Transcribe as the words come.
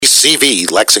WCV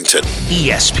Lexington.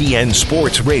 ESPN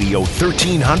Sports Radio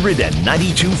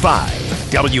 1392.5,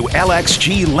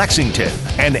 WLXG Lexington,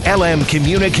 and LM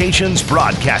Communications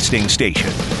Broadcasting Station.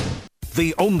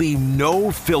 The only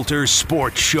no-filter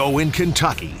sports show in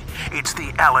Kentucky. It's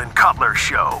the Alan Cutler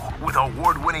Show with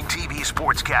award-winning TV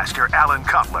sportscaster Alan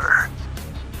Cutler.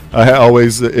 I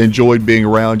always enjoyed being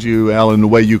around you, Alan, the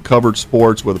way you covered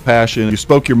sports with a passion. You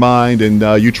spoke your mind, and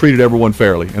you treated everyone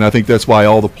fairly. And I think that's why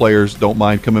all the players don't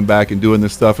mind coming back and doing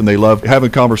this stuff, and they love having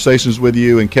conversations with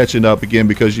you and catching up again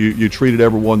because you treated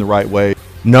everyone the right way.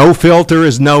 No filter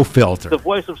is no filter. The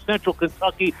voice of Central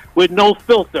Kentucky with no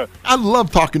filter. I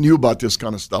love talking to you about this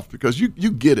kind of stuff because you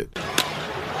get it.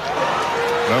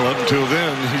 Well, up until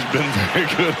then, he's been very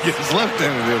good against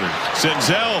left-handed hitters.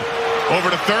 Senzel over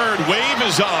to third. Wave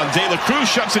is on. De La Cruz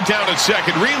shuts it down at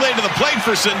second. Relay to the plate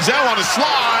for Senzel on a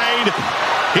slide.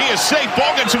 He is safe.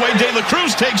 Ball gets away. De La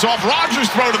Cruz takes off. Rogers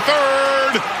throw to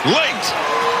third. Late.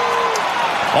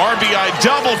 RBI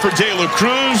double for De La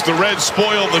Cruz. The Reds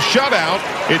spoil the shutout.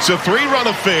 It's a 3-run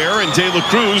affair, and De La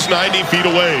Cruz 90 feet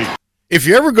away. If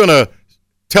you're ever going to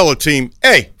tell a team,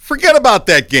 hey, forget about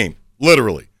that game,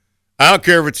 literally. I don't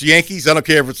care if it's the Yankees. I don't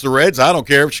care if it's the Reds. I don't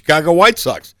care if it's Chicago White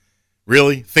Sox.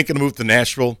 Really? Thinking to move to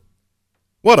Nashville?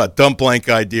 What a dumb blank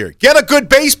idea. Get a good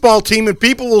baseball team and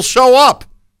people will show up.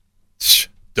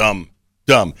 Dumb.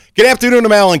 Good afternoon,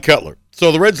 I'm Alan Cutler.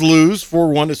 So the Reds lose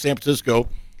 4-1 to San Francisco.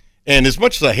 And as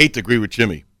much as I hate to agree with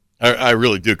Jimmy, I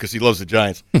really do because he loves the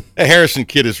Giants, that Harrison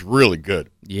kid is really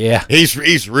good. Yeah.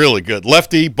 He's really good.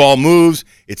 Lefty, ball moves,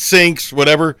 it sinks,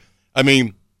 whatever. I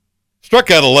mean,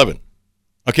 struck out 11.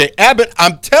 Okay, Abbott,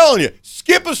 I'm telling you,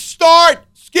 skip a start.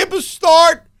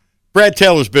 Brad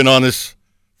Taylor's been on this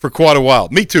for quite a while.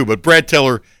 Me too, but Brad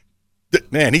Taylor,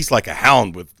 man, he's like a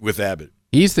hound with Abbott.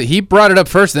 He brought it up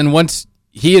first, then once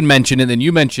he had mentioned it, then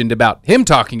you mentioned about him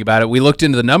talking about it, we looked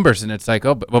into the numbers, and it's like,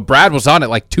 oh, but Brad was on it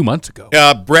like 2 months ago.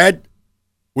 Brad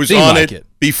was Seemed on like it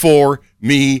before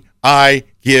me. I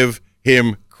give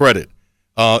him credit.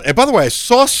 And by the way, I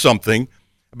saw something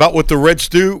about what the Reds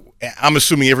do. I'm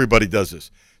assuming everybody does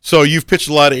this. So you've pitched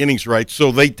a lot of innings, right?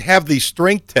 So they have these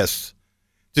strength tests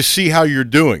to see how you're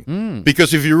doing.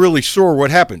 Because if you're really sore,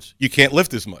 what happens? You can't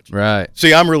lift as much. Right.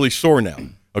 See, I'm really sore now.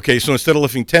 Okay, so instead of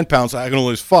lifting 10 pounds, I can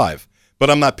only lift 5. But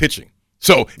I'm not pitching.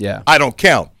 So yeah. I don't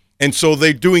count. And so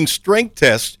they're doing strength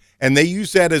tests, and they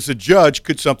use that as a judge.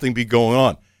 Could something be going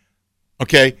on?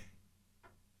 Okay?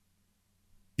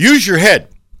 Use your head.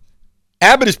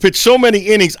 Abbott has pitched so many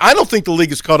innings, I don't think the league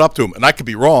has caught up to him. And I could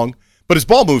be wrong, but his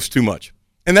ball moves too much.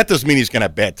 And that doesn't mean he's going to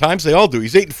have bad times. They all do.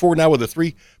 He's 8-4 now with a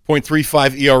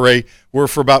 3.35 ERA, where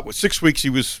for about 6 weeks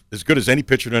he was as good as any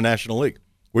pitcher in the National League,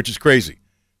 which is crazy.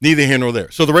 Neither here nor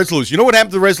there. So the Reds lose. You know what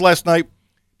happened to the Reds last night?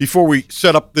 Before we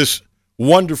set up this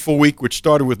wonderful week, which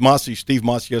started with Steve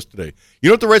Moss yesterday. You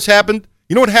know what the Reds happened?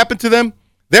 You know what happened to them?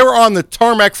 They were on the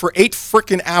tarmac for 8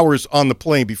 freaking hours on the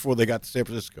plane before they got to San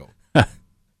Francisco.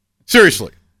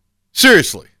 Seriously.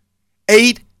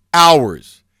 8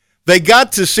 hours. They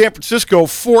got to San Francisco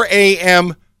 4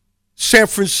 a.m. San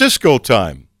Francisco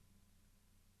time.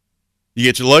 You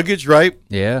get your luggage, right?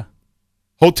 Yeah.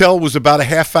 Hotel was about a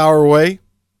half hour away.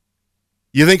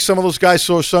 You think some of those guys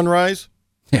saw sunrise?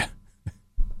 Yeah.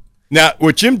 Now,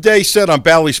 what Jim Day said on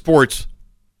Bally Sports,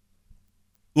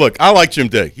 look, I like Jim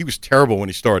Day. He was terrible when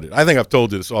he started. I think I've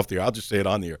told you this off the air. I'll just say it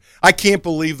on the air. I can't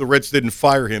believe the Reds didn't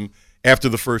fire him after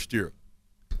the first year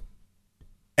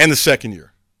and the second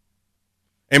year.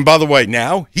 And by the way,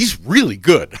 now he's really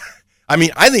good. I mean,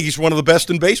 I think he's one of the best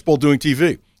in baseball doing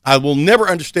TV. I will never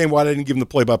understand why they didn't give him the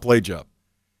play-by-play job.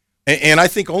 And I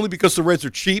think only because the Reds are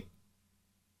cheap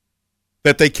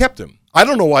that they kept him. I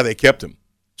don't know why they kept him.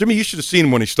 Jimmy, you should have seen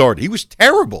him when he started. He was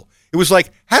terrible. It was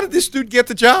like, how did this dude get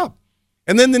the job?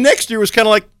 And then the next year was kind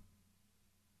of like,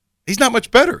 he's not much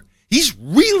better. He's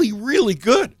really, really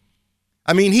good.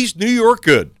 I mean, he's New York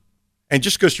good. And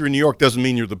just because you're in New York doesn't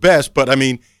mean you're the best, but I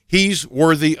mean, he's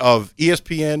worthy of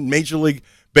ESPN, Major League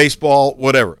Baseball,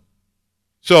 whatever.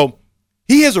 So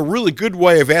he has a really good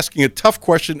way of asking a tough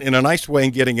question in a nice way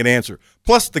and getting an answer.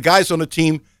 Plus, the guys on the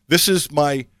team, this is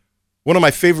one of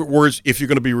my favorite words if you're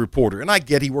going to be a reporter. And I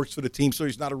get he works for the team, so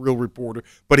he's not a real reporter,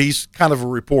 but he's kind of a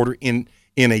reporter in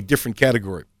a different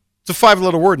category. It's a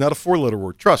 5-letter word, not a 4-letter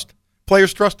word. Trust.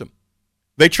 Players trust him.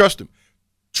 They trust him.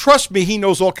 Trust me, he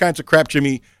knows all kinds of crap,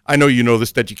 Jimmy. I know you know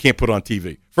this, that you can't put on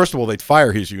TV. First of all, they'd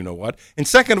fire his you-know-what. And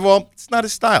second of all, it's not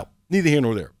his style. Neither here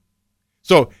nor there.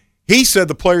 So he said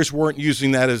the players weren't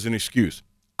using that as an excuse.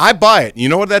 I buy it. You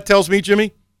know what that tells me,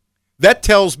 Jimmy? That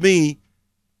tells me,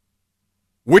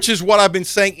 which is what I've been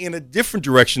saying in a different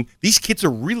direction, these kids are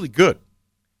really good.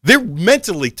 They're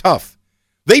mentally tough.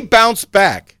 They bounce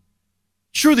back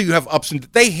Sure that you have ups and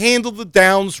downs. They handle the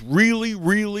downs really,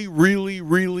 really, really,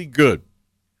 really good.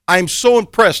 I'm so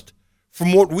impressed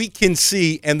from what we can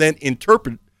see and then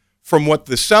interpret from what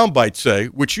the sound bites say,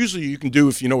 which usually you can do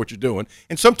if you know what you're doing,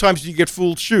 and sometimes you get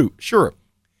fooled. Sure.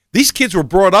 These kids were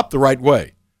brought up the right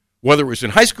way, whether it was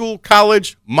in high school,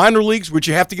 college, minor leagues, which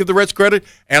you have to give the Reds credit,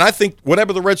 and I think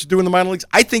whatever the Reds do in the minor leagues,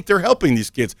 I think they're helping these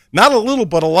kids. Not a little,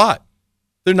 but a lot.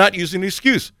 They're not using the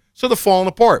excuse, so they're falling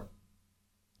apart.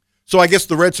 So I guess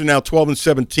the Reds are now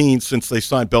 12-17 since they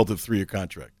signed Bell to the 3-year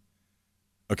contract.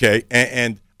 Okay,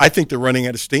 and I think they're running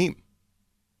out of steam.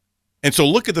 And so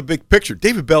look at the big picture.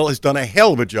 David Bell has done a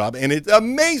hell of a job, and it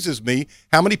amazes me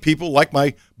how many people like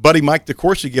my buddy Mike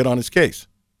DeCourcy get on his case.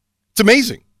 It's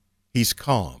amazing. He's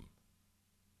calm.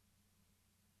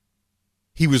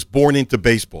 He was born into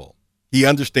baseball. He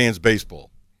understands baseball.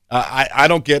 I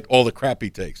don't get all the crap he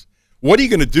takes. What are you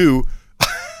going to do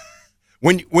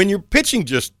when your pitching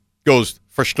just goes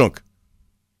for stunk?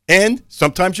 And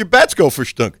sometimes your bats go for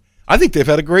stunk. I think they've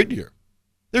had a great year.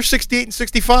 They're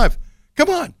 68-65. Come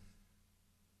on.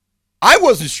 I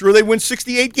wasn't sure they win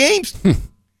 68 games.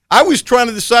 I was trying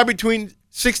to decide between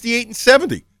 68 and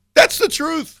 70. That's the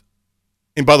truth.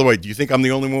 And by the way, do you think I'm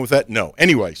the only one with that? No.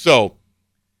 Anyway, so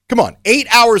come on. 8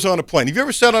 hours on a plane. Have you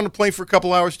ever sat on a plane for a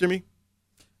couple hours, Jimmy?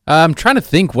 I'm trying to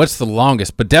think what's the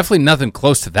longest, but definitely nothing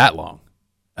close to that long.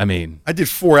 I mean, I did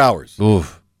 4 hours.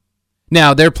 Oof.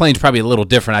 Now, their plane's probably a little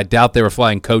different. I doubt they were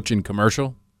flying coach and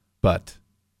commercial, but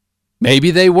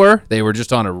maybe they were. They were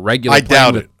just on a regular plane.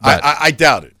 Doubt it. I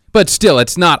doubt it. But still,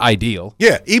 it's not ideal.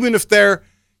 Yeah, even if they're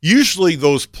usually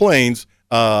those planes,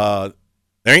 there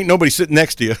ain't nobody sitting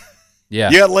next to you. Yeah.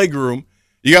 You got leg room.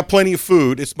 You got plenty of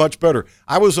food. It's much better.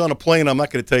 I was on a plane. I'm not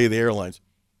going to tell you the airlines.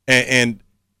 And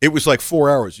it was like 4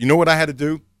 hours. You know what I had to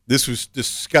do? This was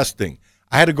disgusting.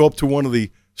 I had to go up to one of the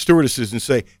stewardesses and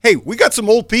say, hey, we got some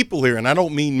old people here, and I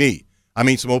don't mean me. I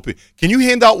mean some old people. Can you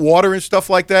hand out water and stuff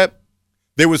like that?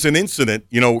 There was an incident.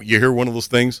 You know, you hear one of those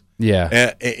things.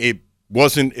 Yeah. It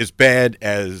wasn't as bad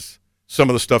as some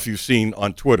of the stuff you've seen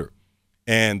on Twitter.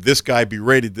 And this guy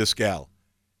berated this gal.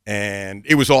 And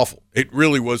it was awful. It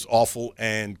really was awful.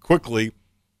 And quickly,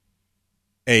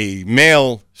 a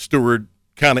male steward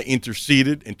kind of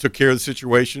interceded and took care of the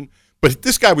situation. But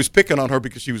this guy was picking on her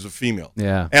because she was a female.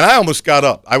 Yeah. And I almost got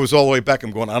up. I was all the way back.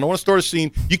 I'm going, I don't want to start a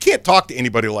scene. You can't talk to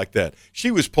anybody like that.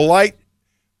 She was polite.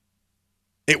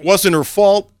 It wasn't her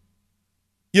fault.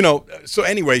 You know, so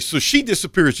anyway, so she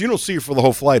disappears. You don't see her for the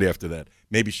whole flight after that.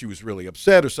 Maybe she was really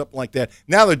upset or something like that.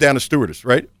 Now they're down to stewardess,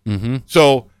 right? Mm-hmm.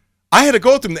 So I had to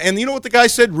go with them. And you know what the guy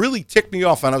said? Really ticked me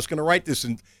off. And I was going to write this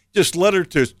and just let her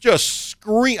to just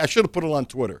scream. I should have put it on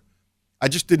Twitter. I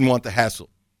just didn't want the hassle.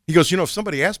 He goes, you know, if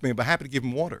somebody asked me, I'd be happy to give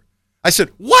him water. I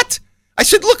said, what? I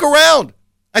said, look around.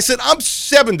 I said, I'm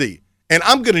 70, and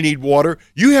I'm going to need water.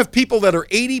 You have people that are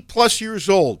 80-plus years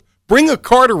old. Bring a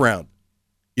cart around.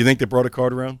 You think they brought a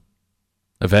cart around?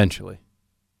 Eventually.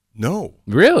 No.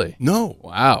 Really? No.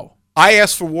 Wow. I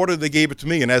asked for water. They gave it to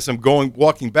me, and as I'm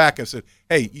walking back, I said,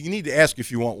 hey, you need to ask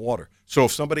if you want water. So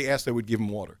if somebody asked, I would give them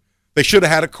water. They should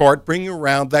have had a cart, bring you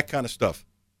around, that kind of stuff.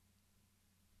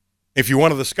 If you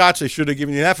wanted the scotch, they should have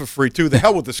given you that for free, too. The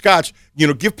hell with the scotch. You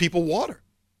know, give people water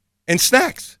and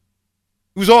snacks.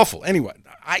 It was awful. Anyway,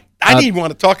 I didn't even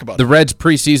want to talk about it. The Reds'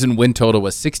 preseason win total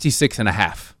was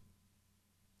 66.5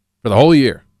 for the whole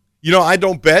year. You know, I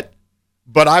don't bet,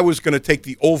 but I was going to take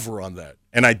the over on that,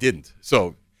 and I didn't.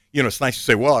 So, you know, it's nice to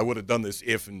say, well, I would have done this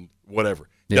if and whatever.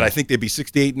 Yeah. Did I think they'd be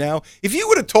 68 now? If you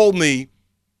would have told me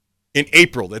in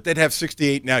April that they'd have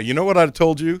 68 now, you know what I'd have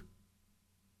told you?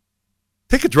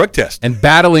 Take a drug test. And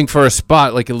battling for a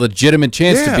spot, like a legitimate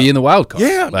chance to be in the wild card.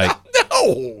 Yeah, like,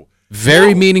 no.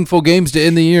 Very meaningful games to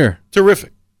end the year.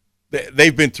 Terrific.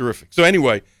 They've been terrific. So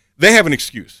anyway, they have an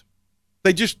excuse.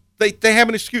 They have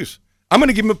an excuse. I'm going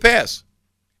to give him a pass.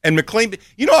 And McClain,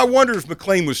 you know, I wonder if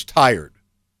McClain was tired.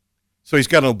 So he's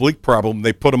got an oblique problem.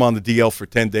 They put him on the DL for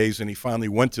 10 days, and he finally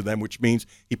went to them, which means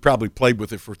he probably played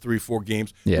with it for 3-4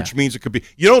 games, which means it could be.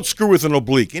 You don't screw with an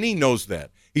oblique, and he knows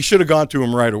that. He should have gone to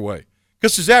him right away.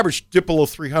 Because his average dipped below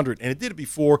 300, and it did it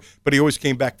before, but he always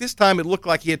came back. This time it looked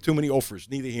like he had too many offers,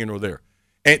 neither here nor there.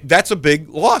 And that's a big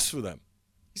loss for them.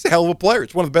 He's a hell of a player.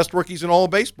 It's one of the best rookies in all of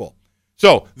baseball.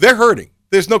 So they're hurting.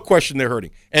 There's no question they're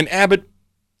hurting. And Abbott,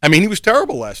 I mean, he was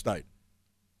terrible last night.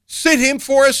 Sit him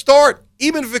for a start,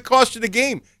 even if it costs you the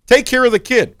game. Take care of the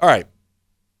kid. All right.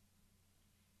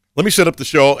 Let me set up the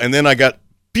show, and then I got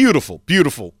beautiful,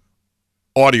 beautiful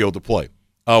audio to play.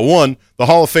 One, the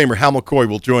Hall of Famer Hal McCoy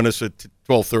will join us at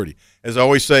 12:30. As I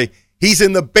always say, he's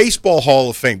in the Baseball Hall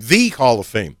of Fame, the Hall of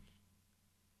Fame.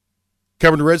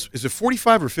 Covering the Reds, is it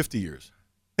 45 or 50 years?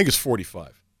 I think it's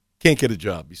 45. Can't get a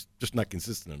job. He's just not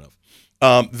consistent enough.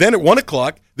 Then at 1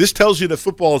 o'clock, this tells you that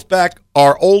football is back.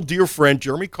 Our old dear friend,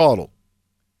 Jeremy Caudill,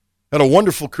 had a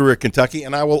wonderful career at Kentucky,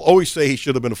 and I will always say he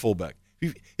should have been a fullback.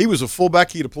 He was a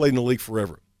fullback. He'd have played in the league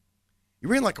forever. He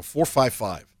ran like a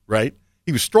 4.55, right?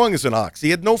 He was strong as an ox.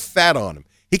 He had no fat on him.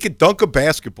 He could dunk a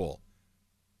basketball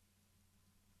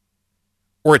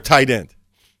or a tight end.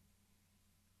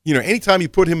 You know, anytime you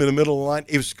put him in the middle of the line,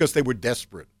 it was because they were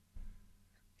desperate.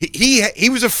 He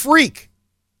was a freak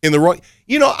in the wrong.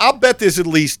 You know, I'll bet there's at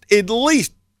least,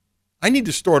 I need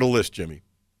to start a list, Jimmy.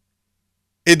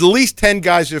 At least 10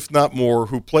 guys, if not more,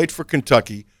 who played for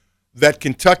Kentucky that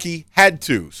Kentucky had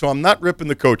to. So I'm not ripping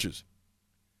the coaches.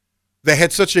 They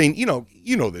had such a, you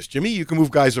know this, Jimmy. You can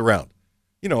move guys around.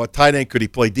 You know, a tight end, could he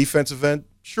play defensive end?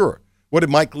 Sure. What did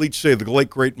Mike Leach say, the late,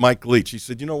 great Mike Leach? He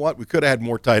said, you know what, we could have had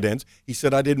more tight ends. He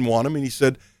said, I didn't want him. And he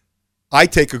said, I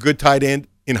take a good tight end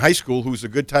in high school who's a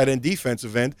good tight end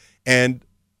defensive end, and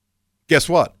guess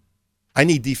what? I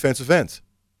need defensive ends.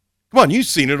 Come on, you've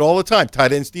seen it all the time.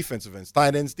 Tight ends, defensive ends,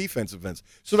 tight ends, defensive ends.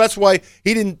 So that's why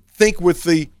he didn't think with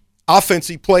the offense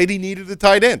he played he needed a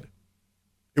tight end.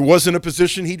 It wasn't a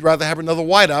position he'd rather have another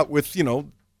wideout with, you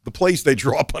know, the plays they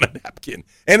draw up on a napkin.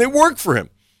 And it worked for him.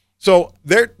 So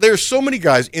there's so many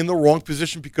guys in the wrong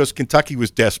position because Kentucky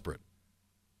was desperate.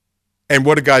 And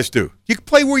what do guys do? You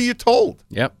play where you're told.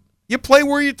 Yep. You play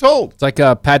where you're told. It's like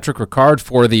Patrick Ricard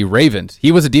for the Ravens. He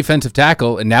was a defensive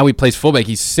tackle, and now he plays fullback.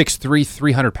 He's 6'3",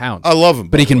 300 pounds. I love him.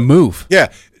 But he can move.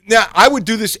 Yeah. Now, I would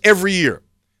do this every year.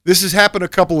 This has happened a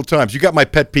couple of times. You got my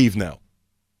pet peeve now.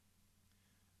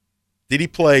 Did he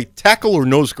play tackle or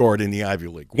nose guard in the Ivy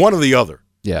League? One or the other.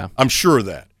 Yeah. I'm sure of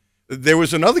that. There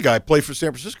was another guy played for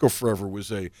San Francisco forever.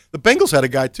 The Bengals had a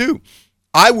guy too.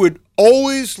 I would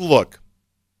always look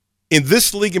in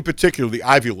this league in particular, the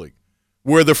Ivy League,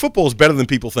 where their football is better than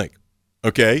people think.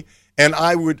 Okay? And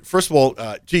I would, first of all,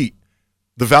 the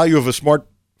value of a smart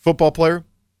football player.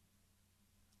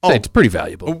 Oh, it's pretty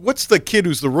valuable. What's the kid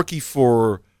who's the rookie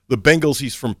for the Bengals?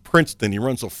 He's from Princeton. He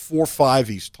runs a 4.5.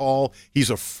 He's tall. He's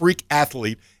a freak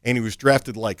athlete, and he was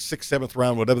drafted like 6th, 7th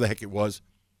round, whatever the heck it was.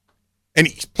 And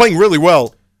he's playing really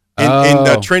well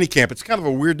in training camp. It's kind of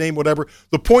a weird name, whatever.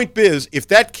 The point is, if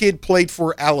that kid played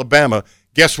for Alabama,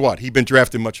 guess what? He'd been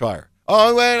drafted much higher.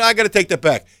 Oh, well, I got to take that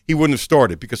back. He wouldn't have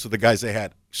started because of the guys they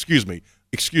had. Excuse me,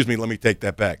 let me take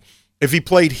that back. If he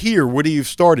played here, would he have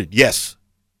started? Yes.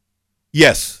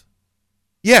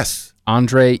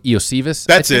 Andre Iosivas?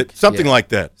 That's it. Something like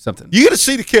that. Something. You got to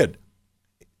see the kid.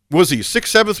 Was he a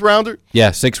 6th, 7th rounder? Yeah,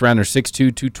 6th rounder, 6'2",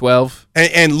 212.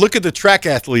 And look at the track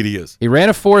athlete he is. He ran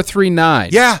a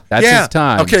 4.39. Yeah. That's his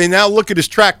time. Okay, now look at his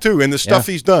track, too, and the stuff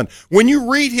he's done. When you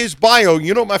read his bio,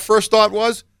 you know what my first thought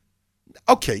was?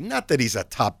 Okay, not that he's a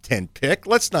top 10 pick.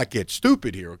 Let's not get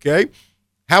stupid here, okay?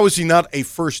 How is he not a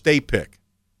first-day pick?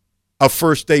 A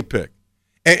first-day pick.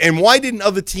 And why didn't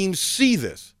other teams see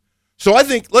this? So I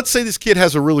think, let's say this kid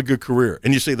has a really good career,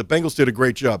 and you say the Bengals did a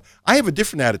great job. I have a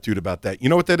different attitude about that. You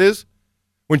know what that is?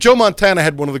 When Joe Montana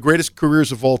had one of the greatest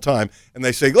careers of all time, and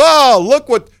they say, oh, look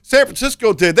what San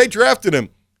Francisco did. They drafted him.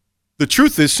 The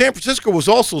truth is, San Francisco was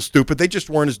also stupid. They just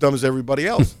weren't as dumb as everybody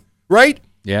else, right?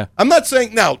 Yeah. I'm not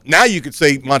saying, now you could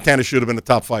say Montana should have been a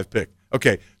top 5 pick.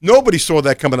 Okay, nobody saw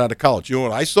that coming out of college. You know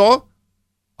what I saw?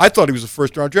 I thought he was a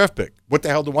first-round draft pick. What the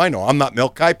hell do I know? I'm not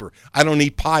Mel Kiper. I don't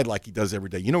eat pie like he does every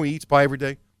day. You know he eats pie every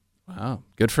day? Wow,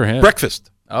 good for him. Breakfast.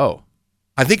 Oh.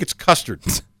 I think it's custard.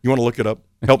 You want to look it up?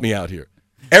 Help me out here.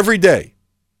 Every day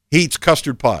he eats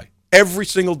custard pie. Every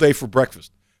single day for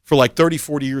breakfast. For like 30,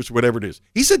 40 years, whatever it is.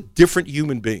 He's a different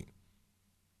human being.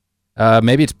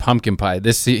 Maybe it's pumpkin pie.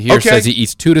 This here says he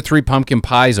eats 2 to 3 pumpkin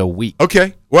pies a week.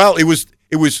 Okay. Well, it was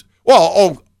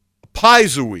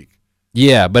pies a week.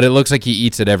 Yeah, but it looks like he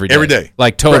eats it every day. Every day.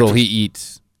 Like total, Breakfast. he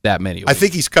eats that many a week. I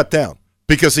think he's cut down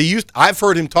because I've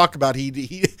heard him talk about he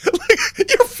like,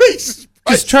 your face is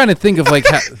just trying to think of like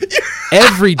how,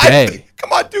 every day.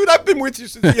 Come on, dude. I've been with you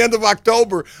since the end of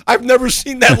October. I've never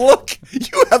seen that look.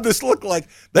 You have this look like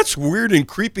that's weird and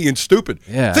creepy and stupid.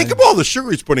 Yeah. Think of all the sugar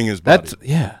he's putting in his body.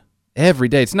 Every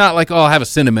day. It's not like, I'll have a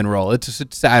cinnamon roll. It's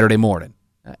just Saturday morning.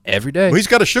 Every day. Well, he's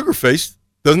got a sugar face,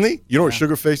 doesn't he? You know what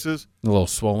sugar face is? A little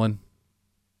swollen.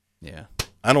 Yeah.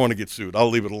 I don't want to get sued. I'll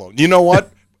leave it alone. You know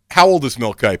what? How old is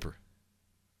Mel Kiper?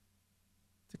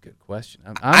 That's a good question.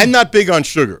 I'm not big on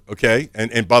sugar, okay?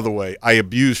 And by the way, I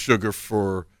abused sugar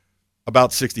for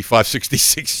about 65,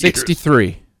 66 years.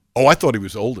 63. Oh, I thought he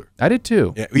was older. I did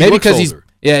too. Yeah, maybe because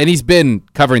and he's been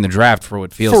covering the draft for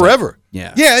what feels forever.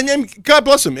 Like. Yeah, and God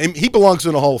bless him. And he belongs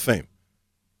in the Hall of Fame.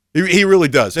 He really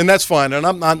does, and that's fine. And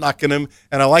I'm not knocking him.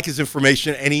 And I like his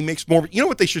information. And he makes more. You know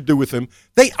what they should do with him?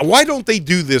 Why don't they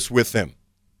do this with him?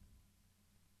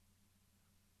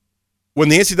 when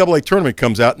the NCAA tournament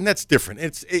comes out, and that's different.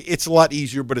 It's a lot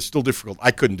easier, but it's still difficult.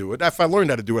 I couldn't do it. If I learned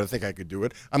how to do it, I think I could do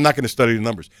it. I'm not going to study the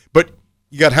numbers. But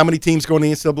you got how many teams going to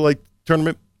the NCAA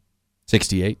tournament?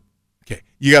 68. Okay.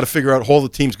 You got to figure out all the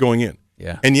teams going in.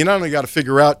 Yeah. And you not only got to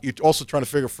figure out, you're also trying to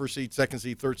figure first seed, second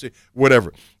seed, third seed,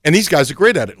 whatever. And these guys are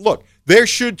great at it. Look,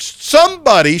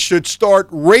 somebody should start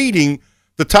rating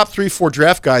the top 3-4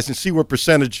 draft guys and see what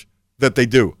percentage that they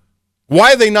do.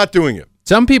 Why are they not doing it?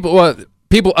 Some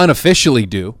people unofficially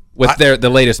do with the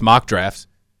latest mock drafts.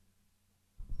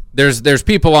 There's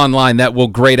people online that will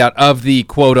grade out of the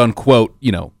quote unquote,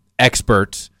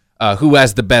 experts who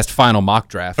has the best final mock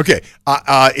draft. Okay,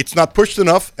 it's not pushed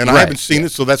enough, and I haven't seen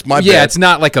it, so that's my bad. Yeah, it's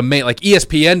not like like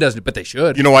ESPN doesn't it, but they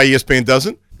should. You know why ESPN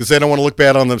doesn't? Because they don't want to look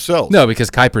bad on themselves. No, because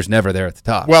Kuiper's never there at the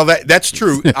top. Well, that's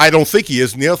true. I don't think he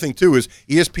is. And the other thing, too, is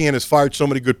ESPN has fired so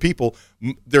many good people.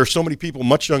 There are so many people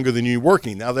much younger than you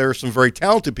working. Now, there are some very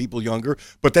talented people younger,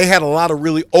 but they had a lot of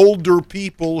really older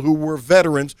people who were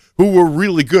veterans who were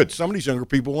really good. Some of these younger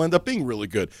people will end up being really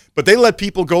good. But they let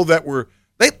people go that were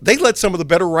they let some of the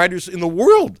better writers in the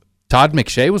world. Todd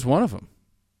McShay was one of them.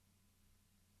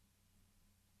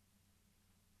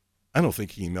 I don't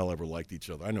think he and Mel ever liked each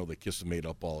other. I know they kissed and made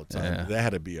up all the time. Yeah. That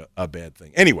had to be a bad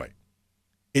thing. Anyway,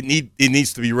 it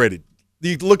needs to be rated.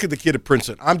 You look at the kid at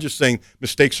Princeton. I'm just saying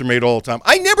mistakes are made all the time.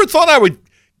 I never thought I would,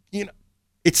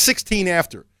 it's 16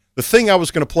 after. The thing I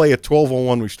was going to play at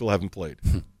 12:01 we still haven't played.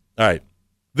 All right.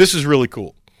 This is really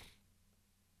cool.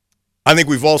 I think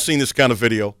we've all seen this kind of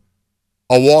video.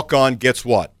 A walk-on gets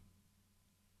what?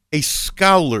 A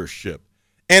scholarship.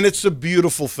 And it's a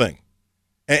beautiful thing.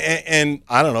 And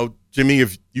I don't know, Jimmy,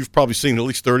 you've probably seen at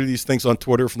least 30 of these things on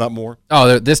Twitter, if not more.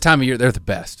 Oh, this time of year, they're the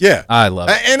best. Yeah. I love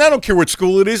it. And I don't care what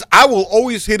school it is. I will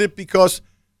always hit it because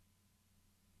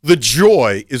the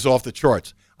joy is off the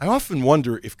charts. I often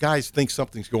wonder if guys think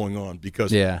something's going on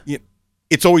because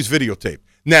it's always videotaped.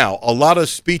 Now, a lot of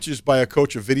speeches by a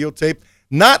coach are videotaped,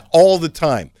 not all the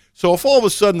time. So if all of a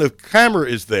sudden the camera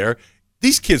is there,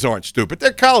 these kids aren't stupid.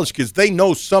 They're college kids. They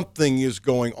know something is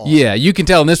going on. Yeah, you can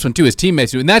tell in this one, too, his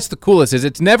teammates do. And that's the coolest, is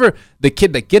it's never the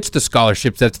kid that gets the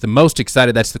scholarships that's the most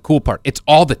excited. That's the cool part. It's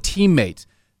all the teammates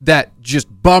that just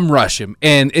bum rush him.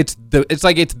 And it's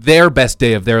like it's their best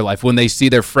day of their life when they see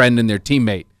their friend and their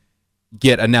teammate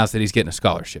get announced that he's getting a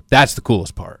scholarship. That's the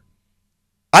coolest part.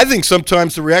 I think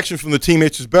sometimes the reaction from the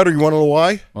teammates is better. You want to know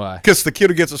why? Why? Because the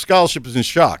kid who gets a scholarship is in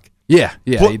shock. Yeah.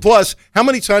 Plus, how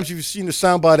many times have you seen the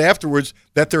soundbite afterwards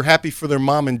that they're happy for their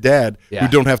mom and dad who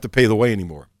don't have to pay the way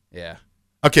anymore? Yeah.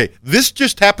 Okay, this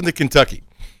just happened to Kentucky.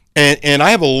 And I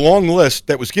have a long list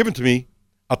that was given to me.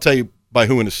 I'll tell you by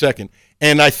who in a second.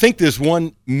 And I think there's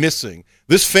one missing.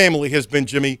 This family has been,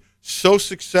 Jimmy, so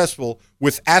successful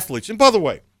with athletes. And by the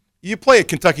way, you play at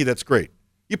Kentucky, that's great.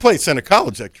 You play at Center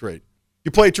College, that's great.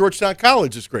 You play at Georgetown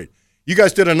College, that's great. You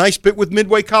guys did a nice bit with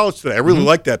Midway College today. I really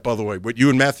like that, by the way, what you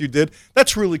and Matthew did.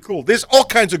 That's really cool. There's all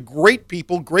kinds of great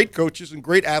people, great coaches, and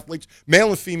great athletes, male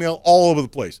and female, all over the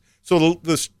place. So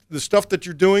the stuff that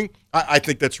you're doing, I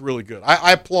think that's really good.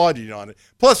 I applaud you on it.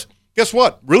 Plus, guess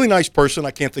what? Really nice person.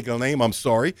 I can't think of the name. I'm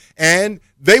sorry. And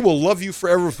they will love you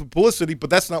forever for publicity,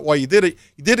 but that's not why you did it.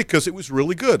 You did it because it was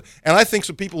really good. And I think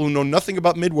some people who know nothing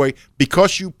about Midway,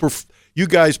 because you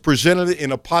guys presented it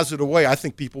in a positive way, I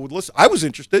think people would listen. I was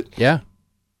interested. Yeah.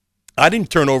 I didn't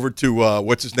turn over to,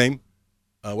 what's his name?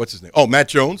 Oh, Matt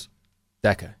Jones.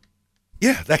 That guy.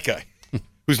 Yeah, that guy.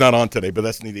 Who's not on today, but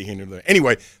that's neither here nor there.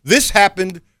 Anyway, this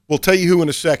happened. We'll tell you who in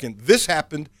a second. This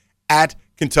happened at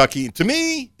Kentucky. To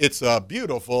me, it's a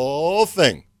beautiful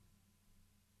thing.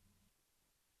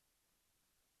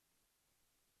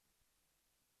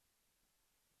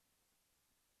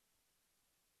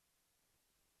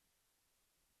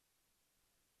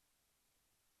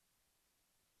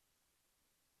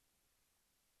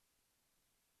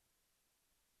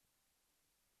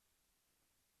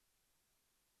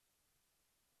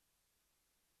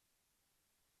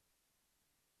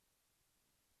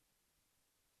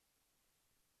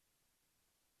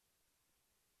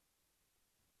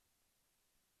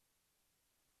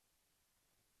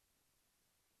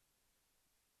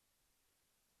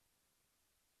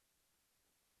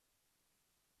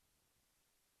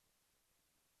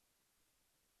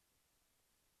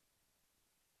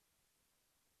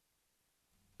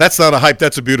 That's not a hype.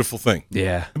 That's a beautiful thing.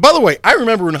 Yeah. And by the way, I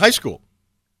remember in high school,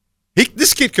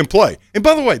 this kid can play. And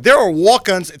by the way, there are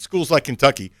walk-ons at schools like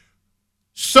Kentucky.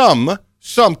 Some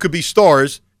could be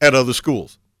stars at other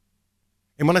schools.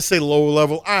 And when I say lower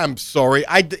level, I'm sorry.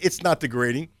 It's not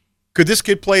degrading. Could this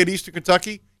kid play at Eastern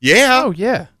Kentucky? Yeah. Oh,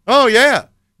 yeah. Oh, yeah.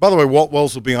 By the way, Walt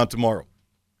Wells will be on tomorrow.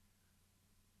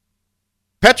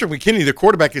 Patrick McKinney, the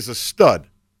quarterback, is a stud.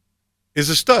 is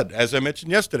a stud. As I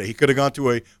mentioned yesterday, he could have gone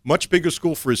to a much bigger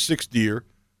school for his 6th year.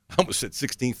 I almost said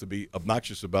 16th to be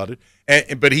obnoxious about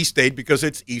it. But he stayed because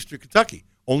it's Eastern Kentucky.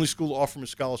 Only school to offer him a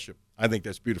scholarship. I think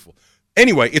that's beautiful.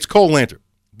 Anyway, it's Cole Lanter,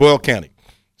 Boyle County.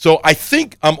 So I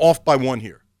think I'm off by one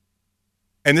here.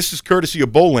 And this is courtesy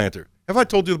of Bo Lanter. Have I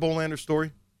told you the Bo Lanter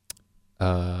story?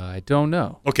 I don't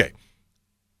know. Okay.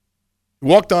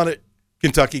 Walked on it,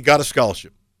 Kentucky, got a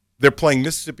scholarship. They're playing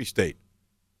Mississippi State.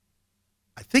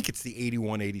 I think it's the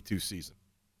 81-82 season.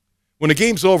 When the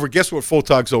game's over, guess what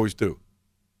photogs always do?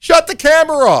 Shut the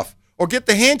camera off or get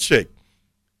the handshake.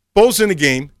 Bo's in the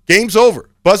game. Game's over.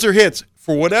 Buzzer hits.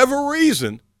 For whatever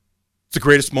reason, it's the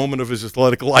greatest moment of his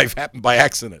athletic life. Happened by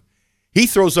accident. He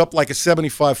throws up like a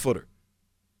 75-footer.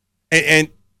 And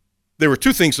there were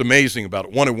two things amazing about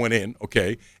it. One, it went in,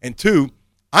 okay. And two,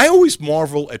 I always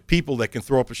marvel at people that can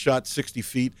throw up a shot 60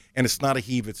 feet, and it's not a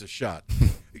heave, it's a shot.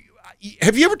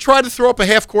 Have you ever tried to throw up a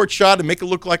half-court shot and make it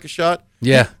look like a shot?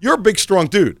 Yeah. You're a big, strong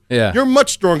dude. Yeah. You're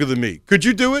much stronger than me. Could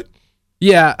you do it?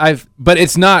 Yeah, but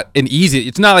it's not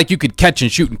it's not like you could catch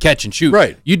and shoot.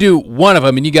 Right. You do one of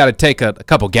them, and you got to take a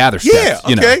couple gather steps.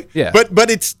 Yeah, okay. Yeah.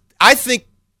 But I think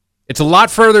it's a lot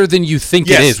further than you think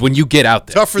it is when you get out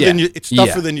there. It's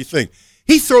tougher than you think.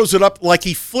 He throws it up like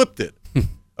he flipped it.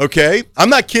 Okay?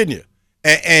 I'm not kidding you.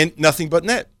 And nothing but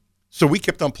net. So we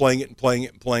kept on playing it,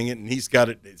 and he's got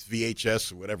it. It's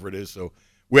VHS or whatever it is. So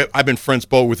I've been friends,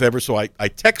 Bo, with ever. So I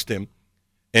text him,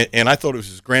 and I thought it was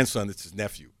his grandson. It's his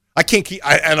nephew. I can't keep,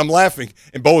 and I'm laughing,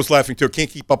 and Bo was laughing too. I can't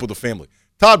keep up with the family.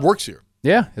 Todd works here.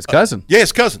 Yeah, his cousin.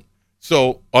 His cousin.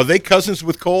 So are they cousins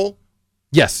with Cole?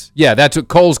 Yes. Yeah, that's what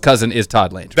Cole's cousin is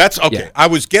Todd Lanter. That's okay. Yeah. I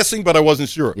was guessing, but I wasn't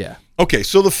sure. Yeah. Okay,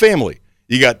 so the family.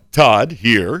 You got Todd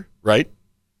here, right?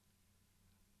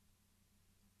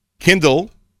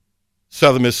 Kendall,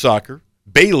 Southern Miss Soccer.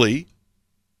 Bailey,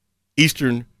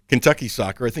 Eastern Kentucky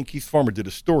Soccer. I think Keith Farmer did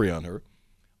a story on her.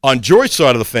 On Joy's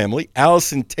side of the family,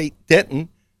 Allison Tate Denton,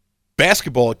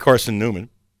 basketball at Carson Newman.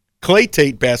 Clay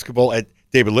Tate, basketball at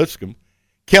David Lipscomb.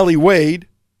 Kelly Wade,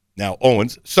 now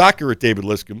Owens, soccer at David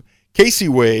Lipscomb. Casey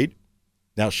Wade,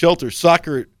 now Shelter,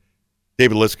 soccer at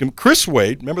David Lipscomb. Chris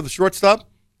Wade, remember the shortstop?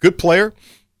 Good player.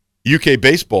 UK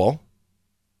baseball.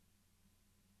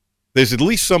 There's at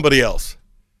least somebody else.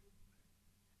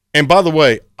 And by the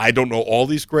way, I don't know all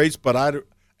these grades, but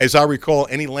as I recall,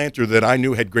 any Lanter that I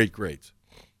knew had great grades.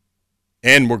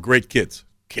 And were great kids.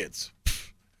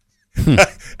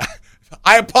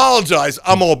 I apologize.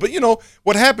 I'm old. But,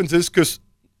 what happens is, because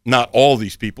not all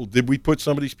these people, did we put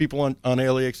some of these people on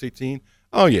LAX 18?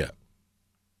 Oh, yeah.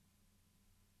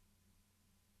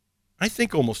 I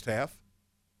think almost half.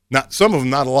 Not some of them,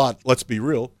 not a lot, let's be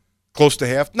real. Close to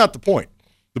half. Not the point.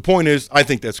 The point is, I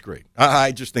think that's great.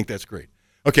 I just think that's great.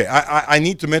 Okay, I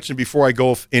need to mention before I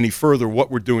go any further what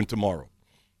we're doing tomorrow.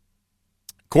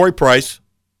 Corey Price,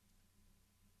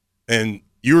 and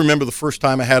you remember the first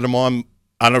time I had him on,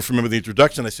 I don't know if you remember the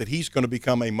introduction, I said he's going to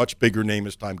become a much bigger name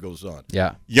as time goes on.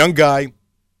 Yeah. Young guy,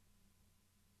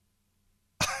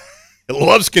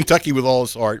 loves Kentucky with all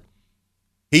his heart.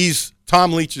 He's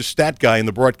Tom Leach's stat guy in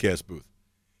the broadcast booth.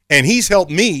 And he's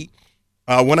helped me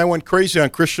when I went crazy on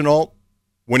Christian Alt,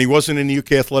 when he wasn't in the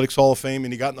UK Athletics Hall of Fame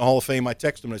and he got in the Hall of Fame, I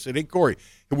texted him and I said, hey, Corey,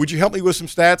 would you help me with some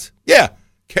stats? Yeah.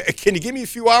 Can you give me a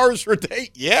few hours for a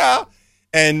day? Yeah.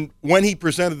 And when he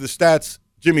presented the stats,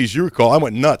 Jimmy, as you recall, I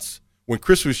went nuts when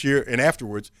Chris was here and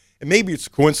afterwards. And maybe it's a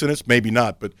coincidence, maybe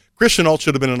not, but Christian Alt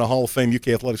should have been in the Hall of Fame, UK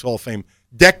Athletics Hall of Fame,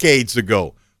 decades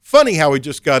ago. Funny how he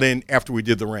just got in after we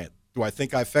did the rant. Do I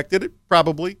think I affected it?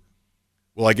 Probably.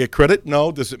 Will I get credit?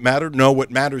 No. Does it matter? No.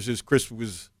 What matters is Chris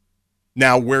was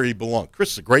now where he belonged.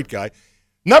 Chris is a great guy.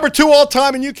 Number 2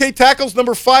 all-time in UK tackles,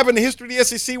 number 5 in the history of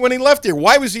the SEC when he left here.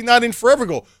 Why was he not in forever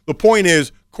ago? The point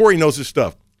is, Corey knows his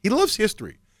stuff. He loves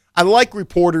history. I like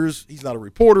reporters. He's not a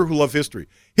reporter who love history.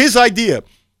 His idea,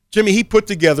 Jimmy, he put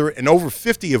together, and over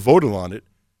 50 have voted on it.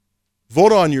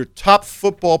 Vote on your top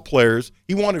football players.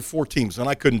 He wanted 4 teams, and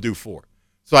I couldn't do 4.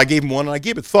 So I gave him one, and I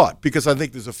gave it thought because I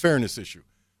think there's a fairness issue.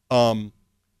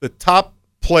 The top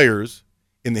players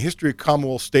in the history of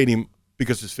Commonwealth Stadium,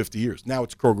 because it's 50 years. Now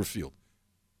it's Kroger Field.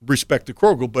 Respect to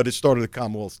Kroger, but it started at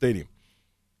Commonwealth Stadium.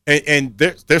 And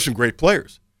there's some great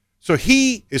players. So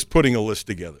he is putting a list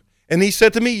together. And he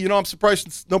said to me, I'm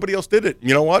surprised nobody else did it.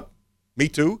 You know what? Me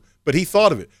too. But he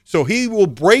thought of it. So he will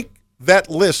break that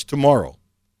list tomorrow,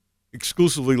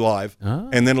 exclusively live,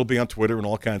 and then it'll be on Twitter and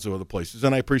all kinds of other places.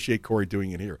 And I appreciate Corey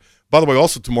doing it here. By the way,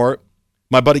 also tomorrow,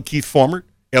 my buddy Keith Farmer,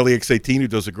 LEX 18, who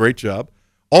does a great job.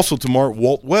 Also tomorrow,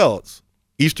 Walt Wells,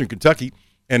 Eastern Kentucky.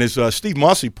 And as Steve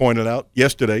Mossy pointed out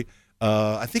yesterday,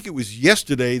 I think it was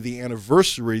yesterday, the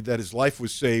anniversary that his life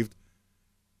was saved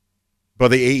by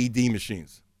the AED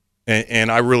machines.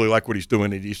 And I really like what he's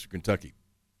doing at Eastern Kentucky.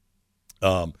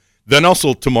 Then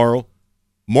also tomorrow,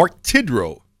 Mark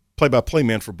Tidrow, play-by-play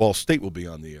man for Ball State, will be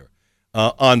on the air.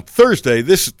 On Thursday,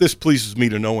 this pleases me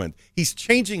to no end. He's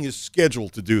changing his schedule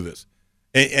to do this.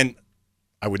 And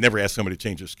I would never ask somebody to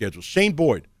change his schedule. Shane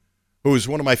Boyd, who is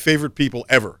one of my favorite people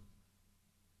ever.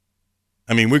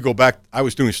 I mean, we go back. I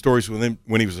was doing stories with him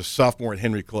when he was a sophomore at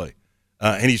Henry Clay,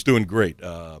 and he's doing great.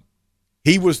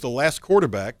 He was the last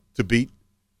quarterback to beat,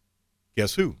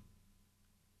 guess who?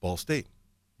 Ball State.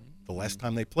 The last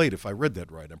time they played, if I read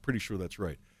that right. I'm pretty sure that's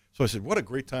right. So I said, what a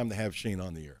great time to have Shane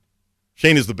on the air.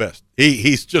 Shane is the best.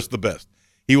 He's just the best.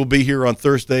 He will be here on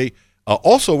Thursday.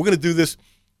 Also, we're going to do this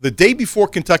the day before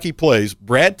Kentucky plays.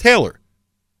 Brad Taylor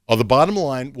of the Bottom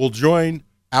Line will join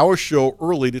our show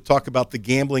early to talk about the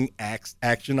gambling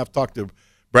action. I've talked to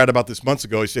Brad about this months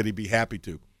ago. He said he'd be happy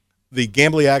to. The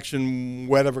gambling action,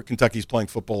 whatever Kentucky's playing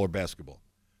football or basketball.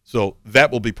 So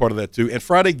that will be part of that too. And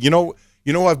Friday, you know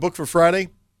what I've booked for Friday?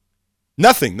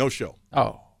 Nothing. No show.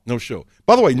 Oh. No show.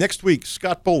 By the way, next week,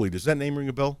 Scott Boley. Does that name ring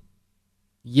a bell?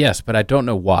 Yes, but I don't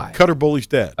know why. Cutter Boley's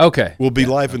dad. Okay. Will be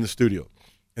live in the studio.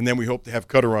 And then we hope to have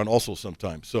Cutter on also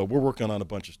sometime. So we're working on a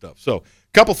bunch of stuff. So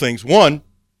a couple things. One,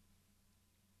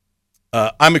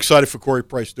 I'm excited for Corey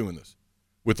Price doing this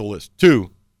with the list.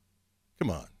 Two, come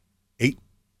on, 8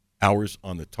 hours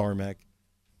on the tarmac,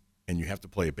 and you have to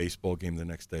play a baseball game the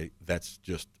next day. That's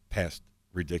just past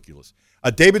ridiculous.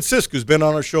 David Sisk, who's been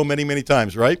on our show many, many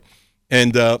times, right?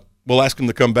 And we'll ask him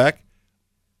to come back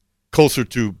closer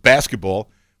to basketball.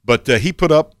 But he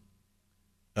put up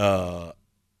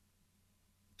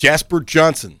Jasper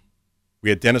Johnson. We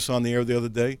had Dennis on the air the other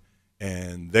day,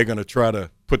 and they're going to try to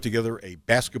put together a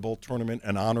basketball tournament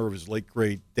in honor of his late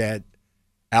great dad,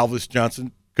 Alvis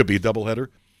Johnson. Could be a doubleheader.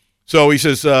 So he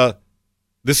says,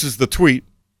 this is the tweet.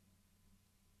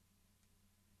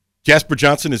 Jasper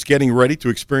Johnson is getting ready to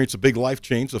experience a big life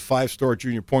change. The 5-star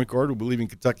junior point guard will be leaving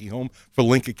Kentucky home for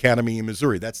Link Academy in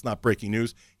Missouri. That's not breaking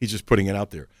news. He's just putting it out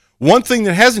there. One thing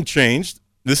that hasn't changed,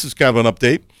 this is kind of an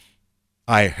update.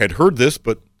 I had heard this,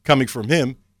 but coming from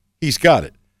him, he's got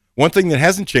it. One thing that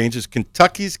hasn't changed is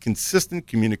Kentucky's consistent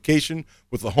communication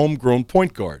with the homegrown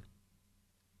point guard.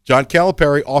 John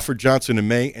Calipari offered Johnson in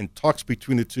May, and talks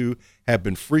between the two have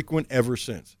been frequent ever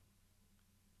since.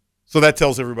 So that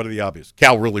tells everybody the obvious.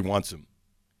 Cal really wants him,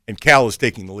 and Cal is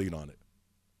taking the lead on it.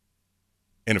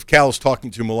 And if Cal is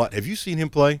talking to him a lot, have you seen him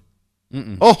play?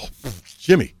 Mm-mm. Oh,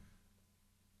 Jimmy.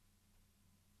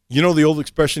 You know the old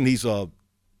expression, he's a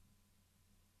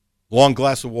long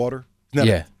glass of water?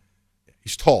 Yeah.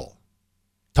 He's tall.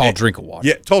 Tall drink of water.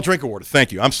 Yeah, tall drink of water.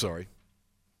 Thank you. I'm sorry.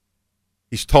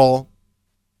 He's tall.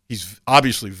 He's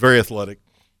obviously very athletic.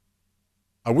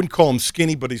 I wouldn't call him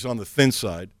skinny, but he's on the thin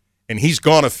side. And he's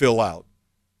going to fill out.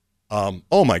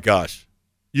 Oh, my gosh.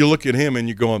 You look at him and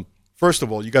you're going, first of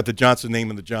all, you got the Johnson name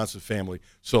in the Johnson family.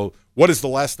 So what is the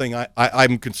last thing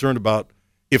I'm concerned about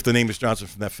if the name is Johnson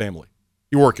from that family?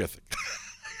 Your work ethic.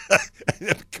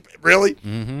 Really?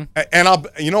 Mm-hmm. And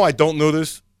I don't know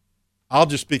this. I'll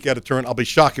just speak out of turn. I'll be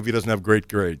shocked if he doesn't have great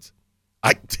grades.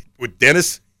 Would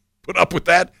Dennis put up with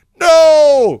that?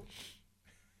 No!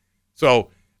 So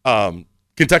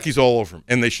Kentucky's all over him,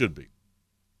 and they should be.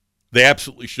 They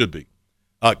absolutely should be.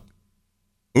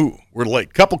 We're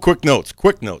late. Couple quick notes.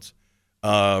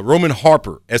 Roman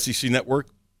Harper, SEC Network,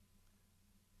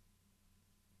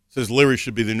 says Leary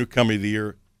should be the newcomer of the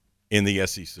year in the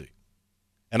SEC.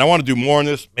 And I want to do more on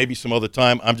this, maybe some other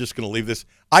time. I'm just going to leave this.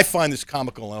 I find this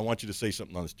comical, and I want you to say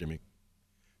something on this, Jimmy.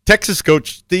 Texas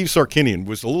coach Steve Sarkisian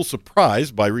was a little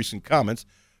surprised by recent comments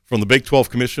from the Big 12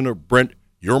 commissioner, Brent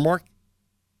Yormark.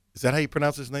 Is that how you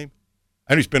pronounce his name?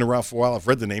 I know he's been around for a while. I've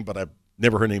read the name, but I've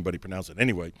never heard anybody pronounce it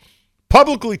anyway.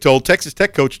 Publicly told Texas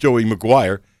Tech coach Joey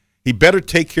McGuire he better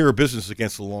take care of business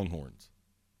against the Longhorns.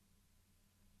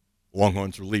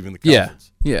 Longhorns are leaving the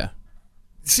conference. Yeah.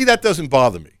 See, that doesn't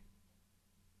bother me.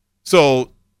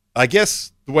 So I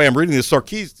guess the way I'm reading this,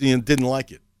 Sarkisian didn't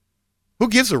like it. Who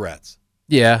gives a rat's?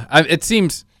 Yeah. It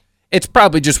seems it's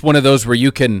probably just one of those where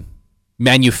you can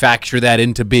manufacture that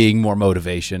into being more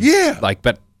motivation. Yeah.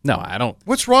 But no, I don't.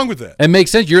 What's wrong with that? It makes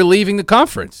sense. You're leaving the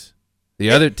conference. The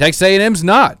other Texas A&M's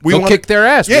not. We'll kick their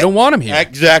ass. Yeah, we don't want them here.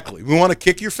 Exactly. We want to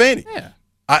kick your fanny. Yeah.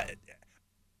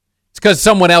 It's because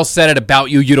someone else said it about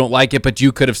you. You don't like it, but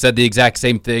you could have said the exact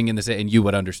same thing and you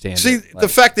would understand. See, it. The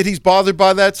fact that he's bothered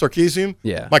by that, Sarkisian.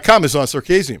 Yeah. My comments on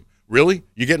Sarkisian. Really?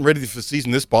 You're getting ready for the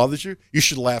season, this bothers you? You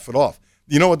should laugh it off.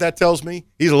 You know what that tells me?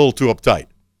 He's a little too uptight.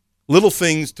 Little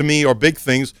things to me are big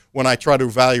things when I try to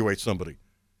evaluate somebody.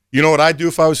 You know what I'd do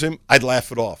if I was him? I'd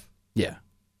laugh it off. Yeah.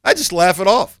 I just laugh it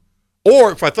off.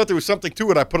 Or if I thought there was something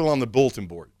to it, I put it on the bulletin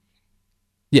board.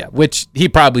 Yeah, which he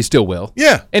probably still will.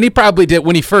 Yeah. And he probably did.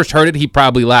 When he first heard it, he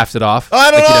probably laughed it off.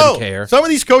 I don't like know. He doesn't care. Some of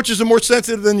these coaches are more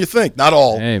sensitive than you think. Not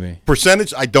all. Maybe.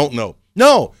 Percentage, I don't know.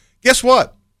 No. Guess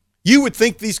what? You would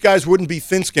think these guys wouldn't be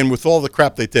thin-skinned with all the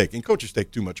crap they take. And coaches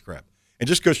take too much crap. And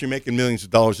just because you're making millions of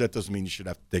dollars, that doesn't mean you should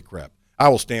have to take crap. I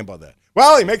will stand by that.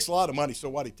 Well, he makes a lot of money, so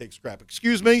what? He takes crap.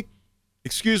 Excuse me?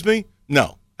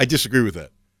 No, I disagree with that.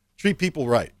 Treat people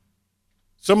right.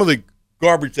 Some of the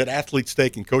garbage that athletes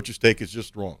take and coaches take is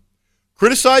just wrong.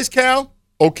 Criticize Cal?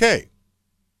 Okay.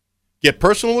 Get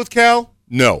personal with Cal?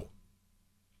 No.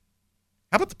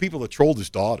 How about the people that trolled his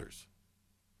daughters?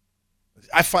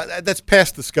 I find that's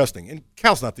past disgusting. And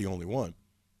Cal's not the only one.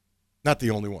 Not the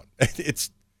only one.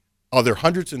 Are there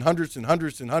hundreds and hundreds and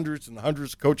hundreds and hundreds and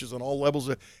hundreds of coaches on all levels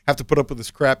that have to put up with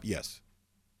this crap? Yes.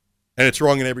 And it's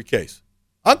wrong in every case.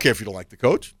 I don't care if you don't like the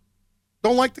coach.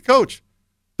 Don't like the coach.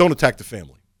 Don't attack the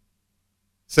family.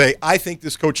 Say, I think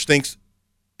this coach stinks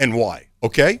and why.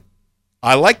 Okay?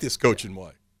 I like this coach and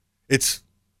why.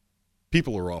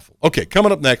 People are awful. Okay,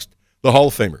 coming up next, the Hall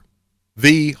of Famer.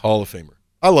 The Hall of Famer.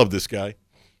 I love this guy.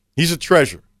 He's a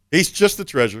treasure. He's just a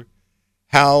treasure.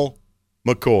 Hal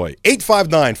McCoy.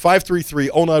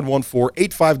 859-533-0914.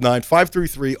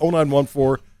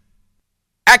 859-533-0914.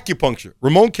 Acupuncture.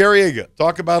 Ramon Carriega.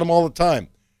 Talk about him all the time.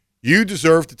 You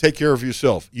deserve to take care of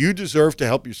yourself. You deserve to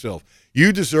help yourself.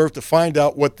 You deserve to find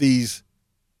out what these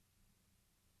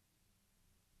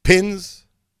pins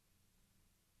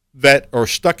that are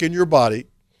stuck in your body,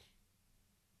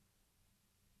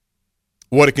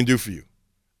 what it can do for you.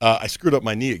 I screwed up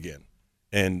my knee again,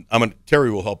 and Terry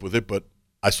will help with it, but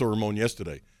I saw Ramon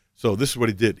yesterday. So this is what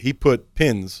he did. He put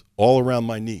pins all around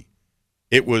my knee.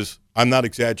 It was, I'm not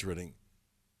exaggerating,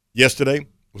 yesterday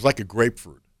was like a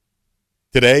grapefruit.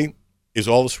 Today, is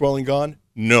all the swelling gone?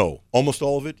 No. Almost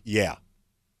all of it? Yeah.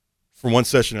 From one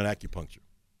session in acupuncture.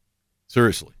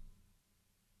 Seriously.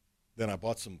 Then I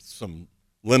bought some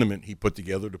liniment he put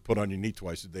together to put on your knee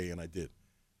twice a day, and I did.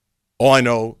 All I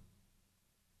know,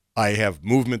 I have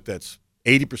movement that's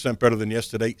 80% better than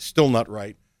yesterday. Still not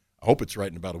right. I hope it's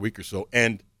right in about a week or so.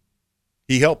 And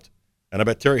he helped. And I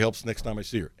bet Terry helps next time I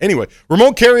see her. Anyway,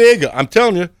 Ramon Carriega, I'm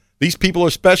telling you, these people are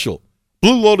special.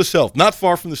 Blue Lotus Health, not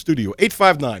far from the studio.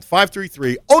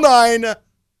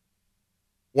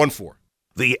 859-533-0914.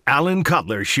 The Alan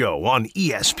Cutler Show on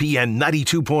ESPN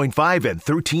 92.5 and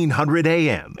 1300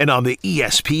 AM and on the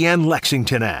ESPN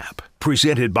Lexington app.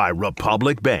 Presented by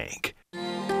Republic Bank.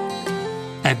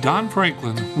 At Don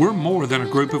Franklin, we're more than a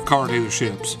group of car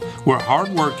dealerships. We're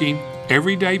hardworking,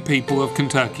 everyday people of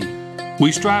Kentucky.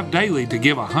 We strive daily to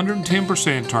give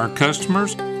 110% to our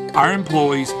customers, our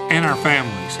employees, and our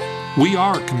families. We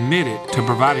are committed to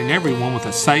providing everyone with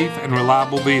a safe and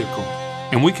reliable vehicle,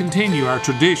 and we continue our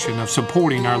tradition of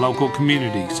supporting our local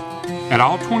communities. At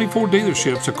all 24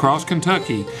 dealerships across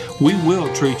Kentucky, we will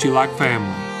treat you like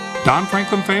family. Don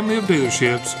Franklin Family of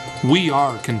Dealerships, we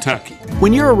are Kentucky.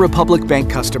 When you're a Republic Bank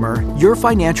customer, your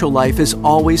financial life is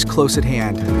always close at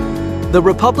hand. The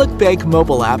Republic Bank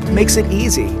mobile app makes it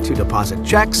easy to deposit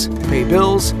checks, pay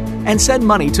bills, and send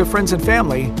money to friends and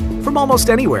family from almost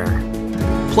anywhere.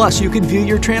 Plus, you can view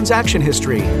your transaction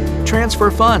history,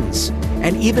 transfer funds,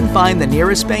 and even find the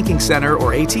nearest banking center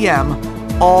or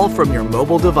ATM, all from your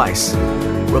mobile device.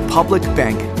 Republic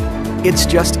Bank. It's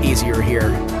just easier here.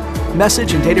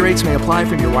 Message and data rates may apply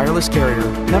from your wireless carrier.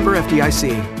 Member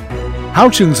FDIC.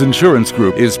 Houchins Insurance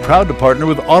Group is proud to partner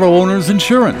with Auto Owners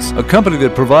Insurance, a company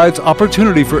that provides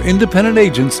opportunity for independent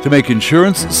agents to make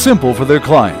insurance simple for their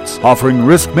clients, offering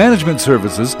risk management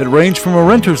services that range from a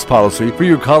renter's policy for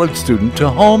your college student to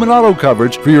home and auto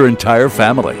coverage for your entire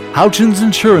family. Houchins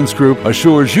Insurance Group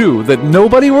assures you that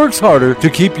nobody works harder to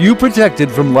keep you protected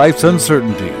from life's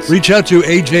uncertainties. Reach out to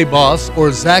AJ Boss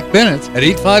or Zach Bennett at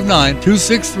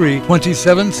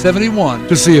 859-263-2771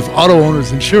 to see if Auto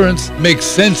Owners Insurance makes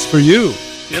sense for you.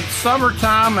 It's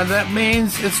summertime, and that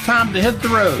means it's time to hit the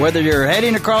road. Whether you're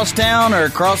heading across town or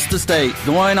across the state,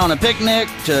 going on a picnic,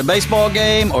 to a baseball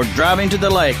game, or driving to the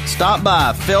lake, stop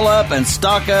by, fill up, and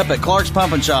stock up at Clark's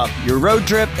Pump and Shop, your road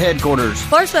trip headquarters.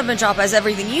 Clark's Pump and Shop has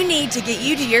everything you need to get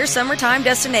you to your summertime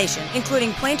destination,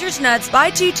 including Planters Nuts, buy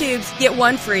 2 tubes, get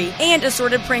 1 free, and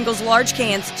assorted Pringles large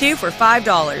cans, 2 for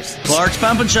 $5. Clark's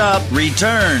Pump and Shop,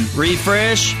 return,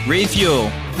 refresh,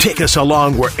 refuel. Take us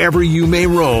along wherever you may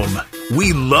roam.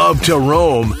 We love to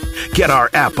roam. Get our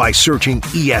app by searching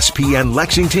ESPN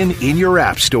Lexington in your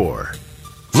app store.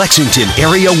 Lexington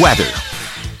area weather.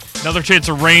 Another chance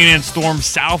of rain and storms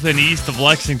south and east of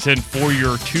Lexington for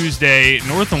your Tuesday.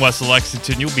 North and west of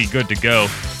Lexington, you'll be good to go.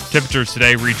 Temperatures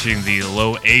today reaching the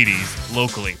low 80s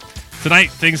locally.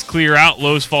 Tonight, things clear out,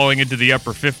 lows falling into the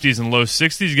upper 50s and low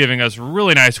 60s, giving us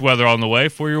really nice weather on the way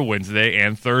for your Wednesday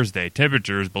and Thursday.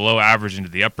 Temperatures below average into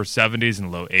the upper 70s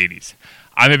and low 80s.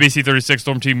 I'm ABC 36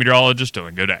 Storm Team meteorologist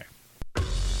Owen Goday.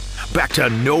 Back to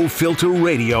No Filter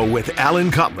Radio with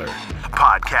Alan Cutler.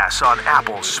 Podcasts on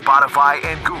Apple, Spotify,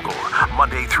 and Google,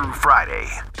 Monday through Friday.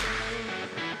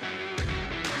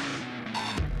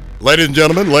 Ladies and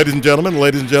gentlemen,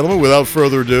 without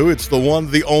further ado, it's the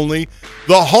one, the only,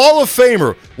 the Hall of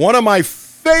Famer, one of my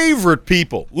favorite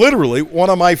people, literally one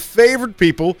of my favorite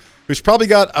people, who's probably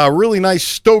got a really nice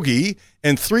stogie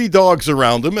and 3 dogs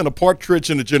around him and a partridge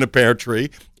in a juniper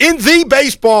tree in the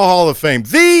Baseball Hall of Fame.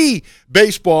 The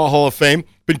Baseball Hall of Fame.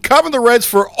 Been covering the Reds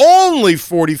for only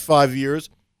 45 years.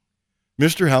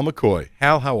 Mr. Hal McCoy.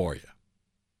 Hal, how are you?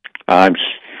 I'm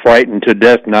frightened to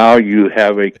death now. You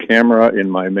have a camera in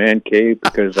my man cave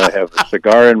because I have a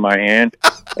cigar in my hand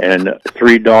and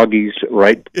 3 doggies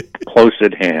right close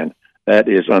at hand. That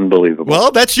is unbelievable.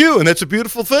 Well, that's you, and that's a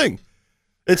beautiful thing.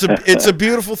 It's a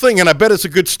beautiful thing, and I bet it's a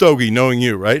good stogie, knowing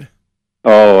you, right?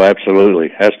 Oh, absolutely.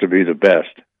 Has to be the best.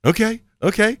 Okay.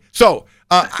 So,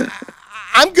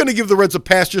 I'm going to give the Reds a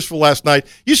pass just for last night.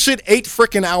 You sit 8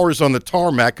 frickin' hours on the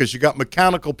tarmac because you got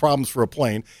mechanical problems for a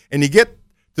plane, and you get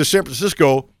to San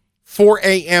Francisco 4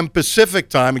 a.m. Pacific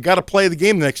time and got to play the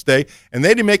game the next day, and they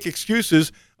didn't make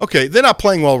excuses. Okay, they're not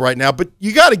playing well right now, but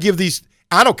you got to give these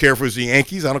 – I don't care if it was the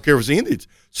Yankees. I don't care if it was the Indians.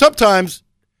 Sometimes,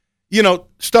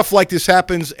 stuff like this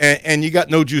happens, and you got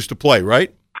no juice to play,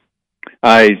 right?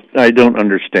 I don't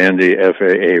understand the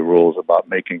FAA rules about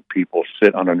making people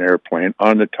sit on an airplane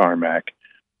on the tarmac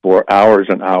for hours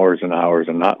and hours and hours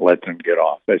and not let them get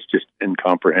off. That's just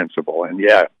incomprehensible. And,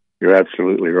 yeah, you're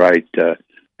absolutely right.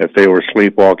 If they were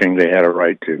sleepwalking, they had a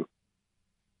right to.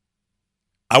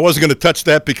 I wasn't going to touch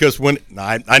that because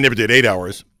I never did 8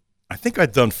 hours. I think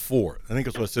I'd done 4. I think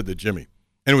that's what I said to Jimmy.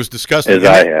 And it was disgusting. As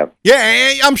I have.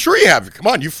 Yeah, I'm sure you have. Come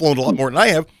on, you've flown a lot more than I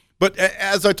have. But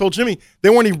as I told Jimmy, they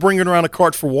weren't even bringing around a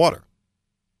cart for water.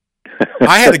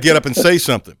 I had to get up and say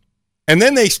something. And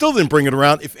then they still didn't bring it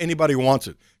around if anybody wants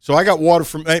it. So I got water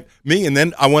from me, and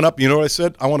then I went up. You know what I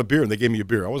said? I want a beer, and they gave me a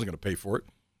beer. I wasn't going to pay for it.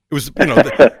 It was,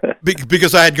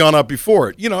 because I had gone up before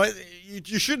it.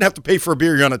 You shouldn't have to pay for a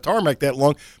beer. You're on a tarmac that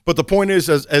long. But the point is,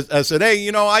 as I said, hey,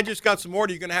 I just got some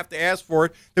water. You're going to have to ask for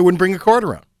it. They wouldn't bring a cart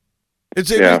around.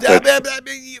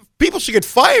 People should get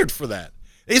fired for that.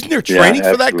 Isn't there training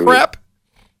for that crap?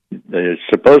 It's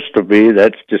supposed to be.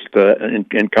 That's just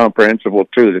incomprehensible,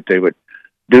 too, that they would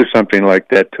do something like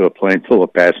that to a plane full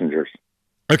of passengers.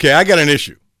 Okay, I got an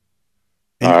issue.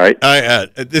 All right.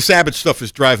 This Abbott stuff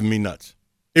is driving me nuts.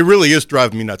 It really is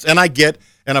driving me nuts. And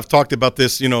I've talked about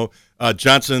this,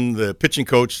 Johnson, the pitching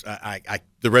coach,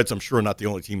 the Reds, I'm sure, are not the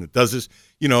only team that does this.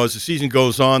 As the season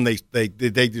goes on, they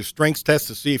do strengths tests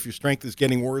to see if your strength is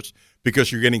getting worse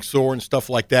because you're getting sore and stuff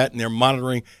like that, and they're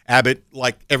monitoring Abbott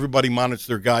like everybody monitors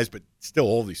their guys, but still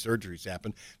all these surgeries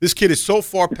happen. This kid is so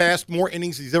far past more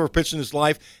innings he's ever pitched in his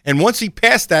life, and once he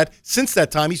passed that, since that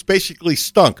time, he's basically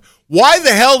stunk. Why the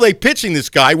hell are they pitching this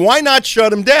guy? Why not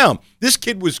shut him down? This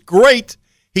kid was great.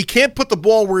 He can't put the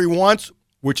ball where he wants,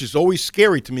 which is always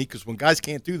scary to me because when guys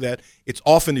can't do that, it's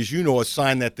often, as you know, a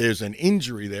sign that there's an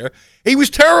injury there. He was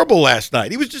terrible last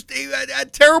night. He was just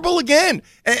terrible again.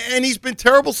 And he's been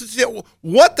terrible since.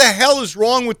 What the hell is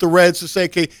wrong with the Reds to say,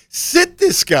 okay, sit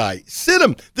this guy, sit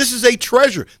him. This is a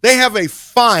treasure. They have a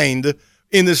find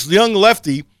in this young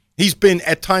lefty. He's been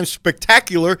at times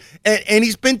spectacular, and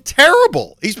he's been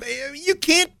terrible. You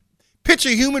can't pitch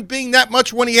a human being that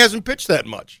much when he hasn't pitched that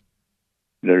much.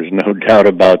 There's no doubt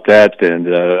about that, and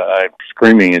I'm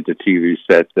screaming at the TV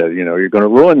set that, you're going to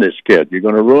ruin this kid. You're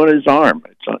going to ruin his arm.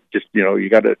 It's not just, you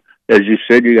got to, as you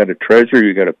said, you got a treasure.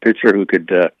 You got a pitcher who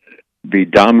could be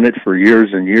dominant for years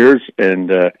and years,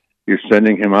 and you're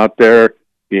sending him out there.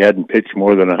 He hadn't pitched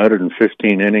more than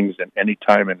 115 innings at any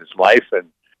time in his life, and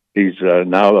he's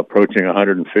now approaching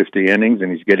 150 innings,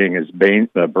 and he's getting his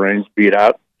brains beat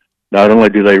out. Not only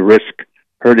do they risk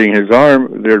hurting his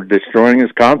arm, they're destroying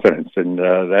his confidence, and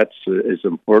that's as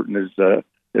important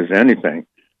as anything.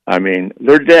 I mean,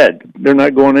 they're dead. They're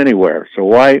not going anywhere. So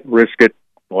why risk it?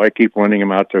 Why keep running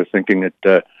him out there thinking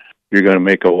that you're going to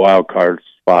make a wild card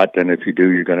spot, and if you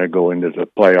do, you're going to go into the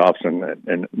playoffs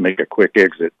and make a quick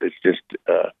exit? It's just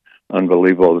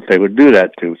unbelievable that they would do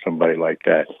that to somebody like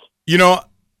that.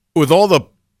 With all the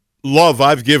love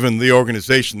I've given the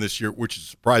organization this year, which is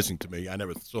surprising to me, I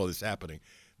never saw this happening.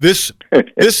 This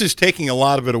is taking a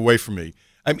lot of it away from me.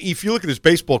 I mean, if you look at his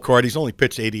baseball card, he's only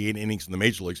pitched 88 innings in the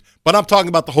major leagues. But I'm talking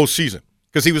about the whole season.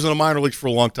 because he was in the minor leagues for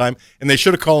a long time, and they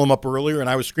should have called him up earlier, and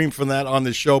I was screaming for that on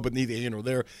this show, but neither here nor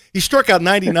there. He struck out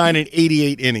 99 in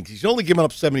 88 innings. He's only given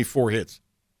up 74 hits.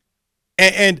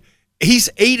 And he's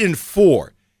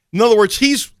 8-4. In other words,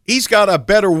 he's got a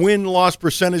better win-loss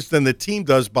percentage than the team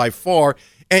does by far,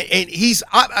 and he's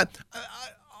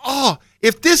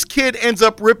if this kid ends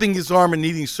up ripping his arm and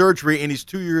needing surgery and he's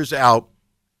 2 years out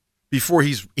before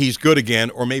he's good again,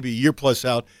 or maybe a year plus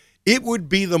out, it would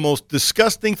be the most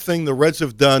disgusting thing the Reds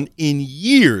have done in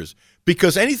years,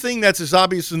 because anything that's as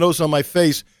obvious as the nose on my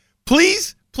face,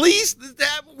 please,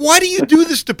 why do you do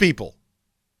this to people?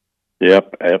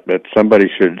 Yep, but somebody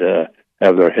should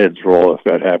have their heads roll if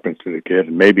that happens to the kid,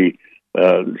 and maybe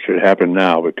it should happen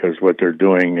now, because what they're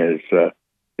doing is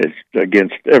it's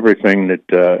against everything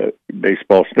that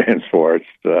baseball stands for.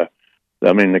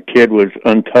 The kid was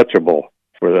untouchable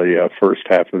for the first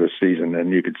half of the season,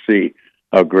 and you could see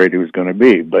how great he was going to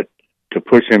be. But to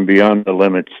push him beyond the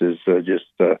limits is just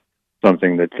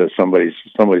something that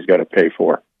somebody's got to pay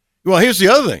for. Well, here's the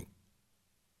other thing.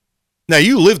 Now,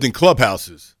 you lived in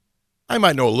clubhouses. I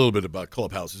might know a little bit about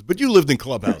clubhouses, but you lived in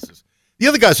clubhouses. The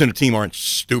other guys on the team aren't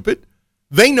stupid.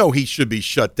 They know he should be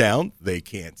shut down. They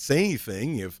can't say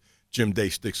anything if Jim Day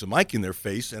sticks a mic in their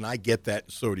face, and I get that,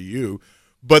 and so do you.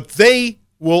 But they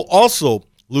will also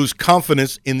lose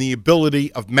confidence in the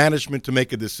ability of management to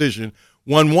make a decision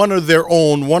when one of their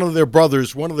own, one of their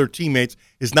brothers, one of their teammates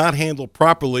is not handled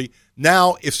properly.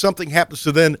 Now, if something happens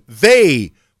to them,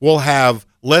 they will have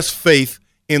less faith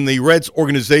in the Reds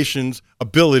organization's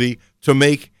ability to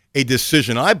make a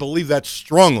decision. I believe that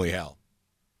strongly, Hal.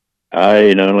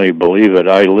 I not only believe it,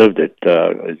 I lived it.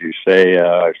 As you say,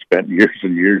 I've spent years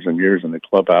and years and years in the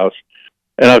clubhouse,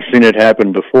 and I've seen it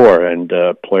happen before, and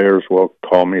players will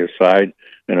call me aside.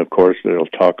 And, of course, they'll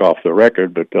talk off the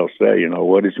record, but they'll say,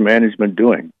 what is management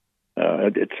doing?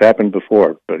 It's happened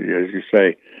before. But as you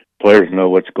say, players know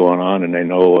what's going on, and they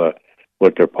know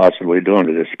what they're possibly doing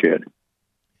to this kid.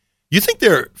 You think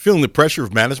they're feeling the pressure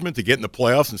of management to get in the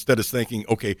playoffs instead of thinking,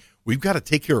 okay, we've got to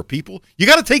take care of people? You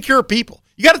got to take care of people.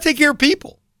 You got to take care of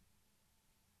people.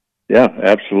 Yeah,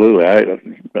 absolutely.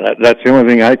 That's the only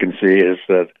thing I can see is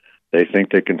that they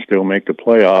think they can still make the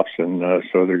playoffs, and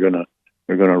so they're going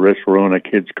to risk ruining a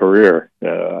kid's career.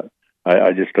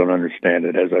 I just don't understand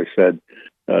it. As I said,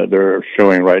 they're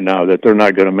showing right now that they're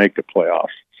not going to make the playoffs.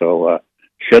 So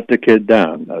shut the kid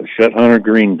down. Shut Hunter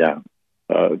Green down.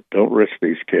 Don't risk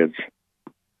these kids.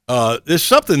 There's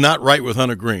something not right with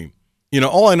Hunter Green.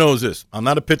 All I know is this. I'm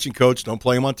not a pitching coach. Don't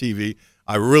play him on TV.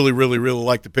 I really, really, really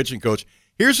like the pitching coach.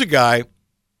 Here's a guy.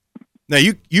 Now,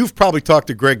 you've probably talked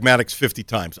to Greg Maddux 50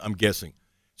 times, I'm guessing.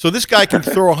 So this guy can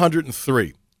throw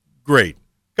 103. Great.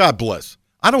 God bless.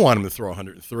 I don't want him to throw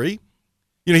 103.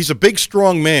 He's a big,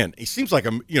 strong man. He seems like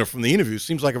from the interview,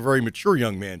 seems like a very mature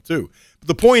young man, too. But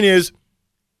the point is,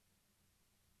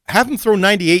 have him throw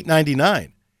 98,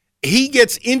 99. He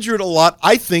gets injured a lot,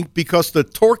 I think, because the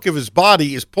torque of his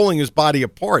body is pulling his body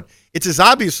apart. It's as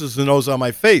obvious as the nose on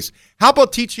my face. How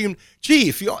about teaching him,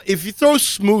 if you throw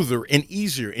smoother and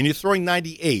easier and you're throwing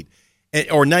 98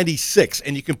 or 96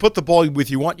 and you can put the ball with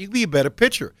you want, you can be a better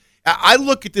pitcher. I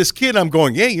look at this kid, I'm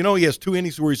going, he has 2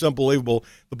 innings where he's unbelievable.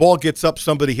 The ball gets up,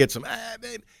 somebody hits him.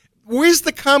 Where's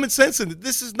the common sense in it?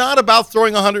 This is not about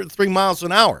throwing 103 miles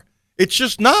an hour. It's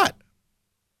just not.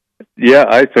 Yeah,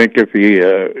 I think if he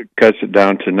cuts it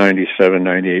down to 97,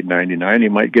 98, 99, he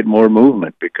might get more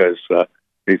movement because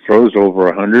he throws over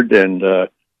 100, and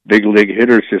big league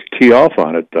hitters just tee off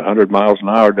on it. The 100 miles an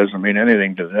hour doesn't mean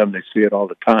anything to them. They see it all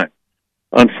the time.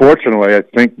 Unfortunately, I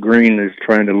think Green is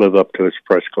trying to live up to his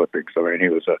press clippings. I mean, he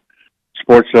was a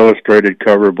Sports Illustrated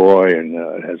cover boy and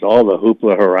has all the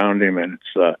hoopla around him, and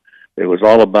it was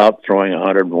all about throwing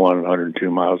 101,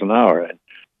 102 miles an hour. And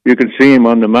you can see him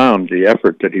on the mound, the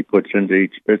effort that he puts into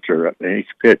each pitch. He's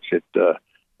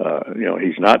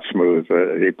not smooth.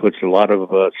 He puts a lot of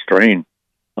strain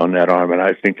on that arm, and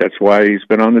I think that's why he's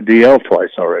been on the DL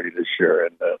twice already this year.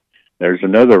 And there's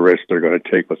another risk they're going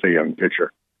to take with a young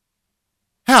pitcher.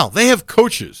 Hal, they have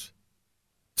coaches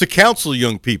to counsel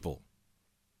young people,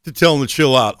 to tell them to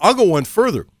chill out. I'll go one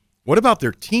further. What about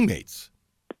their teammates?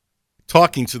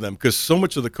 Talking to them, because so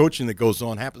much of the coaching that goes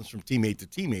on happens from teammate to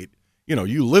teammate.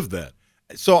 You live that.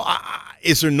 So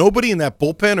is there nobody in that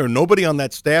bullpen or nobody on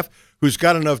that staff who's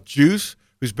got enough juice,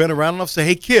 who's been around enough to say,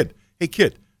 hey, kid,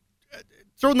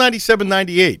 throw 97,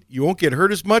 98. You won't get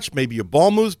hurt as much. Maybe your ball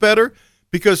moves better.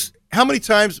 Because how many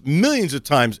times, millions of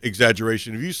times,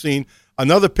 exaggeration, have you seen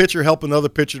another pitcher help another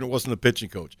pitcher and it wasn't a pitching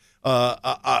coach?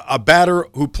 A batter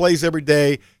who plays every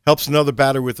day helps another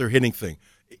batter with their hitting thing.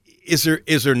 Is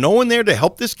there no one there to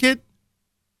help this kid?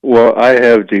 Well, I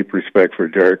have deep respect for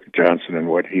Derek Johnson and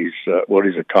what he's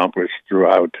accomplished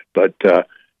throughout. But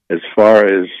as far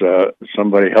as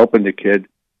somebody helping the kid,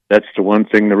 that's the one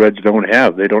thing the Reds don't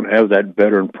have. They don't have that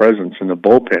veteran presence in the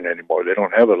bullpen anymore. They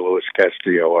don't have a Luis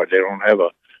Castillo, or they don't have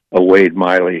a Wade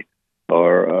Miley,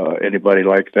 or anybody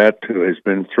like that who has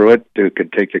been through it, who can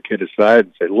take a kid aside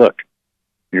and say, look,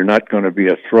 you're not going to be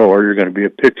a thrower, you're going to be a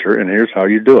pitcher, and here's how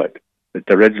you do it. If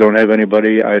the Reds don't have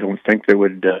anybody, I don't think they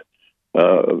would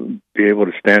be able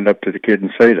to stand up to the kid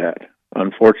and say that,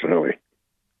 unfortunately.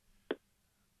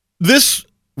 This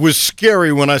was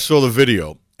scary when I saw the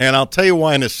video, and I'll tell you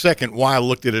why in a second, why I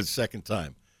looked at it a second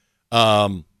time.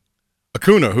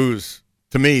 Acuna, who's,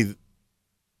 to me,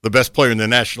 the best player in the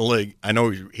National League. I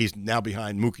know he's now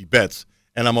behind Mookie Betts,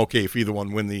 and I'm okay if either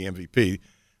one win the MVP.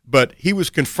 But he was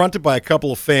confronted by a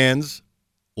couple of fans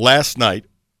last night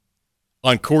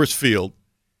on Coors Field.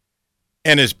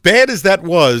 And as bad as that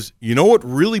was, you know what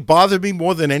really bothered me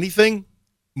more than anything?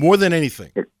 More than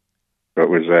anything. What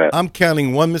was that? I'm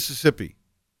counting 1 Mississippi,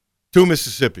 2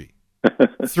 Mississippi,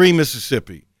 3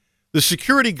 Mississippi. The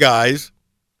security guys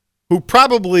who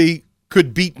probably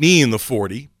could beat me in the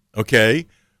 40, okay,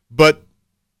 but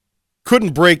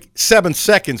couldn't break 7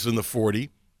 seconds in the 40.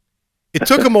 It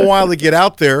took them a while to get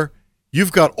out there.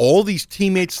 You've got all these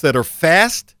teammates that are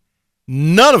fast.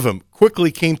 None of them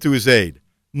quickly came to his aid.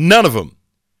 None of them.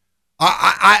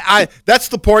 I that's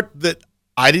the part that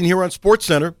I didn't hear on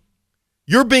SportsCenter.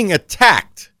 You're being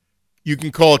attacked. You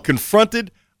can call it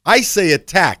confronted. I say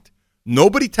attacked.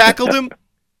 Nobody tackled him.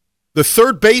 The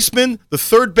third baseman, the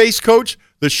third base coach,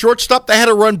 the shortstop, they had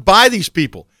to run by these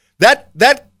people.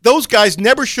 Those guys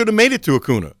never should have made it to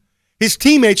Acuna. His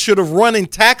teammates should have run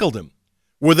and tackled him.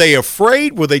 Were they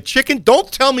afraid? Were they chicken?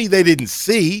 Don't tell me they didn't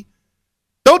see.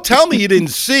 Don't tell me you didn't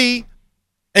see.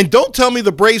 And don't tell me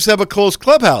the Braves have a closed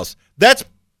clubhouse. That's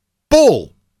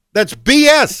bull. That's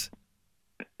BS.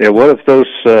 Yeah, what if those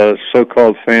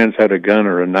so-called fans had a gun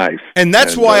or a knife? And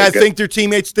that's why I think their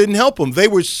teammates didn't help them. They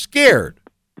were scared.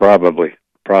 Probably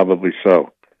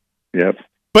so. Yep.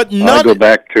 But I go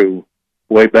back to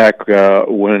way back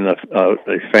when a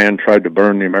fan tried to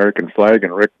burn the American flag,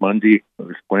 and Rick Mundy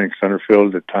was playing center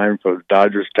field at the time for the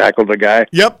Dodgers, tackled the guy.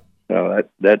 Yep.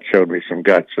 That showed me some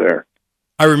guts there.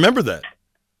 I remember that.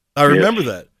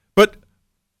 That. But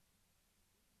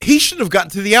he shouldn't have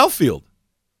gotten to the outfield.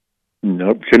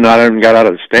 Nope, should not have even got out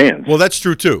of the stands. Well, that's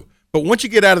true, too. But once you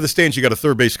get out of the stands, you got a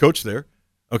third base coach there.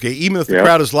 Okay, even if the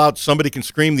crowd is loud, somebody can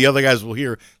scream, the other guys will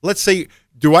hear. Let's say,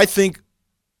 do I think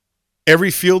every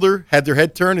fielder had their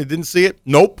head turned and didn't see it?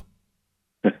 Nope.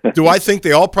 Do I think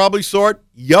they all probably saw it?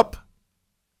 Yup.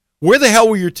 Where the hell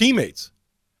were your teammates?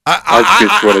 That's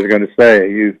just what I was going to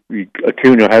say.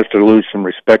 Acuna has to lose some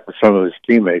respect for some of his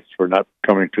teammates for not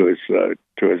coming to his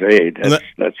aid.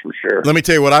 That's for sure. Let me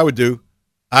tell you what I would do.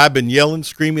 I've been yelling,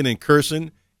 screaming, and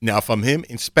cursing. Now, if I'm him,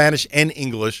 in Spanish and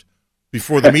English,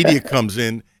 before the media comes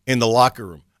in the locker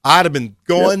room, I'd have been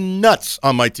going nuts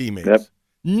on my teammates. Yep.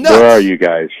 Nuts. Where are you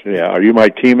guys? Yeah, are you my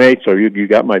teammates? Or you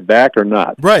got my back or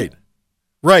not? Right.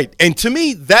 And to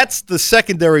me, that's the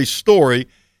secondary story.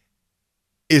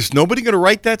 Is nobody going to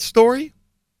write that story?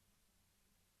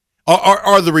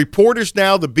 Are the reporters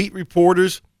now, the beat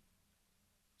reporters,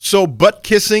 so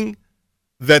butt-kissing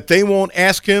that they won't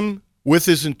ask him with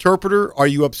his interpreter, are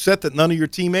you upset that none of your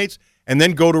teammates, and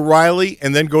then go to Riley,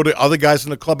 and then go to other guys in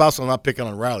the clubhouse? I'm not picking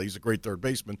on Riley. He's a great third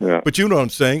baseman. Yeah. But you know what I'm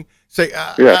saying. Say,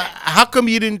 how come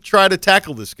you didn't try to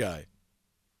tackle this guy?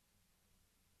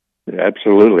 Yeah,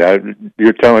 absolutely.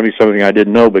 You're telling me something I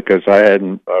didn't know because I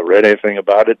hadn't read anything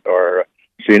about it or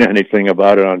seen anything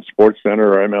about it on SportsCenter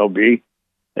or MLB.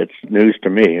 It's news to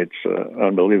me. It's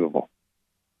unbelievable.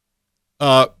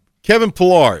 Kevin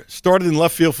Pillar started in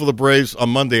left field for the Braves on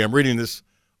Monday. I'm reading this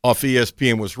off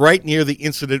ESPN. Was right near the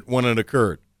incident when it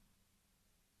occurred.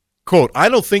 Quote, I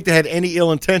don't think they had any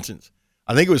ill intentions.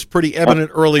 I think it was pretty evident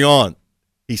early on,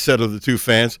 he said of the two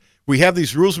fans. We have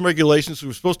these rules and regulations. We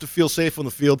were supposed to feel safe on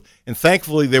the field, and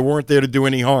thankfully they weren't there to do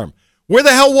any harm. Where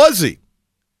the hell was he?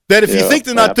 That if you think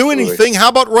they're not doing anything, how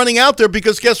about running out there?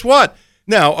 Because guess what?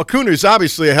 Now, Acuna is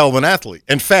obviously a hell of an athlete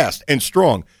and fast and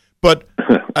strong. But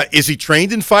is he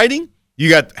trained in fighting? You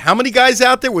got how many guys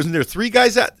out there? Wasn't there 2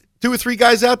 or 3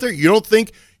 guys out there? You don't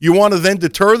think you want to then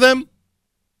deter them?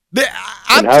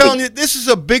 I'm telling you, this is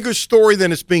a bigger story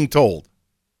than it's being told.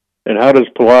 And how does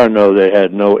Pillar know they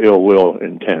had no ill will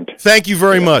intent? Thank you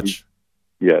very much.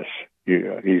 Yes.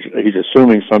 He's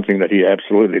assuming something that he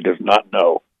absolutely does not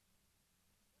know.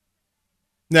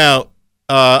 Now,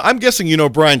 I'm guessing you know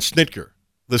Brian Snitker,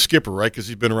 the skipper, right? Because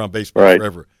he's been around baseball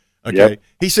forever. Okay. Yep.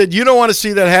 He said, you don't want to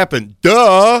see that happen.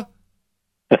 Duh.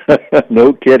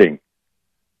 No kidding.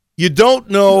 You don't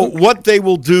know what they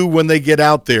will do when they get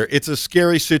out there. It's a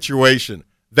scary situation.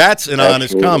 That's an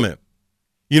honest comment.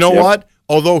 You know what?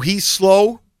 Although he's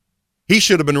slow, he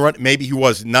should have been running. Maybe he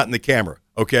was not in the camera,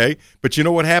 okay? But you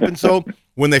know what happens, though?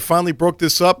 When they finally broke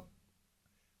this up,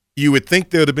 you would think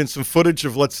there would have been some footage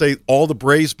of, let's say, all the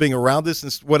Braves being around this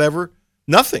and whatever.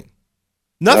 Nothing.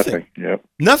 Yep.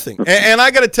 Nothing. And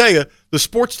I got to tell you, the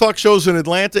sports talk shows in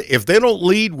Atlanta, if they don't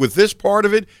lead with this part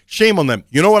of it, shame on them.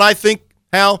 You know what I think,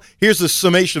 Hal? Here's the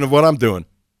summation of what I'm doing.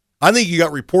 I think you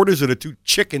got reporters that are too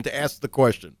chicken to ask the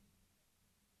question.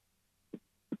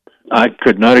 I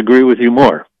could not agree with you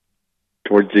more.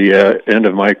 Towards the end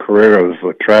of my career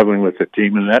of traveling with the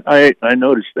team, and that I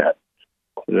noticed that.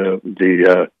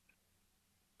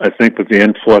 I think with the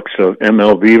influx of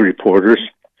MLB reporters,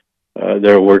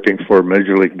 they're working for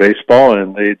Major League Baseball,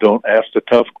 and they don't ask the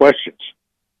tough questions.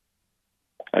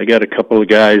 I got a couple of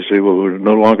guys who will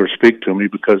no longer speak to me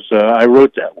because I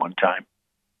wrote that one time.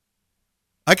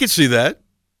 I could see that.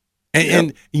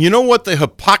 And you know what the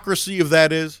hypocrisy of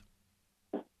that is?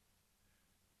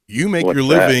 You make your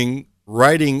living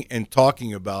writing and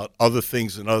talking about other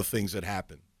things and other things that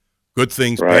happen. Good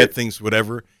things, bad things,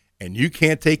 whatever, and you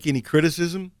can't take any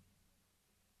criticism,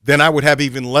 then I would have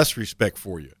even less respect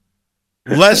for you.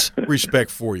 Less respect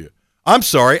for you. I'm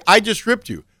sorry, I just ripped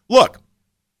you. Look,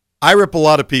 I rip a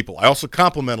lot of people. I also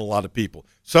compliment a lot of people.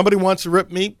 Somebody wants to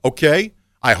rip me, okay.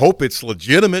 I hope it's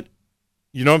legitimate.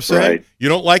 You know what I'm saying? Right. You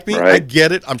don't like me? I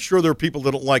get it. I'm sure there are people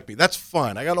that don't like me. That's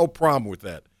fine. I got no problem with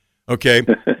that. Okay?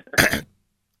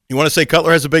 You want to say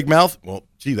Cutler has a big mouth? Well,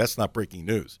 gee, that's not breaking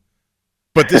news.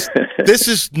 But this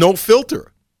is no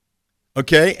filter.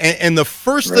 Okay? And the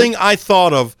first thing I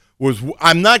thought of was,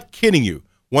 I'm not kidding you,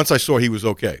 once I saw he was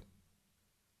okay,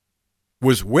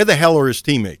 was where the hell are his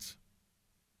teammates?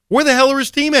 Where the hell are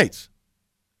his teammates?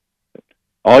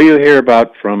 All you hear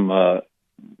about from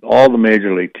all the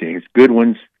major league teams, good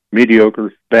ones,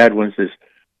 mediocre, bad ones, is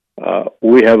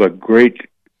we have a great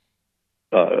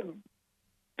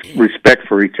respect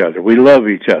for each other. We love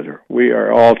each other. We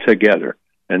are all together.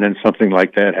 And then something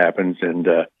like that happens, and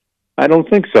I don't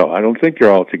think so. I don't think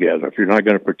you're all together if you're not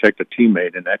going to protect a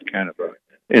teammate in that kind of an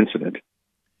incident.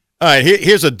 All right,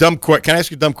 here's a dumb question. Can I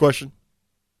ask you a dumb question?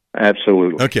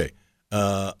 Absolutely. Okay.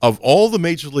 Of all the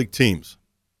major league teams,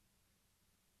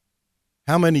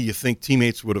 how many you think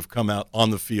teammates would have come out on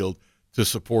the field to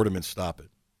support him and stop it?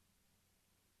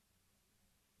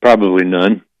 Probably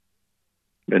none.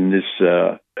 In this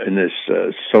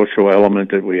social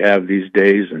element that we have these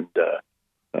days, and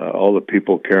all the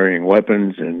people carrying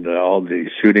weapons and all the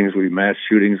mass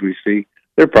shootings we see,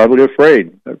 they're probably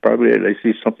afraid. They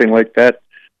see something like that,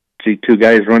 see two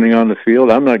guys running on the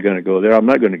field. I'm not going to go there. I'm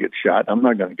not going to get shot. I'm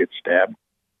not going to get stabbed.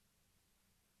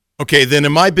 Okay, then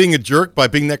am I being a jerk by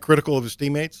being that critical of his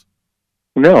teammates?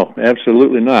 No,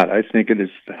 absolutely not. I think it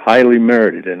is highly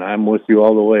merited, and I'm with you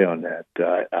all the way on that.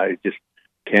 I just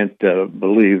can't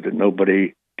believe that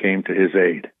nobody came to his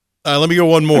aid. Let me go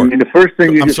one more. I mean, the first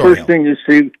thing you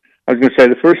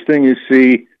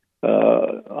see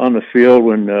on the field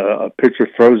when a pitcher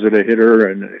throws at a hitter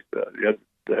and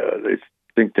they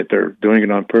think that they're doing it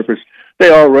on purpose, they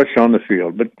all rush on the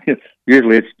field. But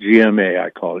usually it's GMA, I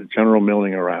call it, general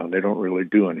milling around. They don't really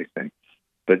do anything.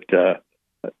 But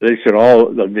they should have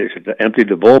emptied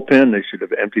the bullpen. They should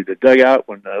have emptied the dugout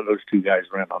when those two guys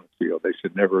ran on the field. They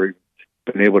should never even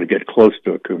been able to get close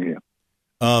to Acuna.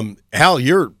 Hal,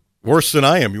 you're worse than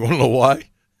I am. You want to know why?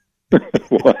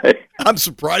 Why? I'm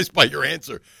surprised by your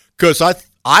answer. Because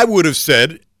I would have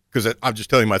said, because I'm just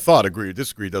telling you my thought, agree or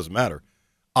disagree, doesn't matter.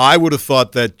 I would have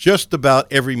thought that just about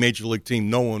every major league team,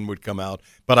 no one would come out,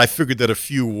 but I figured that a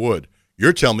few would.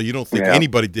 You're telling me you don't think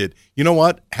anybody did. You know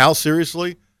what, Hal,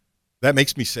 seriously? That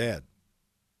makes me sad.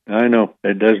 I know.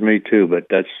 It does me too, but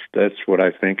that's what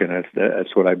I think, and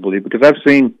that's what I believe. Because I've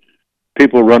seen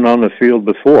people run on the field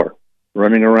before,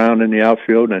 running around in the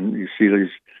outfield, and you see these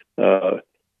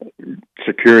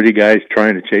security guys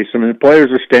trying to chase them, and the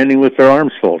players are standing with their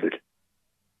arms folded.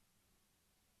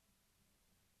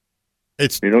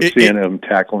 You don't see any of them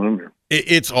tackling them.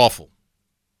 It's awful.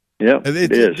 Yeah,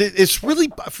 it is. It's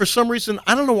really, for some reason,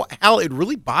 I don't know how, it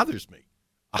really bothers me.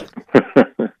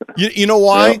 You know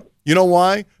why? Yeah. You know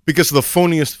why? Because of the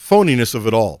phoniness of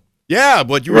it all. Yeah,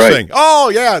 what you were saying. Oh,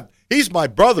 yeah, he's my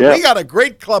brother. Yeah. We got a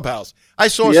great clubhouse. I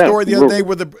saw a story the other day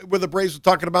where the Braves were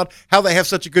talking about how they have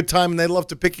such a good time and they love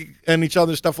to pick on each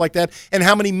other and stuff like that. And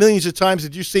how many millions of times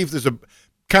did you see if there's a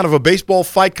kind of a baseball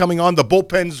fight coming on, the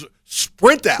bullpens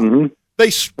sprint out. Mm-hmm. They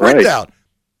sprint out.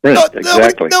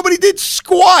 Exactly. Nobody did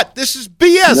squat. This is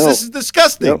BS. No. This is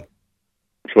disgusting. Yep.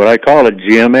 That's what I call it,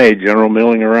 GMA, general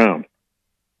milling around.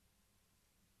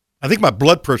 I think my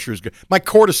blood pressure is good. My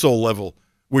cortisol level,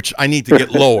 which I need to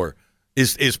get lower,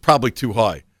 is probably too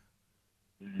high.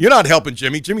 You're not helping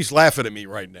Jimmy. Jimmy's laughing at me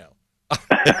right now. Not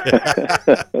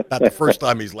the first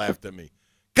time he's laughed at me.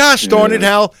 Gosh darn it,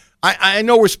 Hal. I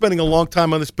know we're spending a long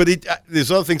time on this, but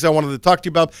there's other things I wanted to talk to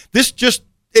you about.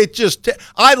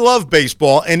 I love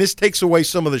baseball, and this takes away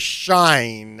some of the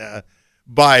shine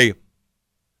by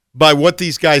what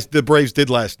these guys, the Braves, did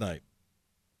last night.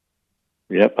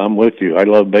 Yep, I'm with you. I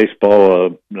love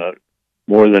baseball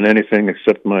more than anything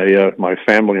except my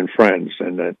family and friends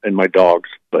and my dogs.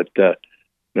 But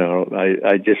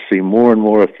I just see more and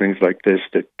more of things like this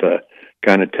that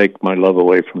kind of take my love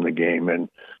away from the game. And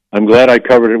I'm glad I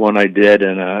covered it when I did,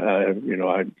 and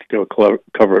I still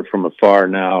cover it from afar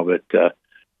now. But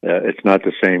it's not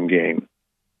the same game.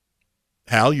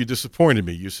 Hal, you disappointed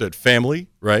me. You said family,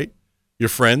 right? Your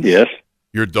friends, yes.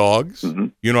 Your dogs. Mm-hmm.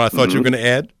 You know what I thought you were going to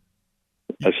add?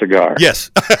 A cigar. Yes.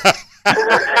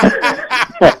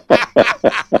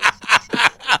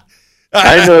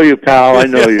 I know you, pal. I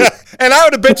know you. And I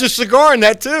would have bet you a cigar in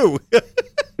that, too.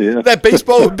 Yeah. That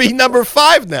baseball would be number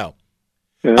 5 now.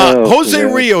 Jose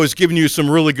Rio is giving you some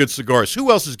really good cigars.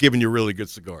 Who else is giving you really good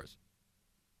cigars?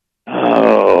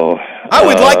 I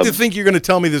would like to think you're going to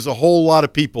tell me there's a whole lot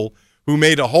of people who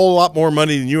made a whole lot more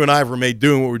money than you and I ever made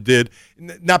doing what we did,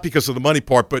 not because of the money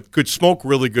part, but could smoke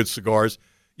really good cigars.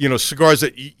 Cigars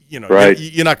that right.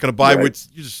 you're not going to buy, right. which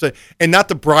you just say, and not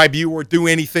to bribe you or do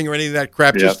anything or any of that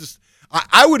crap. Yep.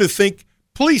 I would have think.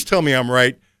 Please tell me I'm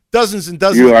right. Dozens and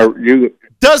dozens.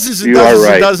 Dozens and you dozens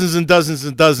right. and dozens and dozens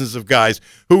and dozens of guys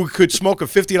who could smoke a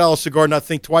 $50 cigar, not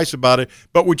think twice about it,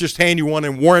 but would just hand you one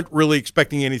and weren't really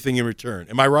expecting anything in return.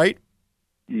 Am I right?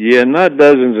 Yeah, not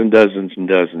dozens and dozens and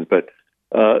dozens, but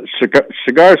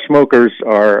cigar smokers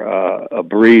are a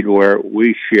breed where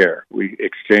we share. We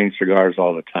exchange cigars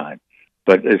all the time.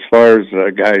 But as far as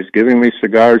guys giving me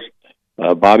cigars,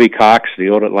 Bobby Cox, the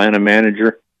old Atlanta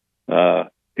manager,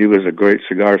 he was a great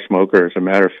cigar smoker. As a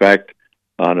matter of fact,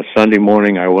 on a Sunday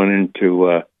morning, I went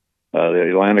into the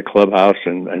Atlanta clubhouse,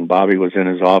 and Bobby was in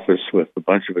his office with a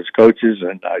bunch of his coaches,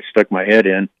 and I stuck my head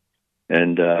in,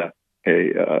 and I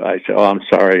said, "Oh, I'm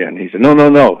sorry," and he said,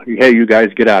 "No, hey, you guys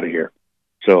get out of here."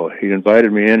 So he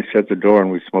invited me in, shut the door,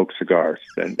 and we smoked cigars,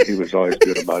 and he was always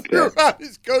good about that. You're on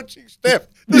his coaching staff.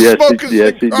 Yes, smoke a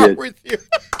yes, cigar he did. with you.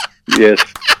 Yes,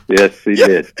 he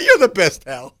did. You're the best,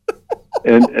 Hal.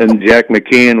 And Jack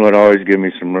McKeon would always give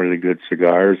me some really good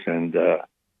cigars, and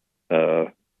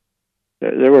there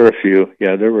were a few.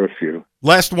 Yeah, there were a few.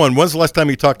 Last one. When's the last time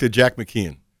you talked to Jack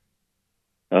McKeon?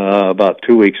 About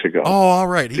 2 weeks ago. Oh, all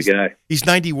right. He's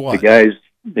 91.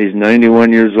 He's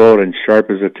 91 years old and sharp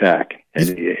as a tack, and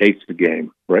he hates the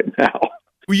game right now.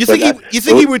 Well, you think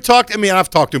he would talk? I mean, I've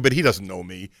talked to him, but he doesn't know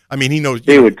me. I mean, he knows.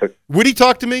 Would he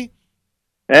talk to me?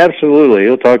 Absolutely,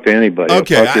 he'll talk to anybody.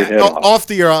 Okay, off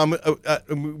the air,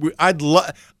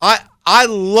 I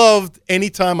loved any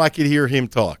time I could hear him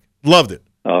talk. Loved it.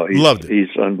 Oh, loved it. He's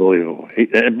unbelievable.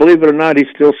 And believe it or not, he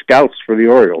still scouts for the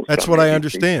Orioles. That's what I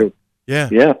understand. Yeah.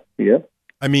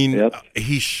 I mean,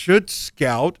 he should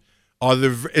scout.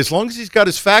 As long as he's got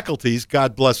his faculties,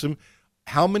 God bless him.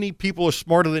 How many people are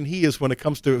smarter than he is when it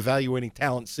comes to evaluating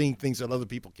talent, seeing things that other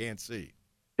people can't see?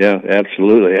 Yeah,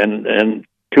 absolutely. And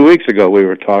 2 weeks ago we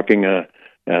were talking,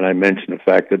 and I mentioned the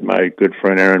fact that my good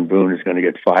friend Aaron Boone is going to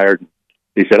get fired.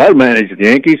 He said, "I'll manage the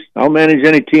Yankees. I'll manage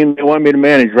any team they want me to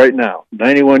manage right now."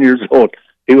 91 years old.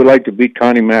 He would like to beat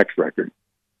Connie Mack's record.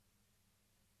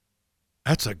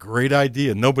 That's a great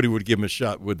idea. Nobody would give him a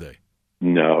shot, would they?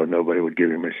 No, nobody would give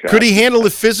him a shot. Could he handle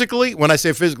it physically? When I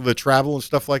say physical, the travel and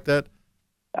stuff like that?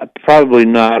 Probably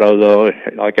not, although,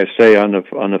 like I say, on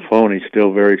the phone, he's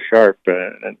still very sharp,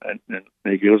 and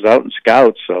he goes out and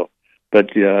scouts. So, but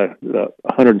the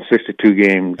 162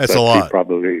 games, that's a lot.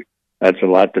 That's a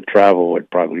lot to travel would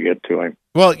probably get to him.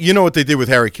 Well, you know what they did with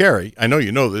Harry Carey. I know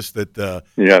you know this, that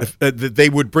that they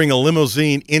would bring a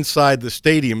limousine inside the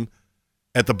stadium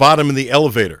at the bottom of the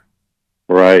elevator.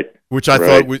 Right. Which I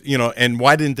thought was, and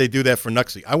why didn't they do that for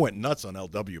Nuxie? I went nuts on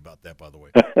LW about that, by the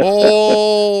way.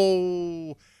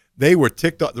 Oh, they were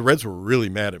ticked off. The Reds were really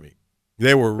mad at me.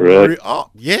 They were really?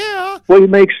 Oh, yeah. Well, you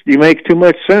make too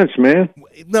much sense, man.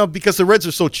 No, because the Reds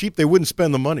are so cheap, they wouldn't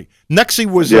spend the money. Nuxie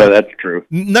was that's true.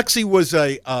 Nuxie was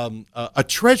a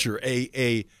treasure,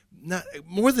 not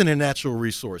more than a natural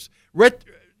resource.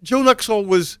 Joe Nuxhall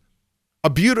was a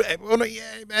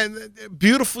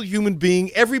beautiful human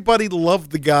being. Everybody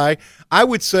loved the guy. I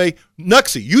would say,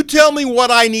 Nuxie, you tell me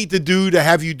what I need to do to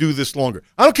have you do this longer.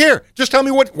 I don't care. Just tell me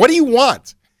what do you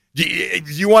want? Do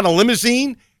you want a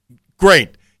limousine?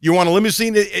 Great. You want a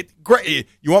limousine? Great.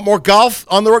 You want more golf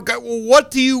on the road? What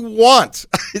do you want?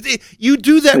 You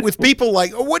do that with people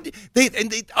like I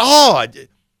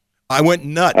went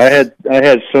nuts. I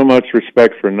had so much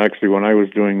respect for Nuxley when I was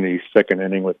doing the second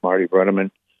inning with Marty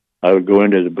Brenneman. I would go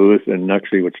into the booth and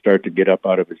Nuxley would start to get up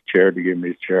out of his chair to give me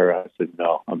his chair. I said,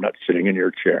 "No, I'm not sitting in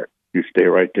your chair. You stay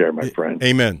right there, my friend."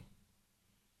 Amen.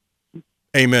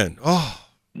 Amen.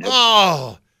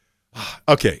 Oh.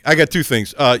 Okay, I got two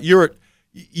things.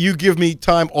 You give me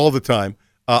time all the time.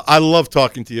 I love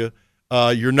talking to you.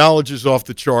 Your knowledge is off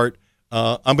the chart.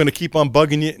 I'm going to keep on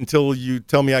bugging you until you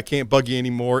tell me I can't bug you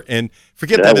anymore. And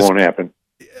forget that won't happen.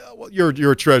 Well,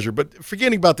 you're a treasure. But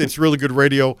forgetting about that, it's really good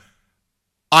radio.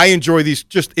 I enjoy these.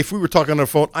 Just if we were talking on the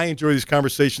phone, I enjoy these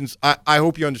conversations. I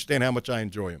hope you understand how much I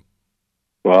enjoy them.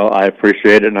 Well, I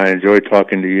appreciate it, and I enjoy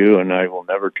talking to you, and I will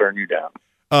never turn you down.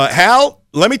 Hal,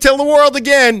 let me tell the world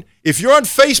again, if you're on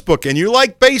Facebook and you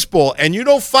like baseball and you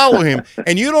don't follow him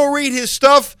and you don't read his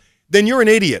stuff, then you're an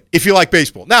idiot if you like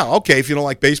baseball. Now, okay, if you don't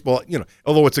like baseball,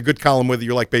 although it's a good column whether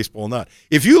you like baseball or not.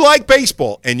 If you like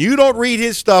baseball and you don't read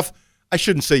his stuff, I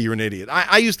shouldn't say you're an idiot.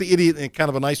 I use the idiot in kind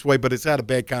of a nice way, but it's had a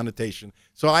bad connotation.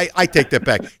 So I take that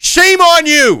back. Shame on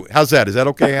you! How's that? Is that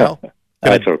okay, Hal?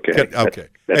 That's okay. Okay.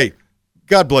 Hey,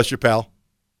 God bless you, pal.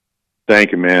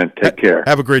 Thank you, man. Take care.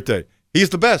 Have a great day. He's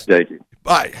the best. Thank you.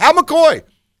 Bye. Hal McCoy.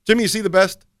 Jimmy, is he the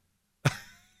best?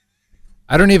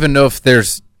 I don't even know if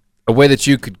there's a way that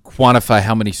you could quantify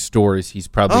how many stories he's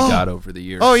probably got over the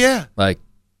years. Oh, yeah. Like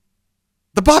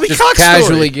the Bobby just Cox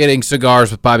casually story. getting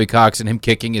cigars with Bobby Cox and him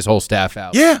kicking his whole staff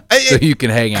out. Yeah. So you can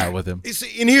hang out with him.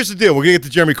 And here's the deal. We're going to get to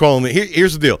Jeremy Caudill.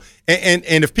 Here's the deal. And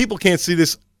if people can't see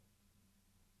this,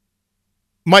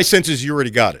 my sense is you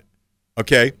already got it.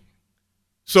 Okay?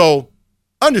 So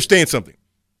understand something.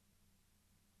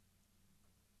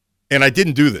 And I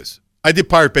didn't do this. I did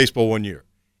Pirate Baseball 1 year.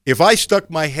 If I stuck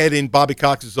my head in Bobby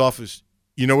Cox's office,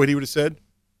 you know what he would have said?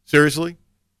 Seriously?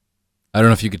 I don't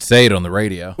know if you could say it on the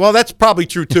radio. Well, that's probably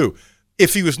true, too.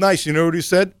 If he was nice, you know what he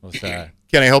said? What's that?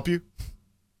 Can I help you?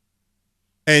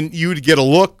 And you would get a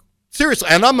look. Seriously,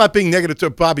 and I'm not being negative to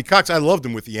Bobby Cox. I loved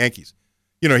him with the Yankees.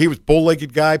 He was a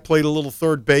bow-legged guy, played a little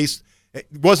third base. It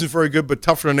wasn't very good, but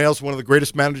tougher than nails, one of the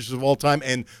greatest managers of all time.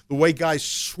 And the way guys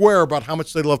swear about how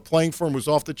much they love playing for him was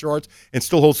off the charts and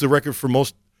still holds the record for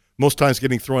most times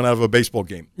getting thrown out of a baseball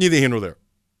game. Neither here nor there.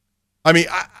 I mean,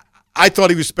 I thought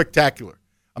he was spectacular.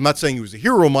 I'm not saying he was a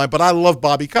hero of mine, but I love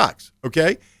Bobby Cox,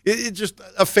 okay? It's just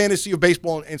a fantasy of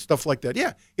baseball and stuff like that.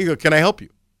 Yeah, he goes, can I help you?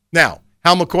 Now,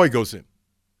 Hal McCoy goes in.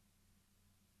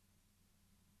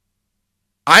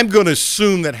 I'm going to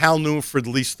assume that Hal knew him for at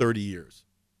least 30 years.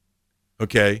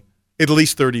 Okay, at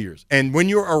least 30 years. And when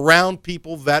you're around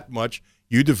people that much,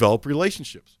 you develop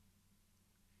relationships.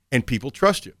 And people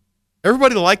trust you.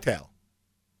 Everybody liked Hal.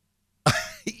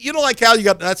 You don't like Hal,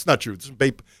 that's not true.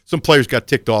 Some players got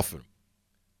ticked off of him.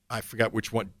 I forgot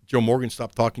which one. Joe Morgan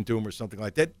stopped talking to him or something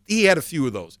like that. He had a few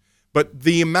of those. But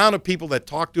the amount of people that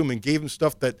talked to him and gave him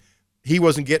stuff that he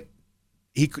wasn't getting,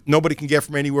 nobody can get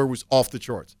from anywhere was off the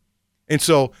charts. And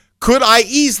so could I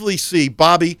easily see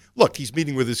Bobby, look, he's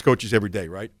meeting with his coaches every day,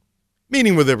 right?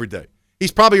 Meeting with every day.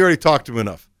 He's probably already talked to him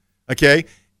enough, okay?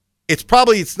 It's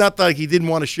not like he didn't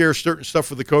want to share certain stuff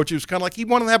with the coach. It was kind of like he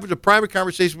wanted to have a private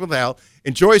conversation with Hal,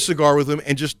 enjoy a cigar with him,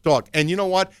 and just talk. And you know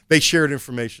what? They shared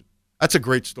information. That's a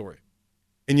great story.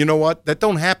 And you know what? That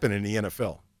don't happen in the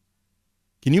NFL.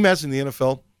 Can you imagine the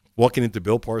NFL walking into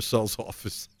Bill Parcells'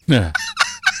 office? Yeah.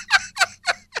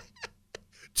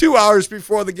 2 hours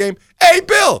before the game. Hey,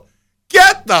 Bill,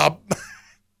 get the...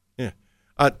 Yeah.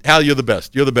 Hal, you're the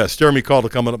best. You're the best. Jeremy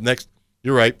Caudill coming up next.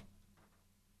 You're right.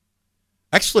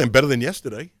 Actually, I'm better than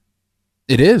yesterday.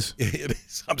 It is. It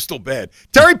is. I'm still bad.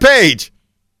 Terry Page,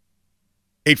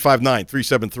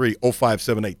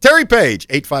 859-373-0578. Terry Page,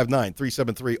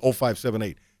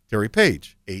 859-373-0578. Terry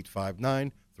Page,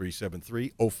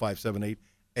 859-373-0578.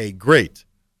 A great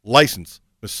licensed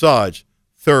massage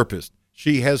therapist.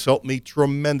 She has helped me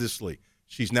tremendously.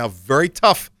 She's now very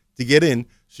tough to get in,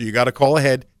 so you got to call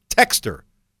ahead. Text her.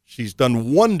 She's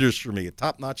done wonders for me at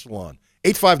Top Notch Salon.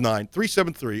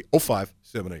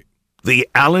 859-373-0578. The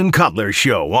Alan Cutler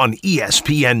Show on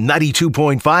ESPN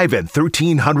 92.5 and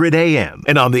 1300 AM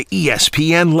and on the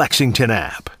ESPN Lexington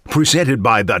app. Presented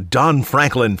by the Don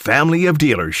Franklin family of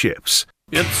dealerships.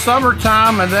 It's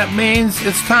summertime, and that means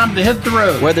it's time to hit the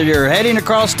road. Whether you're heading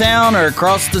across town or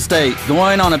across the state,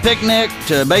 going on a picnic,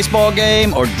 to a baseball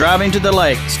game, or driving to the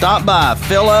lake, stop by,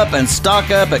 fill up, and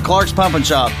stock up at Clark's Pump &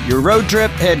 Shop, your road trip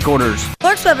headquarters.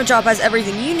 Clark's Pump & Shop has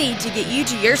everything you need to get you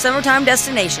to your summertime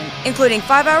destination, including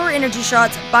 5-hour energy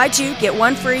shots, buy 2, get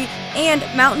 1 free, and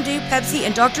Mountain Dew, Pepsi,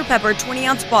 and Dr. Pepper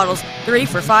 20-ounce bottles, 3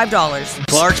 for $5.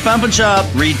 Clark's Pump & Shop.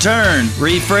 Return,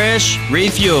 refresh,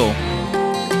 refuel.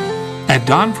 At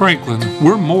Don Franklin,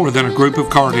 we're more than a group of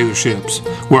car dealerships.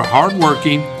 We're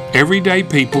hardworking, everyday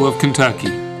people of Kentucky.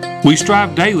 We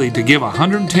strive daily to give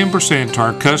 110% to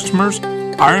our customers,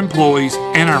 our employees,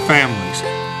 and our families.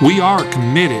 We are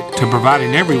committed to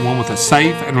providing everyone with a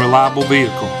safe and reliable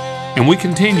vehicle, and we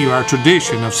continue our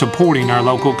tradition of supporting our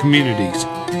local communities.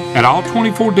 At all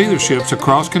 24 dealerships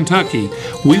across Kentucky,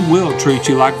 we will treat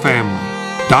you like family.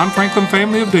 Don Franklin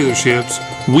Family of Dealerships,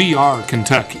 we are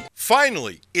Kentucky.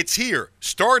 Finally, it's here,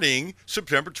 starting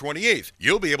September 28th.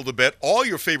 You'll be able to bet all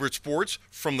your favorite sports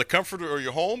from the comfort of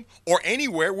your home or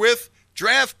anywhere with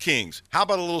DraftKings. How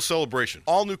about a little celebration?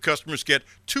 All new customers get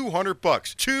 $200,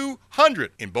 $200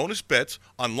 in bonus bets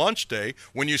on launch day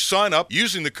when you sign up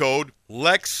using the code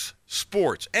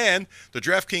LEXSports. And the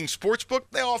DraftKings Sportsbook,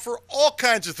 they offer all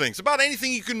kinds of things. About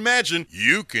anything you can imagine,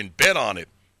 you can bet on it.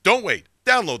 Don't wait.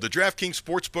 Download the DraftKings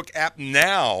Sportsbook app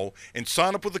now and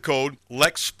sign up with the code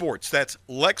LEXSports. That's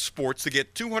LEXSports to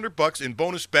get $200 in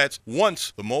bonus bets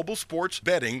once the mobile sports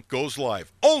betting goes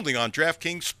live. Only on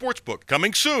DraftKings Sportsbook.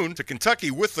 Coming soon to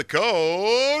Kentucky with the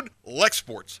code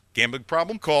LEXSports. Gambling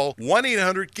problem? Call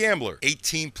 1-800-GAMBLER.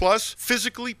 18 plus,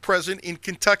 physically present in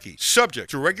Kentucky.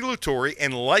 Subject to regulatory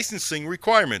and licensing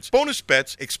requirements. Bonus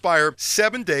bets expire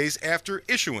 7 days after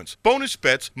issuance. Bonus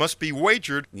bets must be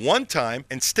wagered one time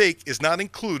and stake is not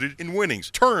included in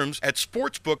winnings. Terms at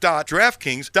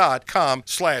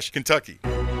sportsbook.draftkings.com/Kentucky.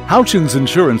 Houchins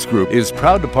Insurance Group is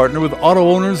proud to partner with Auto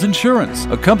Owners Insurance,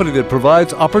 a company that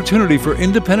provides opportunity for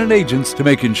independent agents to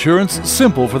make insurance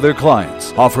simple for their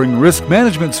clients, offering risk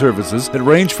management services that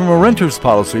range from a renter's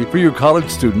policy for your college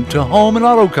student to home and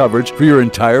auto coverage for your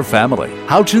entire family.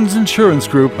 Houchins Insurance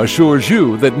Group assures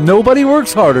you that nobody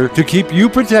works harder to keep you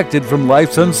protected from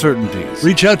life's uncertainties.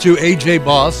 Reach out to AJ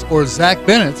Boss or Zach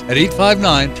Bennett at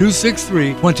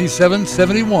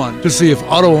 859-263-2771 to see if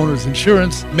Auto Owners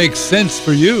Insurance makes sense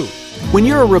for you. When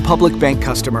you're a Republic Bank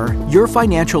customer, your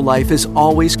financial life is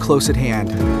always close at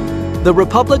hand. The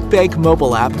Republic Bank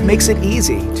mobile app makes it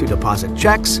easy to deposit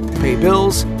checks, pay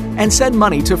bills, and send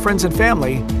money to friends and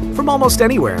family from almost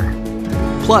anywhere.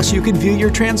 Plus, you can view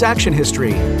your transaction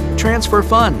history, transfer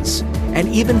funds, and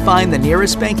even find the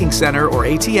nearest banking center or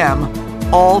ATM,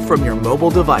 all from your mobile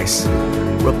device.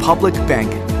 Republic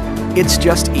Bank. It's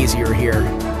just easier here.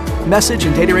 Message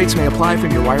and data rates may apply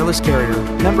from your wireless carrier.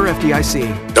 Member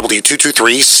FDIC.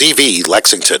 W223CV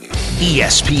Lexington.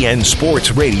 ESPN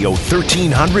Sports Radio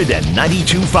 1300 and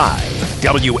 92.5.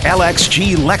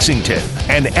 WLXG Lexington,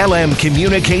 an LM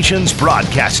Communications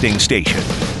broadcasting station.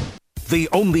 The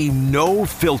only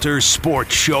no-filter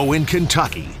sports show in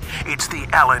Kentucky. It's the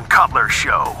Alan Cutler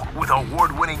Show with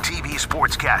award-winning TV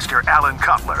sportscaster Alan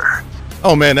Cutler.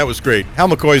 Oh, man, that was great. Hal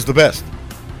McCoy is the best.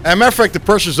 As a matter of fact, the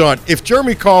pressure's on. If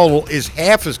Jeremy Caudill is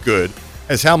half as good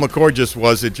as Hal McCoy just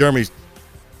was, that Jeremy's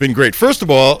been great. First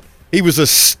of all, he was a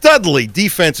studly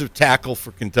defensive tackle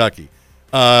for Kentucky.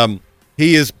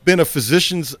 He has been a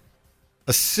physician's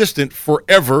assistant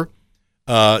forever.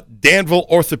 Danville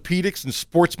Orthopedics and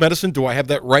Sports Medicine. Do I have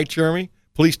that right, Jeremy?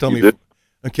 Please tell me.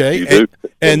 Okay. You do.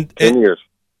 10 years.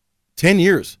 10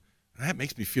 years. That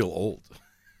makes me feel old.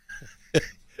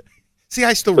 See,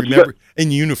 I still remember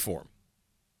in uniform.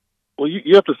 Well,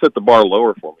 you have to set the bar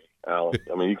lower for me, Alan.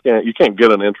 I mean, you can't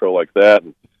get an intro like that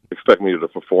and expect me to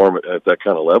perform at that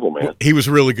kind of level, man. He was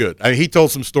really good. I mean, he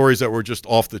told some stories that were just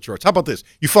off the charts. How about this?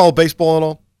 You follow baseball at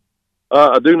all?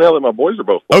 I do now that my boys are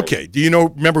both playing. Okay. Do you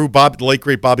remember who the late,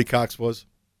 great Bobby Cox was?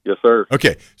 Yes, sir.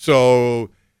 Okay.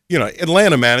 So,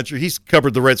 Atlanta manager, he's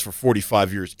covered the Reds for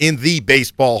 45 years in the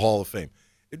Baseball Hall of Fame.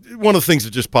 One of the things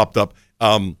that just popped up,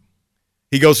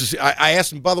 he goes to see, I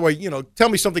asked him, by the way, tell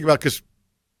me something about, because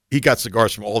he got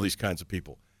cigars from all these kinds of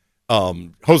people.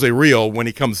 Jose Rio, when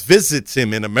he visits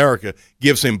him in America,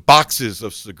 gives him boxes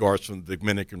of cigars from the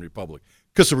Dominican Republic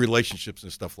because of relationships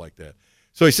and stuff like that.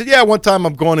 So he said, yeah, one time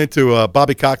I'm going into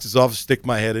Bobby Cox's office, stick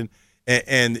my head in,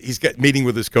 and he's got meeting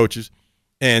with his coaches.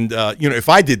 And, if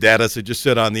I did that, as I just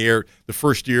said on the air, the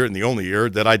first year and the only year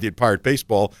that I did Pirate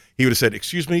Baseball, he would have said,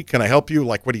 excuse me, can I help you?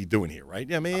 Like, what are you doing here,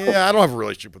 right? I mean, I don't have a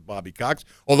relationship with Bobby Cox,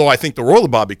 although I think the role of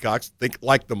Bobby Cox,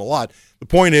 like them a lot. The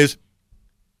point is,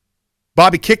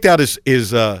 Bobby kicked out his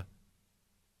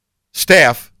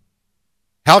staff.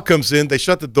 Hal comes in, they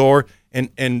shut the door,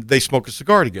 and they smoke a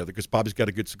cigar together because Bobby's got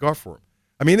a good cigar for him.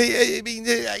 I mean,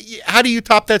 how do you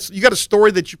top that? You got a story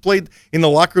that you played in the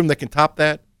locker room that can top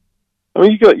that? I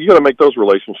mean, you got to make those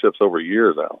relationships over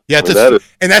years, Al. Yeah,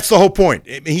 and that's the whole point.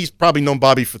 I mean, he's probably known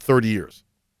Bobby for 30 years.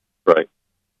 Right.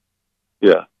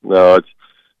 Yeah. No,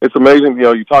 it's amazing.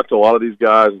 You talk to a lot of these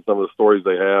guys and some of the stories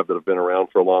they have that have been around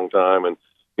for a long time, and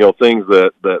things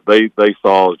that they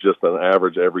saw as just an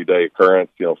average everyday occurrence,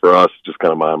 for us, just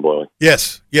kind of mind-blowing.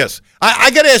 Yes.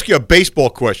 I got to ask you a baseball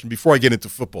question before I get into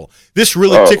football. This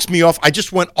really ticks me off. I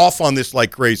just went off on this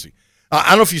like crazy. I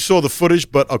don't know if you saw the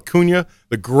footage, but Acuna,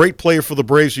 the great player for the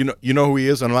Braves, you know who he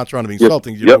is? I'm not trying to be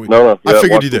insulting. No. I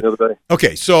figured you did.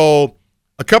 Okay, so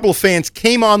a couple of fans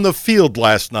came on the field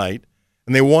last night,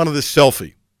 and they wanted a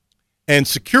selfie. And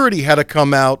security had to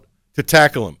come out to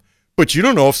tackle him. But you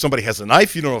don't know if somebody has a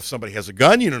knife. You don't know if somebody has a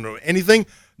gun. You don't know anything.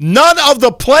 None of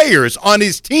the players on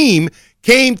his team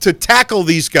came to tackle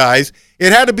these guys.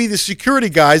 It had to be the security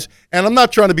guys. And I'm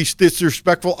not trying to be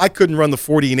disrespectful. I couldn't run the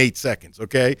 40 in 8 seconds,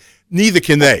 okay? Neither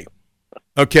can they,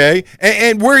 okay?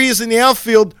 And where he is in the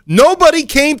outfield, nobody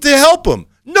came to help him.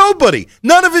 Nobody.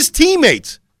 None of his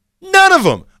teammates. None of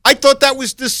them. I thought that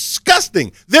was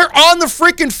disgusting. They're on the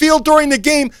freaking field during the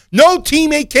game. No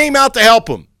teammate came out to help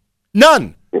him.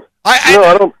 None.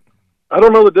 I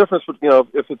don't know the difference. If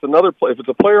it's if it's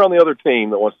a player on the other team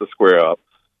that wants to square up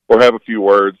or have a few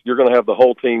words, you're going to have the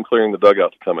whole team clearing the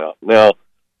dugout to come out. Now,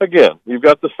 again, you've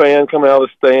got the fan coming out of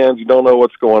the stands. You don't know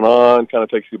what's going on. Kind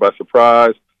of takes you by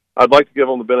surprise. I'd like to give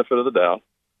them the benefit of the doubt.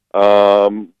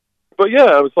 But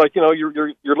yeah, it's like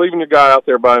you're leaving your guy out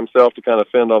there by himself to kind of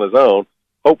fend on his own.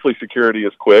 Hopefully, security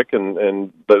is quick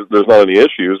and there's not any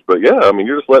issues. But yeah, I mean,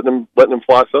 you're just letting him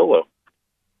fly solo.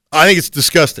 I think it's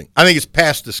disgusting. I think it's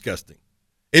past disgusting.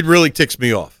 It really ticks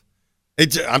me off.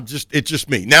 It's just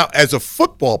me. Now, as a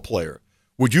football player,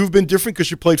 would you have been different because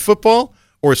you played football?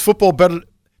 Or is football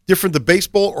different than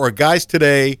baseball? Or are guys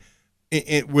today,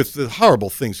 with the horrible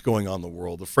things going on in the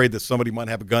world, afraid that somebody might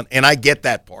have a gun? And I get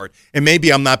that part. And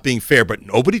maybe I'm not being fair, but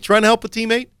nobody trying to help a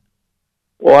teammate?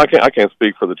 Well, I can't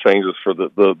speak for the changes for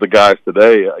the guys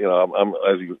today. I'm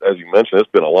as you mentioned, it's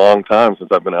been a long time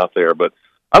since I've been out there, but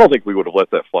I don't think we would have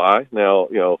let that fly. Now,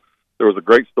 there was a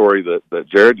great story that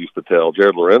Jared used to tell,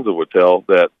 Jared Lorenzo would tell,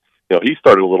 that, he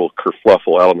started a little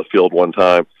kerfluffle out on the field one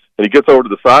time, and he gets over to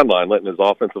the sideline, letting his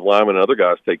offensive lineman and other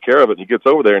guys take care of it, and he gets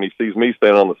over there and he sees me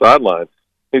standing on the sideline.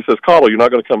 He says, "Caudill, you're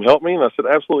not going to come help me?" And I said,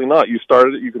 "Absolutely not. You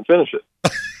started it. You can finish it."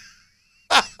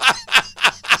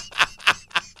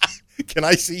 Can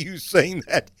I see you saying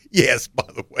that? Yes, by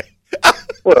the way.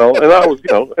 Well, and I was,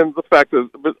 and the fact is,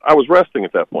 I was resting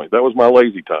at that point. That was my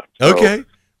lazy time. So, okay.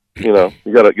 You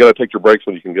gotta take your breaks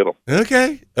when you can get them.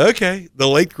 Okay. The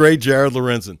late great Jared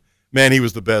Lorenzen, man, he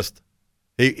was the best.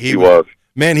 He was.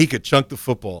 Man, he could chunk the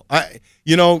football.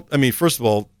 First of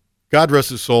all, God rest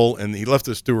his soul, and he left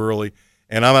us too early.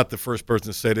 And I'm not the first person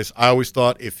to say this. I always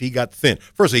thought if he got thin,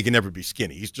 first of all, he can never be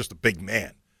skinny. He's just a big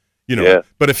man, Yeah.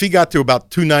 But if he got to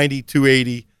about 290,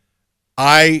 280,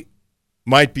 I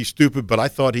might be stupid, but I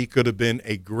thought he could have been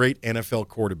a great NFL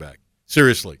quarterback.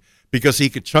 Seriously, because he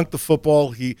could chunk the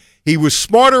football. He was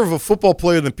smarter of a football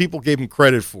player than people gave him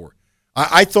credit for.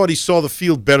 I thought he saw the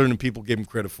field better than people gave him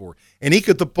credit for. And he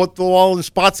could put the ball in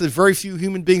spots that very few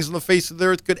human beings on the face of the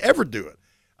earth could ever do it.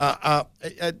 Well,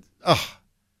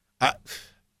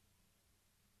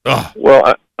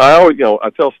 I always, I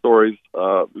tell stories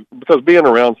because being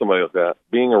around somebody like that,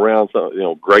 being around some,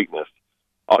 greatness,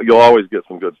 you'll always get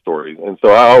some good stories. And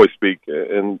so I always speak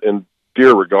in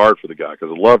dear regard for the guy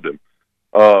because I loved him.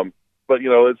 But,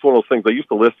 it's one of those things. They used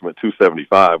to list him at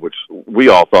 275, which we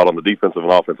all thought on the defensive and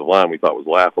offensive line we thought was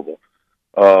laughable.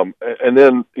 And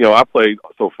then, I played.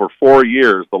 So for 4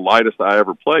 years, the lightest I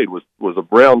ever played was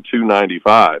around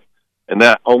 295. And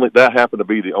that happened to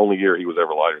be the only year he was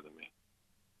ever lighter than me.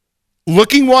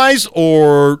 Looking wise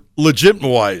or legit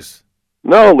wise?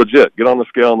 No, legit. Get on the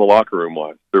scale in the locker room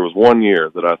wise. There was 1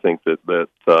 year that I think that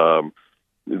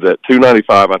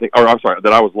 295.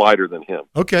 That I was lighter than him.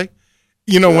 Okay.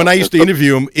 When I used to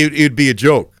interview him, it'd be a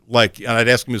joke. And I'd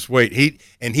ask him his weight.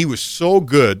 He was so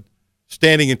good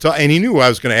standing and talking, and he knew I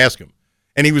was going to ask him,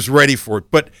 and he was ready for it.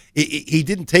 But he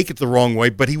didn't take it the wrong way.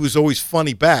 But he was always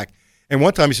funny back. And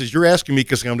one time he says, "You're asking me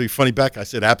because I'm going to be funny back?" I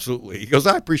said, "Absolutely." He goes,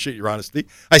 "I appreciate your honesty."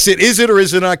 I said, "Is it or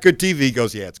is it not good TV?" He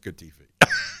goes, "Yeah, it's good TV."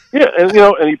 Yeah, and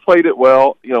and he played it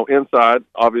well. Inside,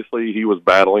 obviously, he was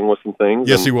battling with some things.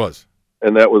 Yes, he was,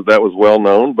 and that was well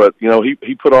known. But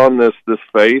he put on this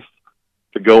face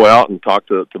to go out and talk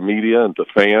to media and to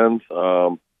fans.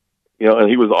 And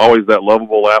he was always that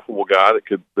lovable, laughable guy that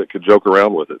could joke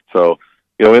around with it. So,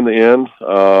 in the end,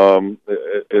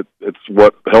 it's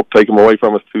what helped take him away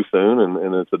from us too soon,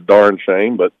 and it's a darn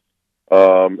shame. But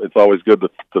it's always good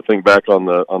to think back on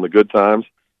the good times.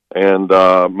 And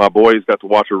my boys got to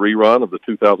watch a rerun of the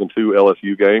 2002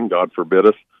 LSU game. God forbid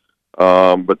us,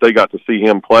 but they got to see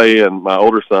him play. And my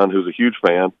older son, who's a huge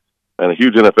fan and a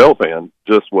huge NFL fan,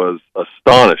 just was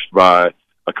astonished by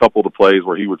a couple of the plays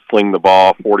where he would sling the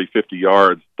ball 40, 50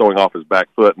 yards, throwing off his back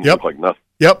foot, and look like nothing.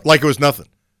 Yep, like it was nothing.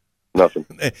 Nothing.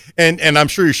 And I'm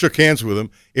sure you shook hands with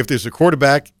him. If there's a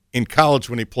quarterback in college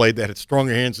when he played that had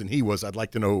stronger hands than he was, I'd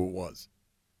like to know who it was.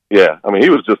 Yeah, I mean, he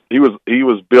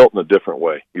was built in a different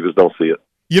way. You just don't see it.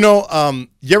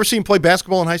 You ever see him play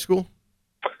basketball in high school?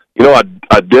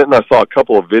 I didn't. I saw a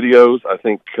couple of videos. I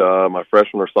think my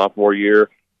freshman or sophomore year,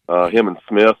 him and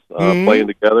Smith playing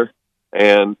together,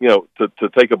 and to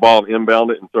take a ball and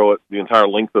inbound it and throw it the entire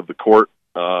length of the court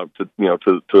to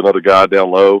another guy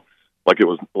down low, like it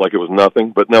was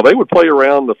nothing. But now they would play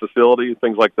around the facility,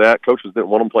 things like that. Coaches didn't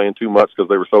want them playing too much because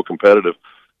they were so competitive.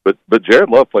 But Jared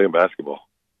loved playing basketball.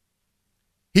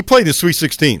 He played in Sweet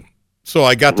 16, so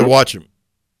I got to watch him.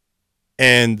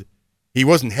 And he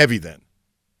wasn't heavy then.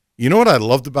 You know what I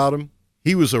loved about him?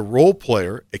 He was a role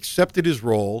player, accepted his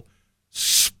role,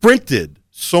 sprinted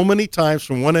so many times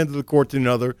from one end of the court to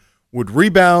another, would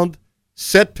rebound,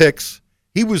 set picks.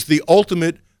 He was the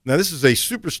ultimate. Now, this is a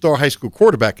superstar high school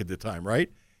quarterback at the time,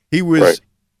 right? He was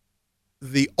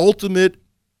the ultimate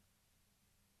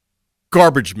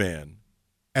garbage man.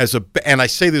 And I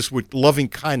say this with loving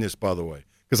kindness, by the way,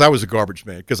 because I was a garbage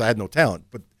man because I had no talent,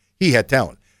 but he had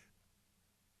talent.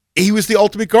 He was the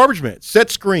ultimate garbage man. Set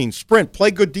screen, sprint, play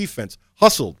good defense,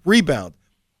 hustled, rebound.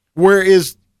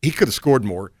 Whereas he could have scored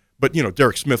more, but,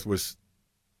 Derek Smith was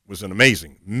an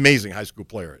amazing high school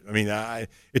player. I mean,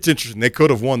 it's interesting. They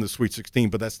could have won the Sweet 16,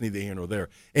 but that's neither here nor there.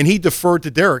 And he deferred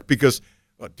to Derek because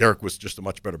Derek was just a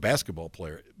much better basketball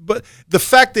player. But the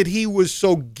fact that he was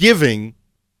so giving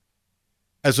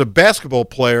as a basketball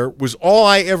player was all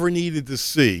I ever needed to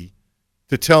see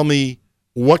to tell me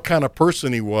what kind of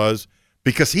person he was,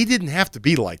 because he didn't have to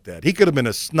be like that. He could have been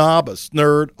a snob, a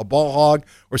snerd, a ball hog,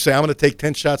 or say, I'm going to take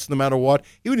 10 shots no matter what.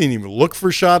 He didn't even look for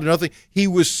a shot or nothing. He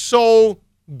was so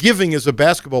giving as a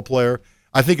basketball player,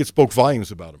 I think it spoke volumes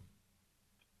about him.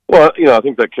 Well, I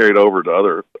think that carried over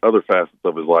to other facets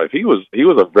of his life. He was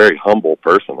a very humble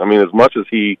person. I mean, as much as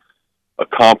he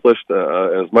accomplished,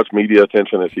 as much media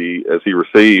attention as he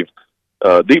received,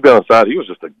 deep down inside, he was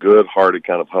just a good-hearted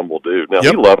kind of humble dude. Now,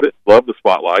 he loved the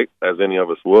spotlight, as any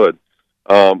of us would,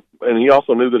 and he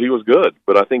also knew that he was good.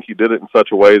 But I think he did it in such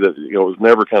a way that it was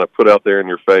never kind of put out there in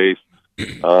your face.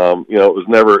 It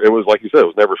was like you said, it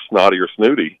was never snotty or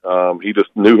snooty. He just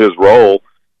knew his role,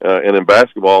 and in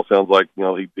basketball, it sounds like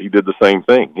he did the same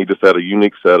thing. He just had a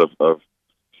unique set of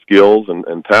skills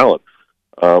and talent.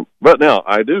 But now,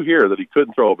 I do hear that he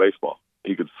couldn't throw a baseball.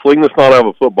 He could sling the snot out of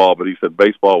a football, but he said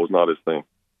baseball was not his thing.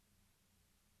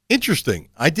 Interesting.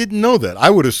 I didn't know that. I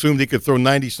would assume he could throw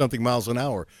 90-something miles an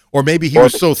hour. Or maybe he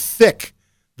was so thick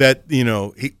that,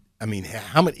 how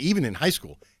many, even in high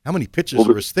school, how many pitches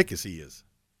are as thick as he is?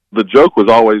 The joke was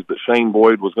always that Shane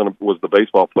Boyd was the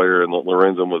baseball player and that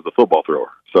Lorenzen was the football thrower.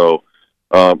 So,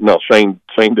 no, Shane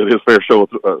did his fair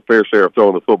share of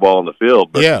throwing the football in the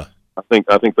field. But yeah. I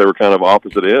think they were kind of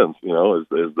opposite ends.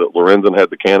 Is that Lorenzen had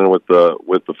the cannon with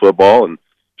the football, and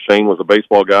Shane was a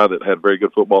baseball guy that had very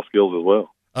good football skills as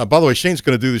well. By the way, Shane's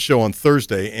going to do the show on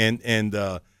Thursday, and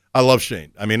I love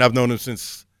Shane. I mean, I've known him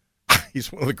since he's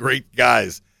one of the great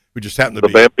guys who just happened to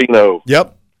be the Bambino.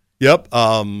 Yep.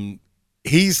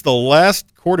 He's the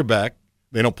last quarterback.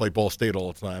 They don't play Ball State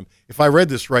all the time. If I read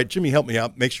this right, Jimmy, help me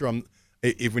out. Make sure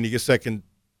if when you get a second,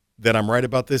 that I'm right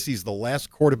about this. He's the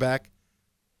last quarterback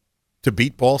to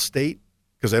beat Ball State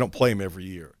because they don't play him every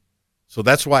year. So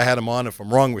that's why I had him on. If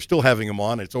I'm wrong, we're still having him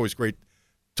on. It's always great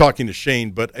talking to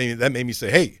Shane, but that made me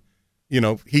say, hey,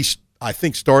 he, I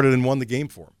think, started and won the game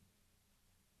for him.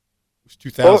 It was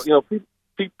 2000. Well,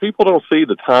 people don't see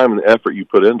the time and effort you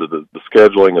put into the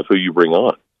scheduling of who you bring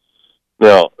on.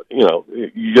 Now,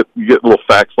 you get little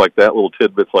facts like that, little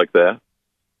tidbits like that.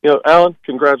 Alan,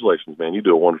 congratulations, man. You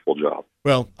do a wonderful job.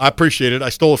 Well, I appreciate it. I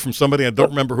stole it from somebody. I don't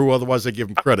remember who, otherwise I give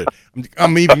him credit.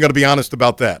 I'm even going to be honest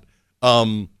about that.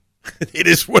 It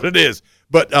is what it is.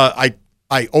 But I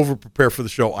over-prepare for the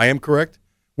show. I am correct?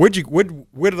 Where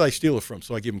did I steal it from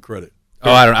so I give him credit?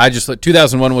 Oh, I don't know. I just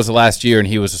 2001 was the last year, and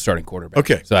he was a starting quarterback.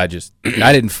 Okay. So I didn't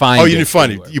find it. Oh, you didn't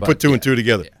find it. You put two and two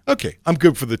together. Yeah. Okay. I'm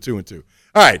good for the 2 and 2.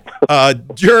 All right.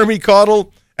 Jeremy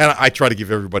Caudill, and I try to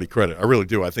give everybody credit. I really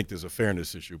do. I think there's a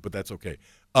fairness issue, but that's okay.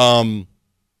 They're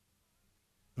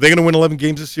going to win 11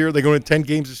 games this year. They're going to win 10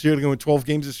 games this year. They're going to win 12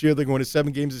 games this year. They're going to win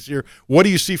 7 games this year. What do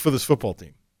you see for this football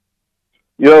team?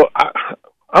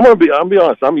 I'm gonna be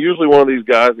honest. I'm usually one of these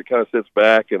guys that kind of sits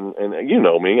back and you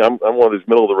know me. I'm one of these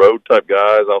middle of the road type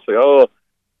guys. I'll say,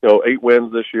 8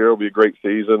 wins this year will be a great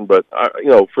season. But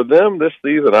for them this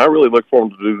season, I really look for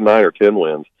them to do 9 or 10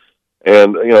 wins.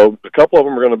 And, a couple of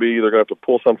them are going to be, they're going to have to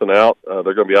pull something out. They're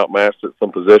going to be outmatched at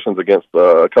some positions against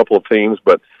a couple of teams.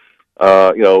 But,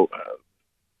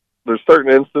 there's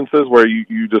certain instances where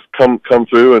you just come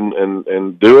through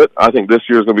and do it. I think this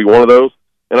year is going to be one of those.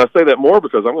 And I say that more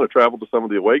because I'm going to travel to some of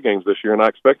the away games this year, and I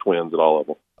expect wins at all of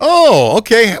them. Oh,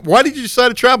 okay. Why did you decide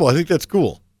to travel? I think that's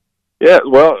cool. Yeah,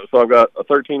 well, so I've got a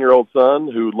 13-year-old son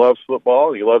who loves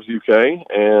football. He loves UK,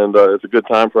 and it's a good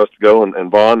time for us to go and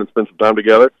bond and spend some time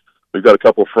together. We've got a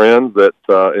couple of friends that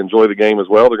enjoy the game as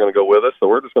well. They're going to go with us, so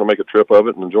we're just going to make a trip of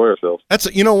it and enjoy ourselves.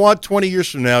 You know what? 20 years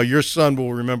from now, your son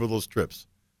will remember those trips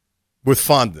with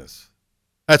fondness.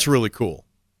 That's really cool.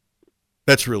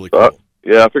 That's really cool.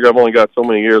 Yeah, I figure I've only got so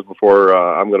many years before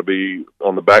I'm going to be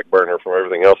on the back burner from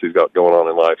everything else he's got going on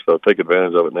in life, so take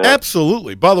advantage of it now.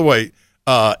 Absolutely. By the way,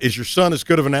 is your son as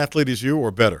good of an athlete as you or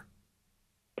better?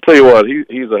 I'll tell you what,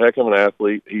 he's a heck of an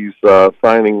athlete. He's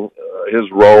finding his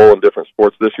role in different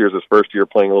sports. This year's his first year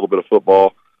playing a little bit of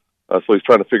football, so he's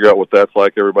trying to figure out what that's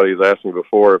like. Everybody's asked me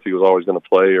before if he was always going to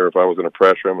play or if I was going to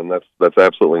pressure him, and that's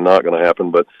absolutely not going to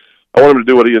happen. But I want him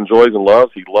to do what he enjoys and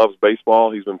loves. He loves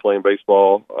baseball. He's been playing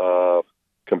baseball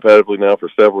competitively now for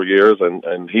several years,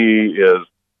 and he is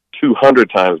 200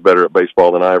 times better at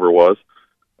baseball than I ever was.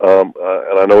 And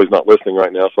I know he's not listening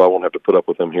right now, so I won't have to put up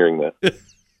with him hearing that.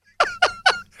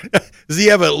 Does he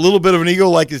have a little bit of an ego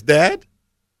like his dad?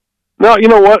 No, you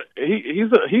know what?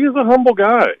 He's a humble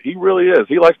guy. He really is.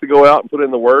 He likes to go out and put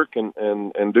in the work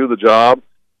and do the job.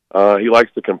 He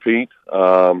likes to compete.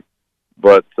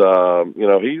 But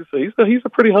he's a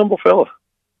pretty humble fella.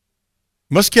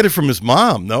 Must get it from his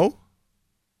mom, no?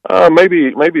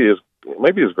 Maybe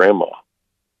his grandma.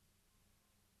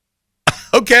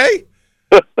 Okay.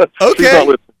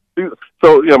 Okay.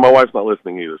 So my wife's not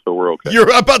listening either, so we're okay. You're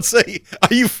about to say,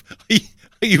 are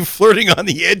you flirting on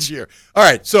the edge here? All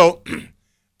right, so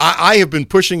I have been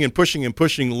pushing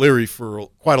Leary for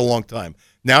quite a long time.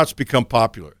 Now it's become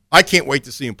popular. I can't wait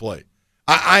to see him play.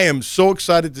 I am so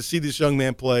excited to see this young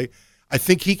man play. I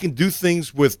think he can do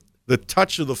things with the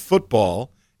touch of the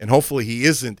football, and hopefully he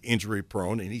isn't injury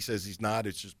prone, and he says he's not.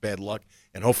 It's just bad luck,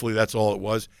 and hopefully that's all it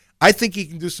was. I think he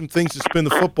can do some things to spin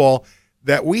the football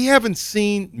that we haven't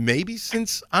seen maybe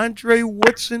since Andre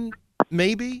Woodson,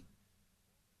 maybe.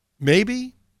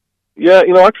 Yeah,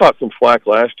 I caught some flack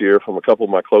last year from a couple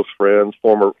of my close friends,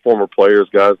 former players,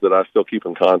 guys that I still keep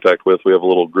in contact with. We have a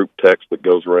little group text that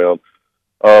goes around.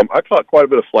 I caught quite a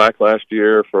bit of flack last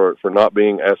year for not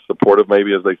being as supportive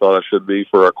maybe as they thought I should be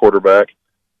for our quarterback.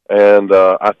 And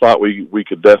I thought we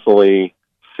could definitely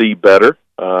see better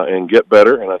and get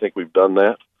better, and I think we've done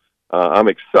that. I'm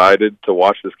excited to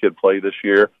watch this kid play this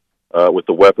year with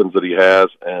the weapons that he has.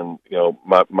 And,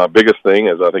 my biggest thing,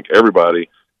 as I think everybody,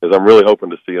 is I'm really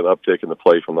hoping to see an uptick in the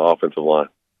play from the offensive line.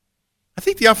 I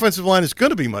think the offensive line is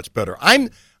going to be much better. I'm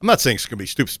not saying it's going to be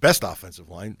Stoops' best offensive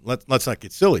line. Let's not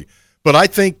get silly. But I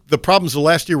think the problems of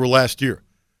last year were last year.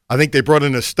 I think they brought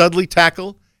in a Studley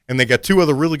tackle, and they got two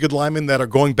other really good linemen that are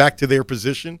going back to their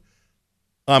position.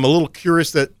 I'm a little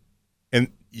curious that,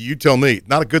 and you tell me,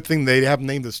 not a good thing they haven't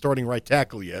named the starting right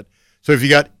tackle yet. So if you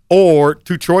got or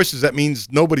two choices, that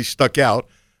means nobody's stuck out.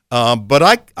 But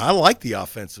I like the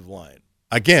offensive line.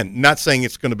 Again, not saying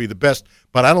it's going to be the best,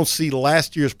 but I don't see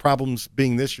last year's problems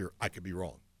being this year. I could be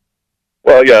wrong.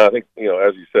 Well, yeah, I think,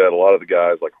 as you said, a lot of the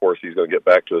guys like Horsey's going to get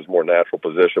back to his more natural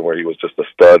position where he was just a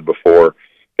stud before.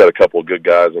 Got a couple of good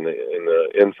guys in the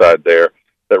inside there.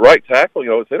 That right tackle,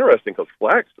 it's interesting because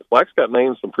Flax got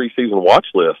named some preseason watch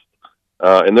lists,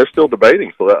 and they're still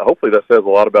debating. So hopefully that says a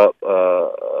lot about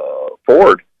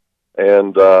Ford.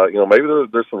 And, maybe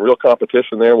there's some real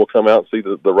competition there. We'll come out and see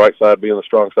the right side being the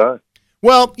strong side.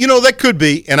 Well, that could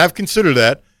be, and I've considered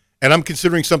that, and I'm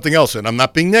considering something else, and I'm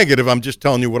not being negative. I'm just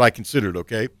telling you what I considered,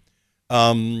 okay?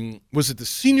 Was it the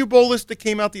Senior Bowl list that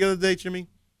came out the other day, Jimmy?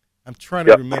 I'm trying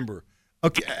to remember.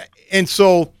 Okay, and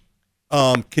so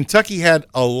Kentucky had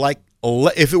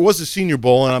if it was a Senior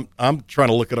Bowl, and I'm trying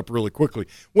to look it up really quickly.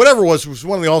 Whatever it was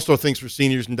one of the All-Star things for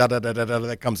seniors, and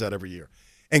that comes out every year.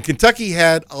 And Kentucky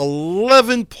had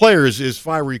 11 players, if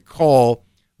I recall,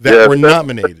 that were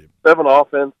nominated. 7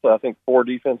 offense, I think 4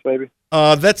 defense, maybe.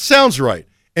 That sounds right.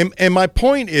 And my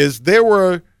point is there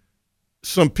were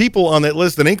some people on that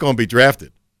list that ain't going to be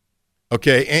drafted.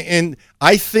 Okay, and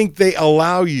I think they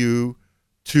allow you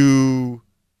to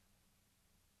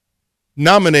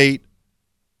nominate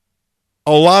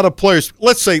a lot of players.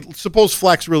 Let's say, suppose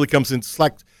Flax really comes in.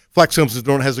 Flax comes in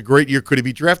and has a great year. Could he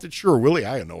be drafted? Sure, will he?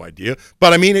 I have no idea.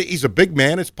 But, I mean, he's a big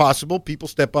man. It's possible. People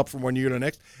step up from one year to the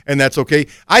next, and that's okay.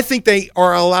 I think they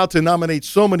are allowed to nominate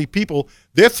so many people.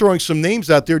 They're throwing some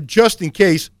names out there just in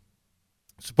case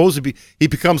supposedly he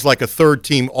becomes like a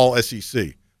third-team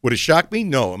All-SEC. Would it shock me?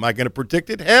 No. Am I going to predict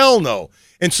it? Hell no.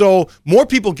 And so more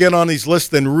people get on these lists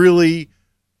than really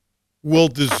will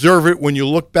deserve it when you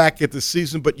look back at the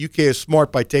season, but UK is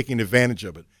smart by taking advantage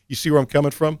of it. You see where I'm coming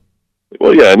from?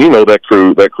 Well, yeah, and that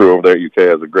crew over there at UK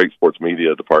has a great sports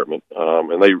media department,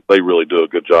 and they really do a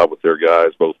good job with their guys,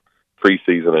 both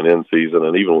preseason and in season,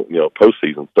 and even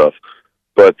postseason stuff.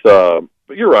 But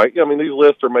you're right. I mean, these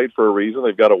lists are made for a reason.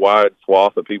 They've got a wide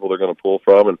swath of people they're going to pull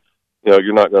from, and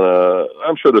you're not going to.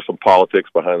 I'm sure there's some politics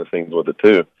behind the scenes with it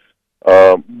too.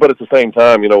 But at the same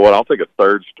time, you know what? I'll take a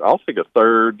third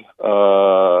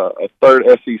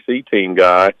SEC team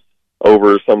guy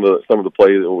over some of the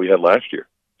play that we had last year.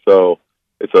 So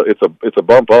it's a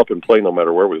bump up in play no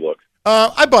matter where we look.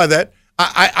 I buy that.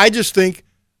 I just think,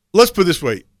 let's put it this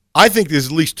way. I think there's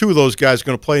at least two of those guys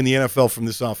going to play in the NFL from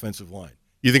this offensive line.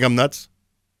 You think I'm nuts?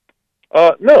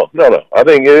 No. I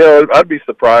think I'd be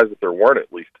surprised if there weren't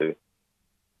at least two.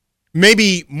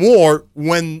 Maybe more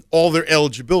when all their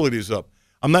eligibility is up.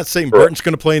 I'm not saying Burton's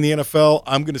going to play in the NFL.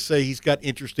 I'm going to say he's got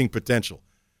interesting potential.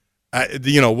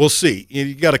 We'll see.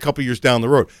 You got a couple years down the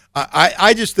road.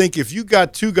 I just think if you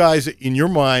got two guys in your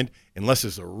mind, unless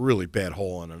it's a really bad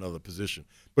hole on another position,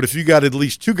 but if you got at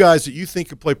least two guys that you think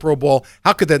could play pro ball,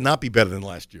 how could that not be better than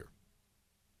last year?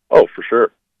 Oh, for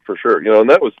sure. And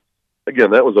that was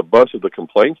a bunch of the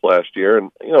complaints last year,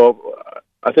 and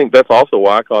I think that's also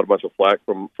why I caught a bunch of flack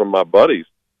from my buddies.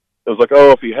 It was like,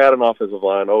 if he had an offensive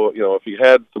line, if he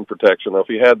had some protection, if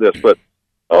he had this, but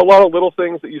a lot of little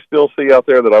things that you still see out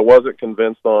there that I wasn't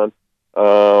convinced on.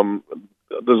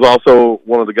 There's also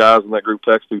one of the guys in that group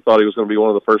text who thought he was going to be one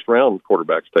of the first-round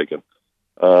quarterbacks taken.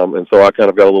 And so I kind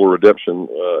of got a little redemption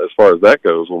as far as that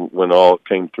goes when all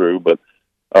came through. But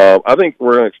I think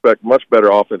we're going to expect much better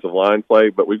offensive line play,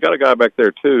 but we've got a guy back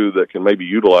there, too, that can maybe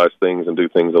utilize things and do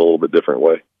things in a little bit different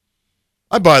way.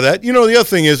 I buy that. The other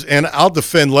thing is, and I'll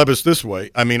defend Levis this way.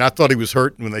 I mean, I thought he was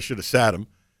hurt when they should have sat him.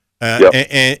 Yep.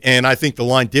 And I think the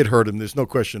line did hurt him. There's no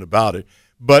question about it.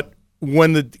 But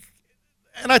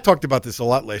and I talked about this a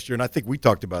lot last year, and I think we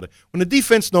talked about it. When the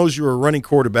defense knows you're a running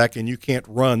quarterback and you can't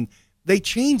run, they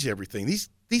change everything. These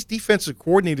defensive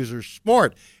coordinators are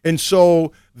smart. And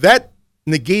so that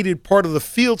negated part of the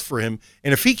field for him.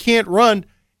 And if he can't run,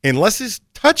 unless his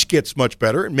touch gets much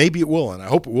better, and maybe it will, and I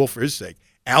hope it will for his sake.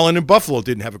 Allen in Buffalo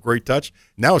didn't have a great touch.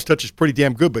 Now his touch is pretty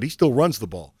damn good, but he still runs the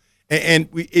ball. And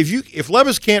if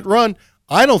Levis can't run,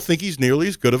 I don't think he's nearly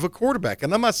as good of a quarterback.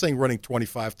 And I'm not saying running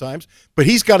 25 times, but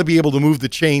he's got to be able to move the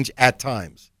change at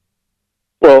times.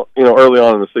 Well, early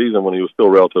on in the season when he was still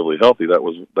relatively healthy, that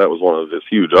was one of his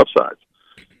huge upsides.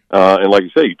 And like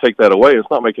you say, you take that away, it's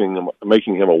not making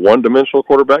him a one-dimensional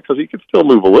quarterback because he could still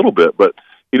move a little bit, but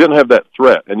he didn't have that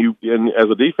threat. And as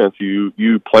a defense,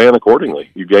 you plan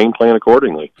accordingly. You game plan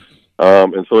accordingly.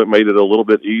 And so it made it a little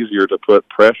bit easier to put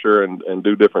pressure and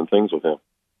do different things with him.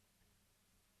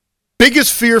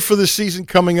 Biggest fear for the season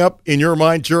coming up, in your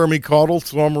mind, Jeremy Caudill,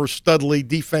 former Studley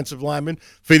defensive lineman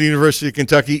for the University of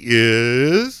Kentucky,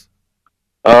 is?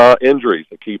 Injuries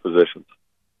at key positions.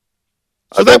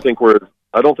 So I don't think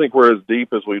we're as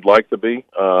deep as we'd like to be.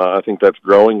 I think that's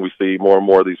growing. We see more and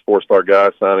more of these four-star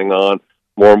guys signing on,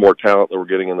 more and more talent that we're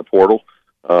getting in the portal.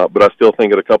 But I still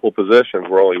think at a couple positions,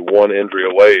 we're only one injury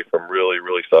away from really,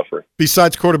 really suffering.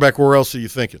 Besides quarterback, where else are you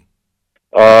thinking?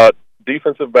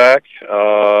 Defensive back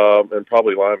and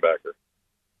probably linebacker.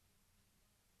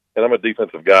 And I'm a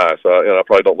defensive guy, so I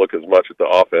probably don't look as much at the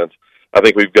offense. I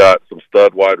think we've got some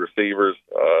stud wide receivers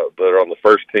that are on the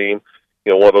first team.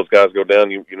 One of those guys go down,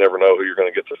 you never know who you're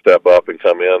going to get to step up and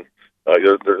come in.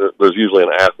 There's usually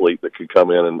an athlete that could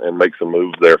come in and make some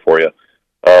moves there for you.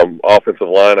 Offensive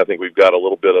line, I think we've got a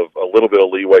little bit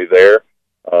of leeway there,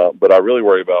 but I really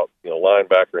worry about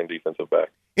linebacker and defensive back.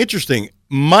 Interesting.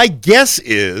 My guess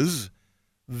is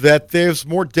that there's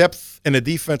more depth in a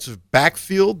defensive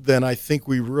backfield than I think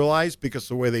we realize because of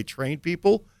the way they train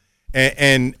people,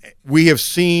 and we have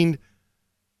seen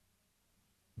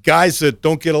guys that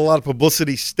don't get a lot of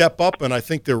publicity step up, and I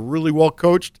think they're really well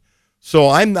coached. So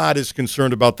I'm not as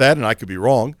concerned about that, and I could be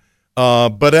wrong.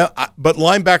 But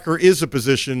linebacker is a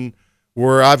position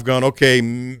where I've gone,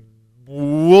 okay,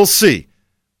 we'll see.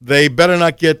 They better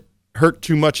not get hurt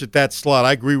too much at that slot.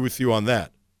 I agree with you on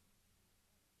that.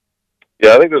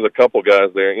 Yeah, I think there's a couple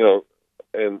guys there,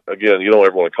 and again, you don't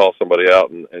ever want to call somebody out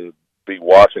and be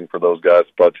watching for those guys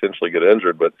to potentially get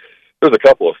injured, but there's a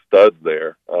couple of studs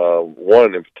there.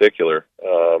 One in particular,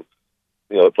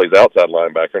 that plays outside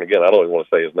linebacker, and again, I don't even want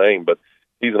to say his name, but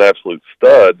he's an absolute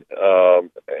stud,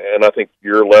 and I think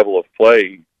your level of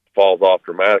play falls off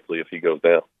dramatically if he goes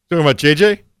down. Talking about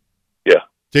JJ? Yeah.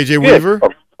 JJ Weaver?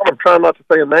 I'm trying not to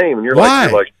say a name, and you're Why?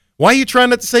 like, why are you trying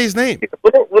not to say his name?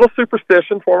 Little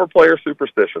superstition, former player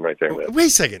superstition, right there, man. Wait a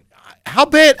second. How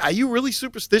bad are you? Really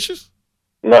superstitious?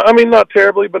 No, I mean not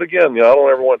terribly, but again, I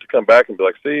don't ever want to come back and be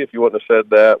like, see, if you wouldn't have said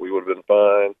that, we would have been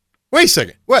fine. Wait a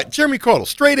second. What? Jeremy Caudill,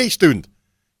 straight A student.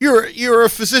 You're a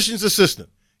physician's assistant.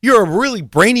 You're a really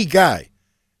brainy guy.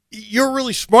 You're a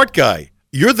really smart guy.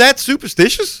 You're that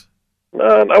superstitious? No,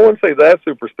 I wouldn't say that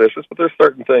superstitious, but there's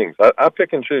certain things. I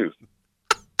pick and choose.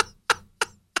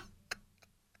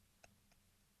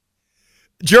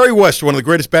 Jerry West, one of the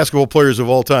greatest basketball players of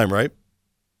all time, right?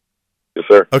 Yes,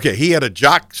 sir. Okay, he had a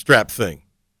jock strap thing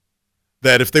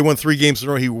that if they won 3 games in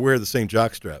a row, he would wear the same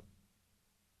jock strap.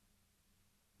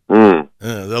 That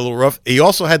a little rough. He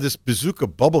also had this bazooka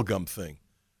bubblegum thing,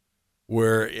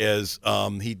 whereas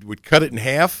he would cut it in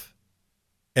half,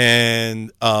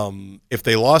 and if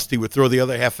they lost, he would throw the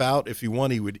other half out. If he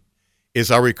won, he would, as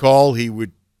I recall, he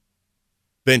would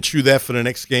then chew that for the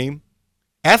next game.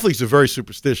 Athletes are very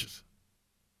superstitious.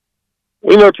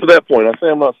 We know to that point. I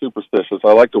say I'm not superstitious.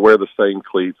 I like to wear the same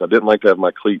cleats. I didn't like to have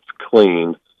my cleats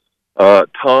cleaned.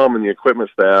 Tom and the equipment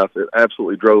staff, it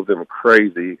absolutely drove them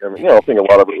crazy. I mean, I think a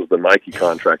lot of it was the Nike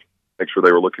contract, make sure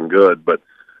they were looking good. But,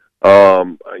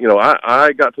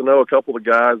 I got to know a couple of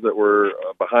guys that were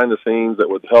behind the scenes that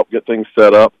would help get things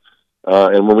set up.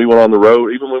 And when we went on the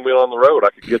road, even when we went on the road, I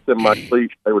could get them my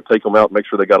cleats. They would take them out and make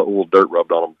sure they got a little dirt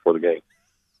rubbed on them before the game.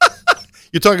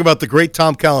 You're talking about the great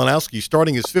Tom Kalinowski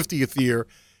starting his 50th year,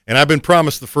 and I've been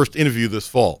promised the first interview this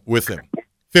fall with him.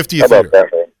 50th year.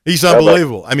 That, he's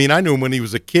unbelievable. I mean, I knew him when he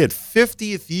was a kid.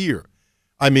 50th year.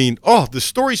 I mean, the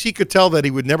stories he could tell that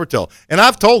he would never tell. And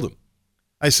I've told him.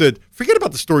 I said, forget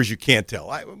about the stories you can't tell.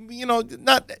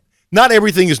 Not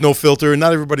everything is no filter, and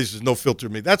not everybody's is no filter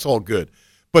to me. That's all good.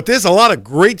 But there's a lot of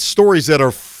great stories that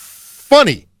are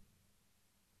funny.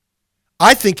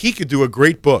 I think he could do a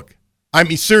great book. I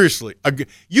mean, seriously, and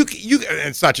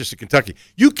it's not just in Kentucky.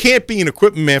 You can't be an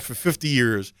equipment man for 50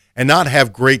 years and not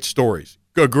have great stories.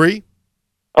 Agree?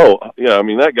 Oh, yeah. I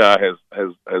mean, that guy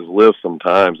has lived some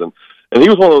times, and he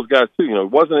was one of those guys too. He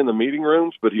wasn't in the meeting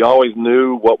rooms, but he always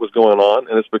knew what was going on,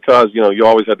 and it's because you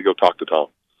always had to go talk to Tom.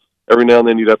 Every now and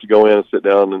then, you'd have to go in and sit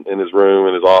down in his room,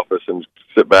 in his office, and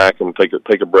sit back and take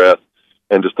a breath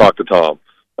and just talk to Tom.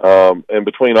 And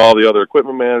between all the other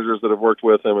equipment managers that have worked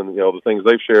with him and, the things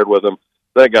they've shared with him,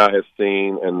 that guy has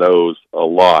seen and knows a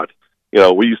lot.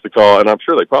 We used to call, and I'm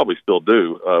sure they probably still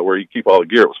do, where you keep all the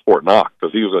gear, it was Fort Knox,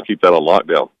 because he was going to keep that on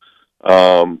lockdown.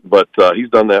 But he's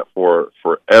done that for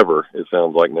forever, it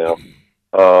sounds like now.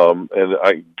 And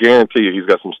I guarantee you he's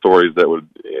got some stories that would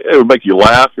make you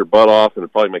laugh your butt off, and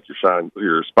it'd probably make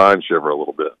your spine shiver a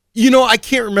little bit. I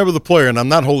can't remember the player, and I'm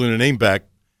not holding a name back.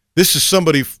 This is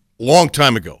somebody long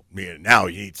time ago. I mean, now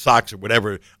you need socks or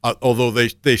whatever, although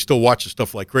they still watch the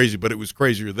stuff like crazy, but it was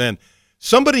crazier then.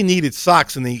 Somebody needed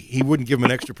socks, and he wouldn't give him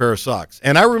an extra pair of socks.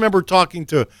 And I remember talking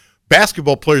to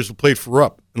basketball players who played for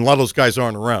Rupp, and a lot of those guys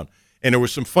aren't around. And there were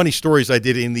some funny stories I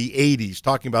did in the 80s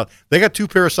talking about they got 2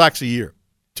 pair of socks a year.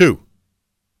 Two.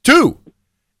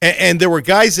 And there were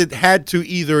guys that had to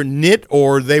either knit,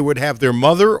 or they would have their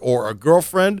mother or a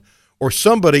girlfriend or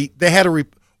somebody. They had to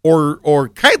or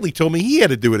Kitely told me he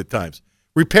had to do it at times.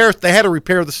 They had to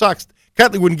repair the socks.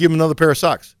 Kitely wouldn't give him another pair of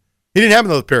socks. He didn't have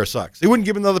another pair of socks. They wouldn't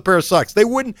give him another pair of socks. They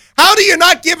wouldn't. How do you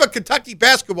not give a Kentucky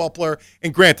basketball player?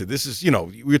 And granted, this is,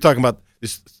 we were talking about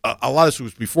this. A lot of this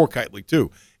was before Kitely too,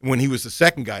 when he was the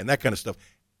second guy and that kind of stuff.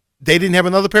 They didn't have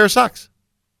another pair of socks.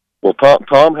 Well,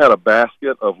 Tom had a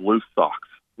basket of loose socks.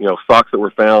 Socks that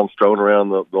were found strewn around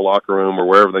the locker room or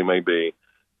wherever they may be.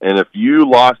 And if you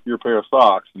lost your pair of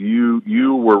socks,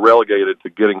 you were relegated to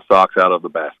getting socks out of the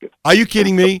basket. Are you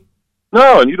kidding me?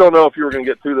 No, and you don't know if you were going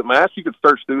to get 2 that matched. You could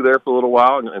search through there for a little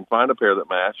while and find a pair that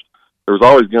matched. There was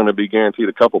always going to be guaranteed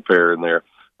a couple pair in there.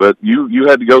 But you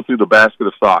had to go through the basket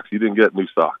of socks. You didn't get new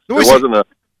socks. There wasn't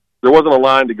a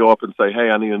line to go up and say, hey,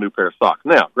 I need a new pair of socks.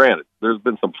 Now, granted, there's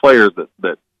been some players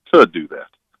that could do that.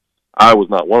 I was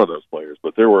not one of those players,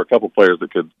 but there were a couple players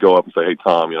that could go up and say, hey,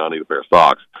 Tom, I need a pair of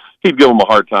socks. He'd give them a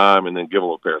hard time and then give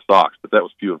them a pair of socks, but that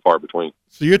was few and far between.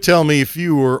 So you're telling me if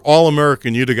you were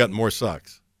All-American, you'd have gotten more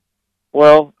socks?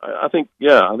 Well, I think,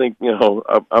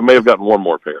 I may have gotten one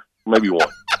more pair. Maybe one.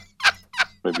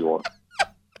 Maybe one.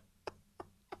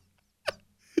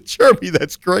 Jeremy,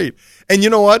 that's great. And you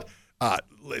know what?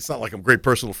 It's not like I'm great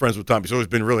personal friends with Tom. He's always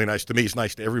been really nice to me. He's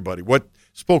nice to everybody. What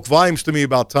spoke volumes to me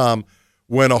about Tom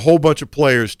when a whole bunch of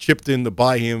players chipped in to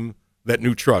buy him that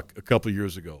new truck a couple of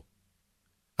years ago.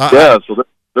 So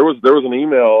there was an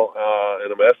email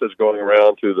and a message going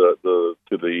around to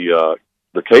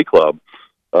the K Club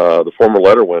the former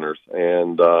letter winners.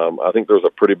 And I think there's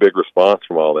a pretty big response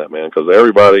from all that, man, because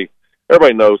everybody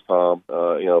knows Tom.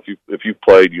 If you've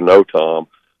played, you know Tom.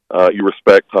 You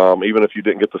respect Tom, even if you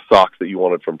didn't get the socks that you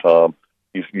wanted from Tom.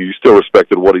 You still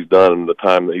respected what he's done and the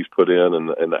time that he's put in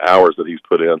and the hours that he's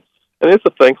put in. And it's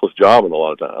a thankless job a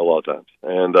lot of times.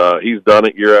 And he's done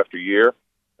it year after year.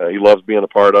 He loves being a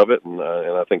part of it, and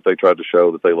I think they tried to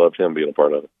show that they loved him being a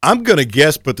part of it. I'm going to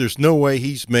guess, but there's no way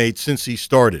he's made, since he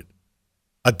started,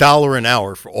 $1 an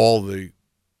hour for all the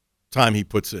time he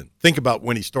puts in. Think about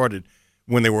when he started,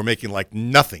 when they were making like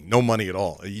nothing, no money at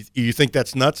all. You think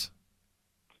that's nuts?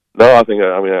 No, I mean,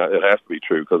 it has to be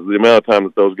true, because the amount of time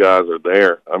that those guys are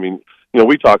there. I mean,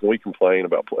 we talk and we complain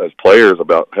about, as players,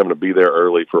 about having to be there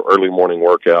early for early morning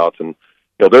workouts, and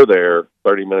they're there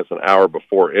 30 minutes, an hour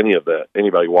before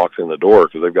anybody walks in the door,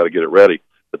 because they've got to get it ready.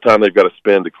 The time they've got to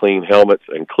spend to clean helmets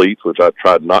and cleats, which I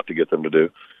tried not to get them to do,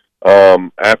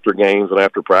 after games and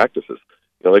after practices.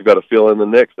 They've got to fill in the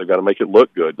nicks. They've got to make it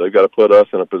look good. They've got to put us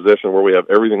in a position where we have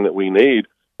everything that we need,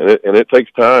 and it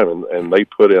takes time, and they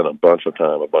put in a bunch of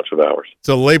time, a bunch of hours. It's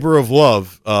a labor of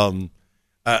love.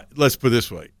 Let's put it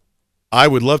this way. I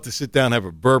would love to sit down and have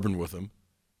a bourbon with them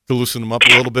to loosen them up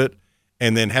a little bit,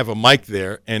 and then have a mic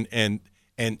there, and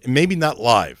maybe not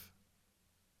live,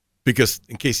 because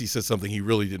in case he said something he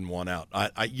really didn't want out.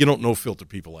 You don't know filter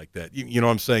people like that. You know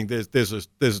what I'm saying? There's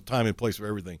a time and place for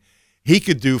everything. He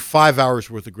could do 5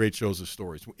 hours worth of great shows of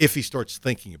stories if he starts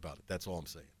thinking about it. That's all I'm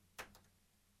saying.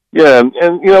 Yeah,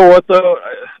 and you know what, though?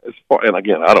 And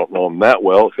again, I don't know him that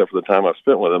well, except for the time I've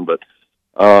spent with him, but,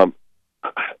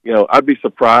 I'd be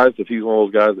surprised if he's one of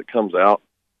those guys that comes out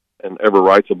and ever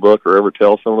writes a book or ever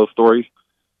tells some of those stories,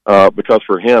 because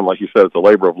for him, like you said, it's a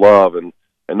labor of love, and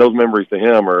those memories to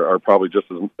him are probably just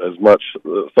as much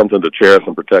something to cherish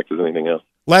and protect as anything else.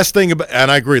 Last thing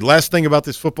about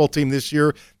this football team this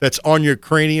year that's on your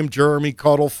cranium, Jeremy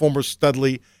Caudill, former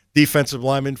Studley defensive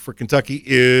lineman for Kentucky,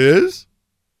 is?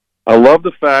 I love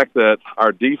the fact that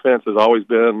our defense has always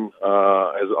been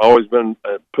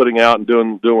putting out and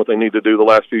doing what they need to do the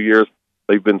last few years.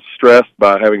 They've been stressed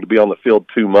by having to be on the field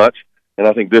too much, and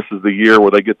I think this is the year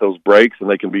where they get those breaks and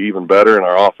they can be even better, and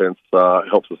our offense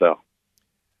helps us out.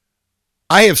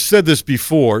 I have said this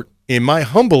before. In my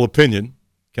humble opinion,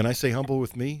 can I say humble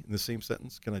with me in the same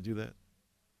sentence? Can I do that?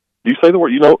 You say the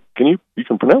word. You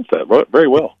can pronounce that very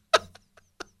well.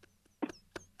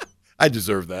 I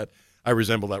deserve that. I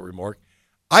resemble that remark.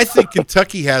 I think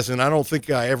Kentucky has, and I don't think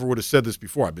I ever would have said this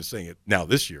before, I've been saying it now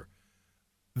this year,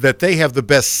 that they have the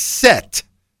best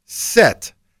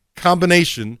set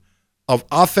combination of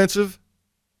offensive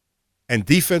and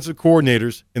defensive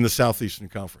coordinators in the Southeastern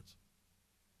Conference.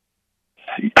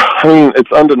 I mean,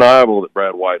 it's undeniable that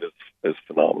Brad White is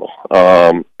phenomenal.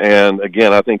 And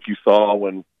again, I think you saw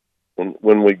when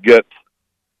we get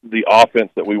the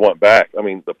offense that we want back. I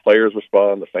mean, the players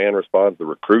respond, the fan responds, the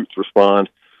recruits respond.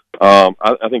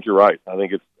 I think you're right. I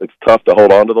think it's tough to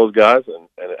hold on to those guys, and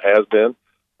it has been.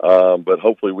 But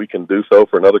hopefully we can do so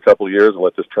for another couple of years and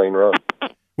let this train run.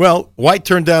 Well, White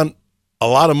turned down a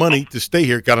lot of money to stay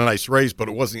here, got a nice raise, but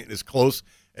it wasn't as close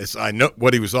as I know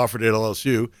what he was offered at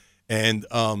LSU. And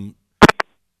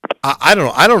I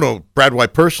don't know Brad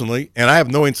White personally, and I have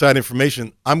no inside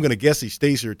information. I'm going to guess he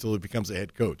stays here until he becomes a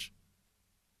head coach.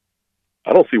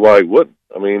 I don't see why he wouldn't.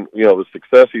 I mean, the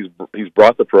success he's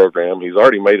brought the program. He's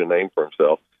already made a name for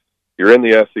himself. You're in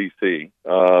the SEC.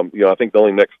 I think the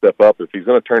only next step up, if he's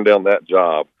going to turn down that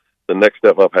job, the next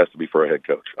step up has to be for a head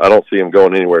coach. I don't see him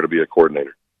going anywhere to be a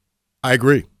coordinator. I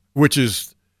agree, which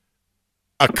is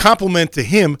a compliment to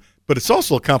him, but it's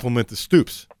also a compliment to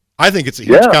Stoops. I think it's a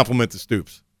huge compliment to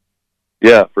Stoops.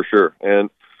 Yeah, for sure. And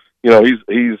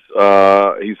he's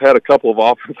had a couple of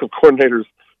offensive coordinators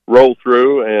roll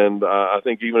through, and I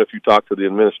think even if you talk to the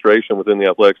administration within the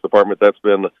athletics department, that's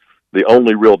been the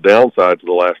only real downside to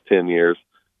the last 10 years.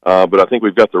 But I think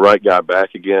we've got the right guy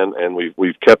back again, and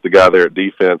we've kept the guy there at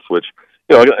defense, which,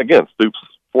 again, Stoops'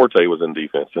 forte was in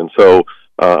defense. And so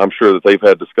I'm sure that they've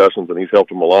had discussions, and he's helped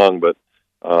them along, but,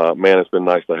 man, it's been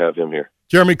nice to have him here.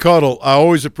 Jeremy Caudill, I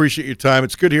always appreciate your time.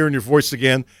 It's good hearing your voice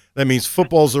again. That means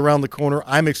football's around the corner.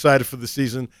 I'm excited for the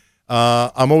season.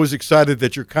 I'm always excited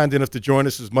that you're kind enough to join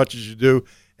us as much as you do,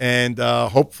 and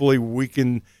hopefully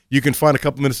you can find a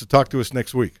couple minutes to talk to us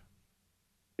next week.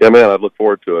 Yeah, man, I look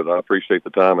forward to it. I appreciate the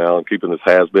time, Alan, keeping this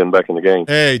has-been back in the game.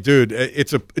 Hey, dude,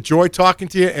 it's a joy talking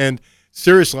to you, and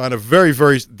seriously, on a very,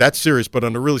 very – that's serious, but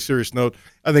on a really serious note,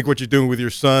 I think what you're doing with your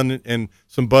son and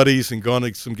some buddies and going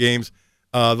to some games,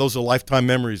 those are lifetime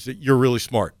memories. You're really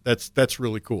smart. That's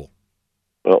really cool.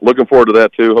 Well, looking forward to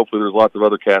that, too. Hopefully there's lots of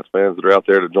other Cats fans that are out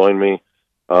there to join me.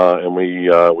 and we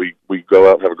go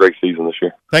out and have a great season this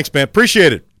year. Thanks, man.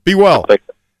 Appreciate it. Be well.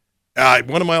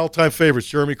 One of my all-time favorites,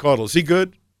 Jeremy Caudill. Is he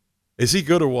good? Is he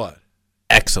good or what?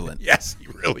 Excellent. Yes, he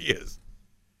really is.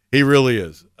 He really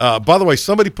is. By the way,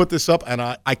 somebody put this up, and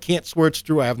I can't swear it's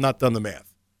true. I have not done the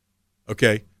math.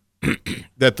 Okay?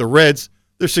 That the Reds,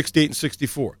 they're 68 and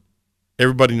 64.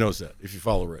 Everybody knows that if you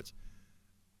follow Reds.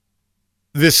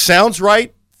 This sounds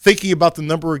right, thinking about the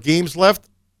number of games left.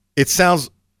 It sounds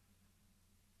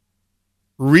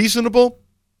reasonable.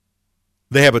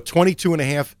 They have a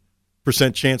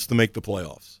 22.5% chance to make the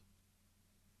playoffs.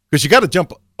 Because you got to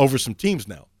jump over some teams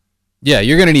now. Yeah,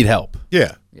 you're going to need help.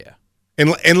 Yeah. Yeah.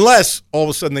 Unless all of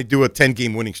a sudden they do a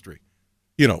 10-game winning streak.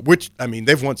 Which, I mean,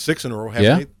 they've won 6 in a row,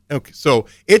 haven't they? Okay, so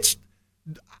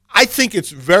I think it's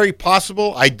very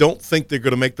possible. I don't think they're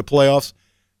going to make the playoffs.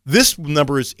 This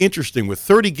number is interesting. With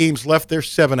 30 games left, they're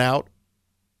 7 out.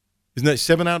 Isn't that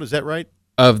 7 out? Is that right?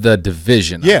 Of the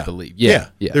division, I believe. Yeah.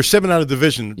 They're 7 out of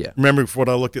division. Yeah. Remember what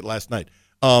I looked at last night.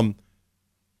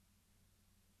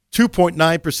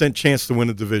 2.9% chance to win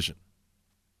a division.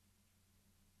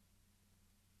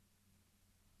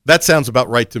 That sounds about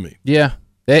right to me. Yeah.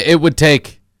 It would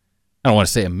take, I don't want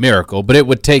to say a miracle, but it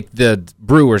would take the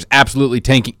Brewers absolutely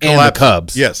tanking and the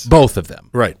Cubs. Yes. Both of them.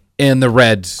 Right. And the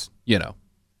Reds,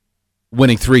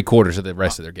 winning 3/4 of the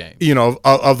rest of their game.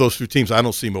 Of those 2 teams, I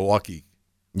don't see Milwaukee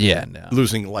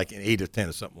losing like an 8 or 10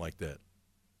 or something like that.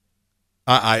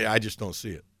 I just don't see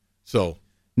it. So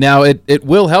now it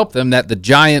will help them that the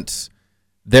Giants,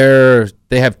 they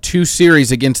have 2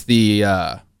 series against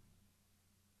the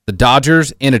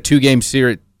Dodgers and a 2-game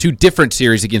series, 2 different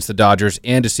series against the Dodgers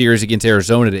and a series against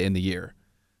Arizona to end the year.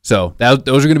 So those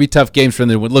are going to be tough games for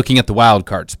them when looking at the wild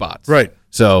card spots. Right.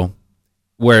 So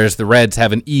whereas the Reds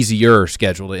have an easier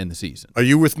schedule to end the season. Are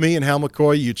you with me and Hal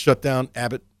McCoy? You'd shut down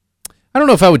Abbott? I don't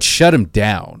know if I would shut him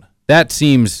down. That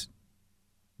seems,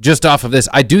 just off of this,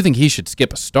 I do think he should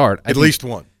skip a start. At least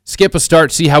one. Skip a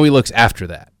start, see how he looks after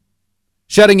that.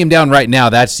 Shutting him down right now,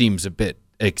 that seems a bit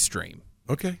extreme.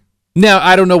 Okay. Now,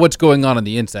 I don't know what's going on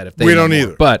the inside. If we don't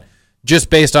either. But just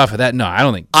based off of that, no, I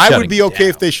don't think. I would be okay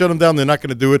if they shut him down. They're not going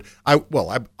to do it. I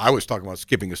was talking about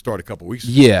skipping a start a couple weeks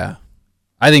ago. Yeah.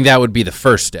 I think that would be the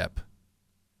first step.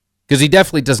 Because he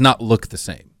definitely does not look the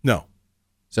same. No.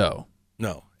 So.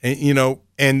 No.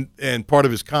 And, and part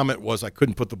of his comment was I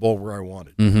couldn't put the ball where I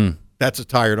wanted. Mm-hmm. That's a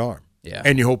tired arm. Yeah.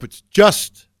 And you hope it's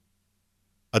just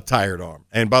a tired arm.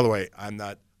 And by the way, I'm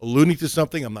not alluding to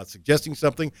something. I'm not suggesting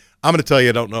something. I'm going to tell you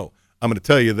I don't know. I'm going to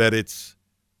tell you that it's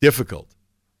difficult.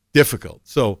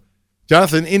 So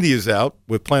Jonathan India's out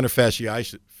with plantar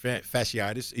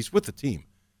fasciitis. He's with the team.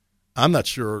 I'm not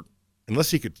sure,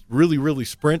 unless he could really, really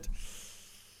sprint.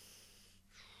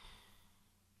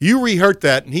 You re-hurt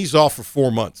that, and he's off for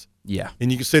 4 months. Yeah.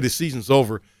 And you can say the season's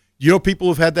over. You know people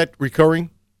who've had that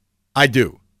recurring? I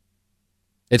do.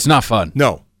 It's not fun.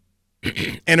 No.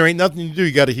 And there ain't nothing to do.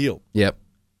 You got to heal. Yep.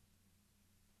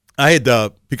 I had,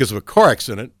 because of a car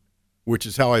accident, which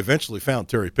is how I eventually found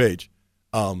Terry Page,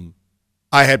 I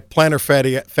had plantar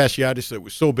fasciitis that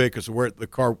was so big because of where the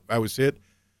car I was hit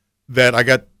that I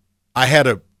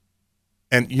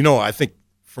think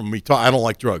from me, I don't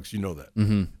like drugs. You know that.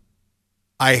 Mm-hmm.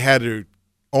 I had to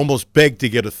almost beg to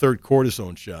get a 3rd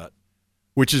cortisone shot,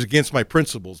 which is against my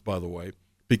principles, by the way,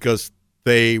 because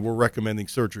they were recommending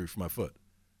surgery for my foot.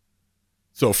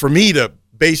 So for me to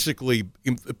basically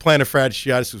plantar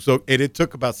fasciitis was so, and it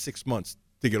took about 6 months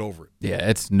to get over it. Yeah,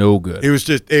 it's no good. It was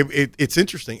just it's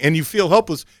interesting, and you feel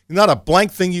helpless. Not a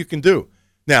blank thing you can do.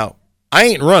 Now I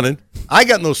ain't running. I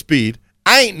got no speed.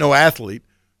 I ain't no athlete.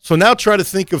 So now try to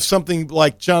think of something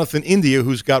like Jonathan India,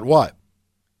 who's got what?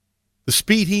 The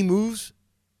speed he moves,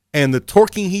 and the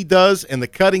torquing he does, and the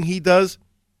cutting he does.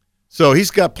 So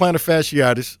he's got plantar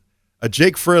fasciitis.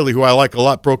 Jake Fraley, who I like a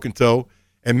lot, broken toe,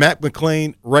 and Matt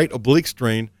McClain, right oblique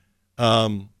strain.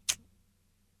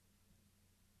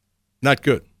 Not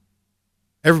good.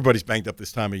 Everybody's banged up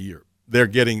this time of year. They're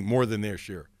getting more than their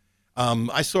share.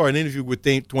 I saw an interview with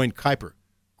Dwayne Kuiper.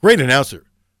 Great announcer.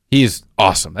 He's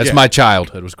awesome. That's my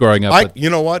childhood, was growing up with you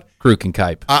know what? Kruk and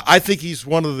Kuip. I think he's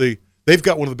they've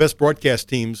got one of the best broadcast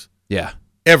teams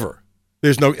ever.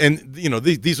 There's no, and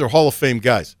these are Hall of Fame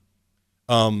guys.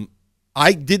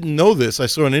 I didn't know this. I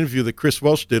saw an interview that Chris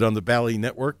Welsh did on the Bally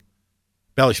Network,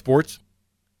 Bally Sports.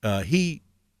 He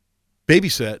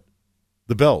babysat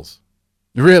the Bells.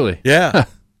 Really? Yeah.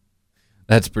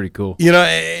 That's pretty cool.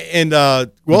 And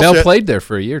Bell played there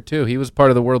for a year, too. He was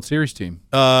part of the World Series team.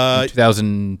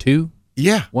 2002?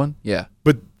 Yeah. One? Yeah.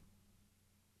 But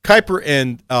Kuiper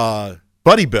and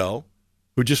Buddy Bell,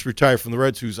 who just retired from the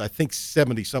Reds, who's I think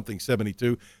 70-something,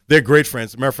 72, they're great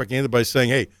friends. As a matter of fact, I ended by saying,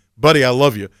 hey, buddy, I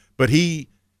love you. But he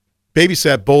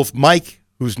babysat both Mike,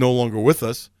 who's no longer with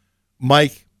us,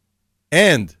 Mike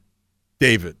and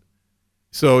David.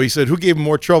 So he said, who gave him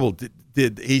more trouble?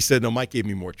 He said, no, Mike gave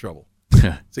me more trouble.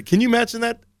 So can you imagine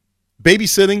that?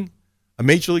 Babysitting a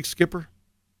major league skipper?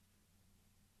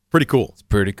 Pretty cool. It's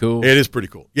pretty cool. It is pretty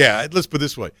cool. Yeah, let's put it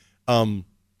this way.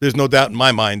 There's no doubt in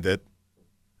my mind that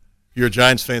if you're a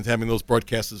Giants fan, having those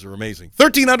broadcasters are amazing.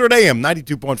 1300 AM,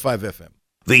 92.5 FM.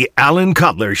 The Alan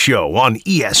Cutler Show on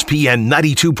ESPN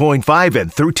 92.5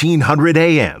 and 1300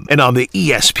 AM and on the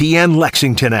ESPN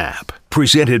Lexington app.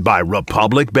 Presented by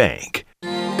Republic Bank.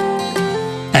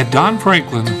 At Don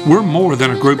Franklin, we're more than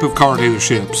a group of car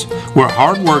dealerships. We're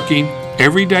hardworking,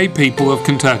 everyday people of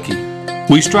Kentucky.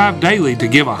 We strive daily to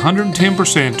give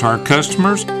 110% to our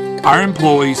customers, our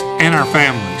employees, and our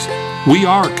families. We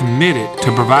are committed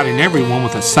to providing everyone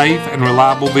with a safe and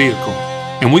reliable vehicle,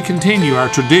 and we continue our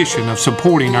tradition of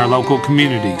supporting our local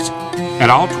communities. At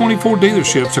all 24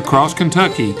 dealerships across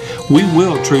Kentucky, we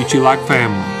will treat you like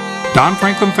family. Don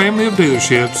Franklin Family of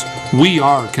Dealerships, we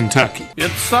are Kentucky.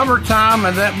 It's summertime,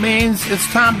 and that means it's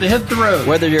time to hit the road.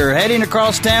 Whether you're heading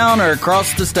across town or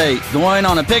across the state, going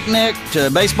on a picnic, to a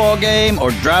baseball game,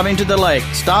 or driving to the lake,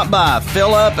 stop by,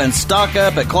 fill up, and stock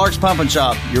up at Clark's Pump and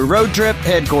Shop, your road trip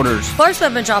headquarters. Clark's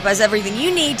Pump and Shop has everything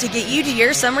you need to get you to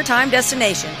your summertime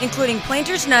destination, including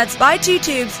Planters Nuts, buy 2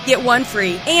 tubes, get 1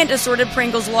 free, and assorted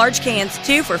Pringles large cans,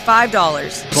 2 for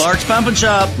 $5. Clark's Pump and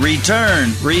Shop,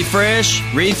 return, refresh,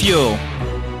 refuel.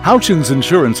 Houchins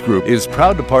Insurance Group is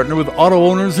proud to partner with Auto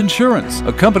Owners Insurance,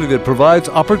 a company that provides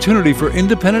opportunity for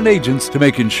independent agents to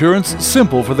make insurance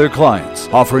simple for their clients,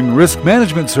 offering risk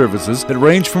management services that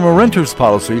range from a renter's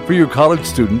policy for your college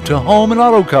student to home and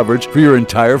auto coverage for your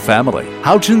entire family.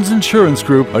 Houchins Insurance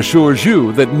Group assures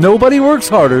you that nobody works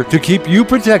harder to keep you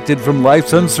protected from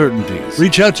life's uncertainties.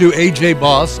 Reach out to AJ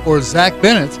Boss or Zach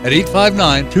Bennett at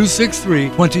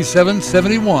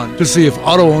 859-263-2771 to see if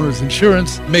Auto Owners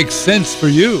Insurance makes sense for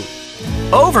you.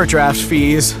 Overdraft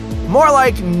fees. More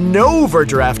like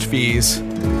no-overdraft fees.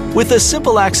 With a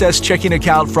simple access checking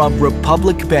account from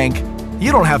Republic Bank,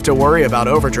 you don't have to worry about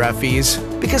overdraft fees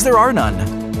because there are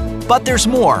none. But there's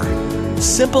more.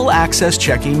 Simple access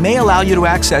checking may allow you to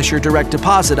access your direct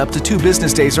deposit up to 2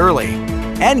 business days early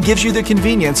and gives you the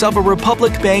convenience of a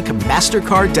Republic Bank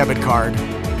MasterCard debit card.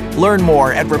 Learn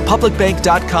more at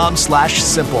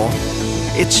republicbank.com/simple.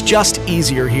 It's just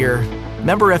easier here.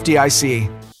 Member FDIC.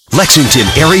 Lexington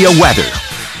area weather.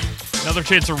 Another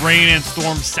chance of rain and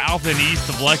storms south and east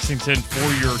of Lexington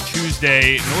for your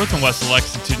Tuesday. North and west of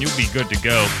Lexington, you'll be good to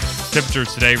go.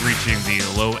 Temperatures today reaching the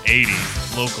low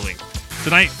 80s locally.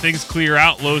 Tonight, things clear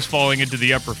out, lows falling into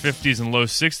the upper 50s and low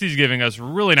 60s, giving us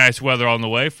really nice weather on the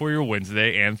way for your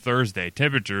Wednesday and Thursday.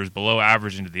 Temperatures below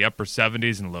average into the upper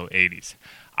 70s and low 80s.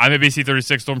 I'm ABC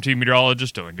 36 Storm Team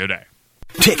Meteorologist Dylan Goday.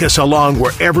 Take us along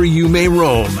wherever you may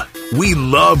roam. We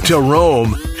love to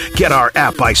roam. Get our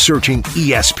app by searching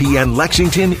ESPN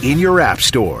Lexington in your app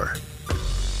store.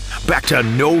 Back to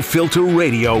No Filter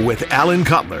Radio with Alan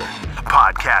Cutler.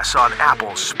 Podcasts on Apple,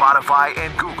 Spotify,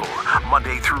 and Google,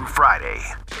 Monday through Friday.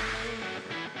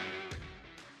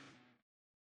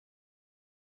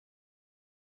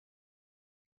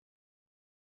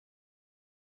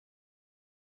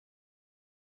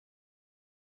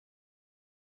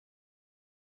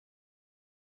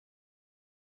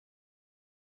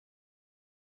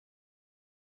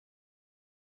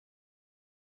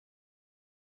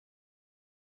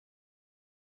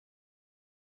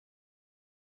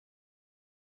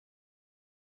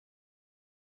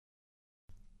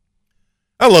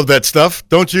 I love that stuff,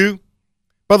 don't you?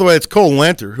 By the way, it's Cole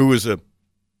Lanter, who is a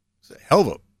hell of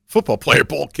a football player,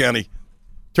 Polk County.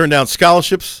 Turned down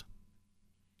scholarships.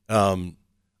 I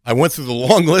went through the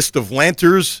long list of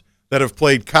Lanters that have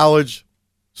played college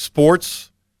sports.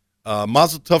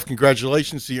 Mazel tov,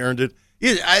 congratulations, he earned it.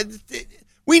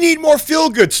 We need more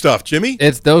feel-good stuff, Jimmy.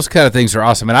 It's those kind of things are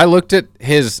awesome. And I looked at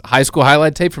his high school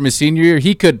highlight tape from his senior year.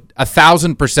 He could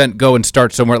 1,000% go and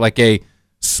start somewhere like a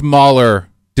smaller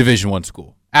Division I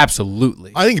school.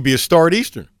 Absolutely. I think he'd be a star at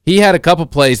Eastern. He had a couple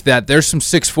plays that there's some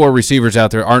 6'4" receivers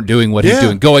out there aren't doing what he's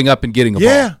doing, going up and getting a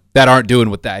ball that aren't doing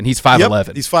with that. And he's 5'11".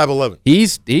 Yep, he's 5'11".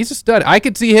 He's a stud. I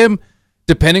could see him,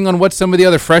 depending on what some of the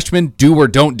other freshmen do or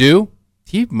don't do,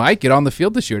 he might get on the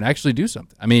field this year and actually do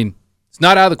something. I mean, it's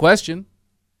not out of the question.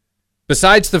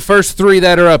 Besides the first 3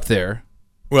 that are up there.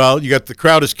 Well, you got the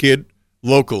Crowdis kid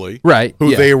locally, right?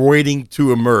 Who they are waiting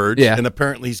to emerge, yeah. And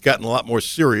apparently he's gotten a lot more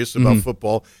serious about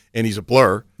football, and he's a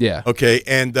blur. Yeah. Okay,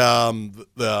 and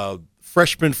the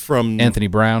freshman from Anthony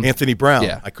Brown.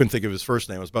 Yeah. I couldn't think of his first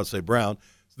name. I was about to say Brown.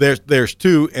 There's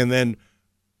 2, and then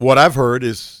what I've heard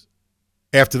is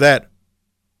After that,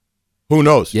 who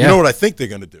knows? Yeah. You know what I think they're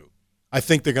going to do? I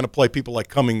think they're going to play people like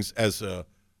Cummings as a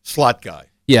slot guy.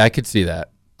 Yeah, I could see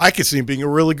that. I could see him being a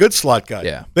really good slot guy.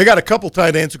 Yeah. They got a couple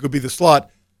tight ends who could be the slot,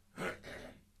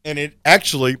 and it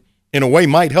actually, in a way,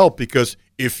 might help because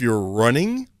if you're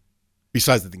running,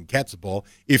 besides that they can catch the ball,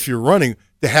 if you're running,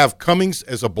 to have Cummings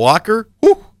as a blocker,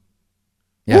 whoo,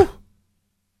 yeah. Whoo.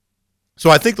 So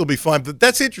I think they'll be fine. But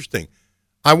that's interesting.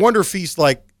 I wonder if he's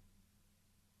like,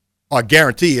 I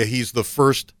guarantee you he's the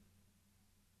first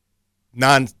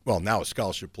now a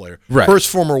scholarship player. Right. First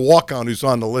former walk-on who's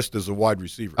on the list as a wide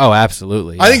receiver. Oh,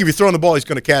 absolutely. Yeah. I think if you're throwing the ball, he's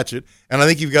going to catch it. And I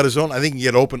think if you've got his own, I think he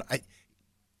can get open.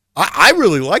 I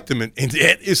really liked him. And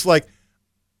it's like,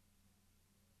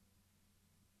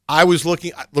 I was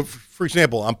looking, for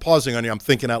example, I'm pausing on you. I'm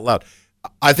thinking out loud.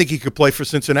 I think he could play for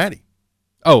Cincinnati.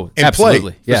 Oh, and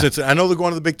absolutely. Play for Cincinnati. I know they're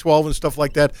going to the Big 12 and stuff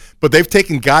like that, but they've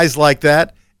taken guys like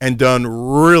that and done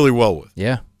really well with.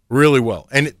 Yeah. Really well.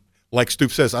 And like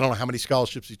Stoop says, I don't know how many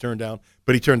scholarships he turned down,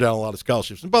 but he turned down a lot of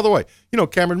scholarships. And by the way,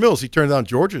 Cameron Mills, he turned down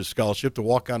Georgia's scholarship to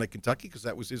walk on at Kentucky because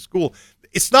that was his school.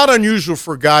 It's not unusual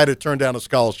for a guy to turn down a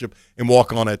scholarship and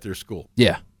walk on at their school.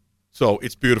 Yeah. So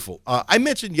it's beautiful. I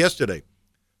mentioned yesterday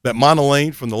that Mona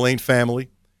Lane from the Lane family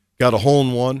got a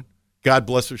hole-in-one. God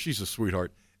bless her. She's a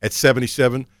sweetheart at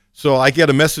 77. So I get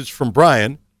a message from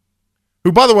Brian,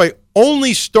 who, by the way,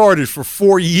 only started for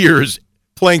 4 years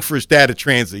playing for his dad at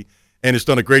Transy and has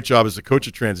done a great job as a coach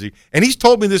at Transy. And he's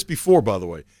told me this before, by the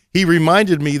way. He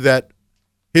reminded me that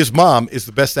his mom is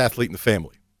the best athlete in the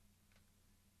family.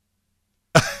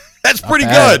 That's pretty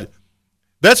good.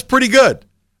 That's pretty good.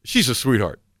 She's a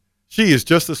sweetheart. She is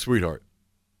just a sweetheart.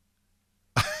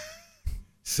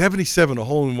 77, a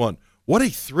hole-in-one. What a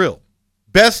thrill.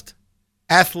 Best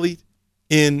athlete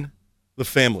in the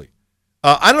family.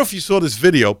 I don't know if you saw this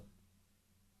video.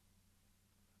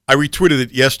 I retweeted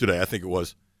it yesterday, I think it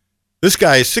was. This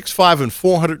guy is 6'5" and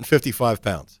 455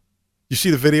 pounds. You see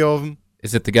the video of him?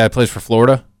 Is it the guy who plays for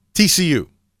Florida? TCU.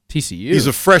 TCU? He's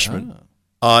a freshman.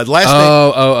 Oh. Last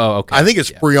name, okay. I think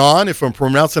it's Breon. If I'm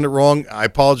pronouncing it wrong, I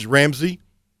apologize, Ramsey.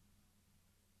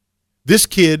 This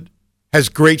kid has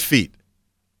great feet.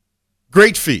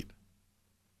 Great feet.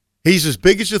 He's as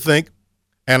big as you think,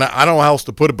 and I don't know how else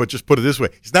to put it, but just put it this way.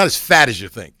 He's not as fat as you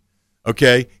think,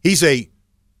 okay? He's a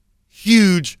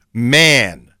huge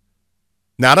man.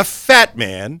 Not a fat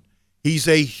man. He's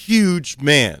a huge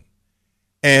man.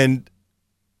 And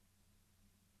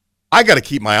I got to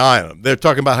keep my eye on him. They're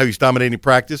talking about how he's dominating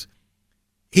practice.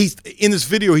 He's in this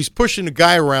video, he's pushing a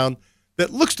guy around that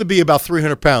looks to be about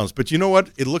 300 pounds. But you know what?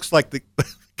 It looks like the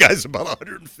guy's about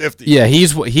 150. Yeah,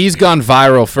 he's gone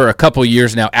viral for a couple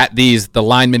years now at the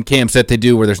lineman camps that they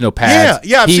do where there's no pads.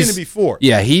 Yeah, I've seen it before.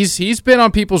 Yeah, he's been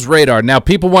on people's radar. Now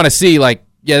people want to see, like,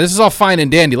 yeah, this is all fine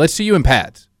and dandy. Let's see you in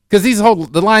pads. Because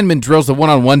the lineman drills, the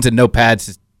one-on-ones and no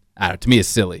pads, I don't know, to me is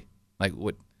silly. Like,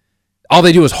 what? All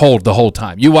they do is hold the whole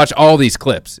time. You watch all these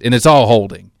clips, and it's all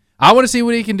holding. I want to see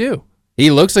what he can do.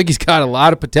 He looks like he's got a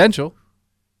lot of potential.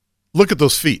 Look at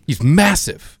those feet. He's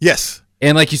massive. Yes.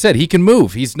 And like you said, he can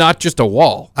move. He's not just a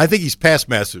wall. I think he's past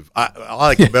massive. I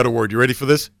like a better word. You ready for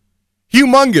this?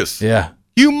 Humongous. Yeah.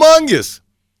 Humongous.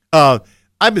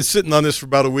 I've been sitting on this for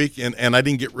about a week, and I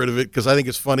didn't get rid of it because I think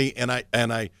it's funny, and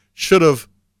I should have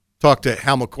talked to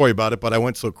Hal McCoy about it, but I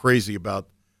went so crazy about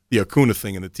the Acuna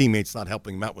thing and the teammates not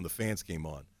helping him out when the fans came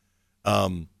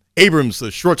on. Abrams,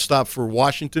 the shortstop for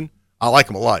Washington, I like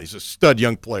him a lot. He's a stud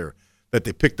young player that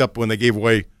they picked up when they gave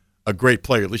away a great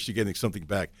player. At least you're getting something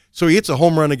back. So he hits a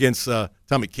home run against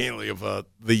Tommy Kahnle of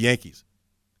the Yankees.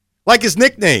 Like his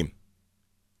nickname.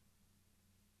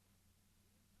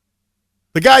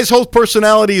 The guy's whole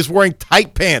personality is wearing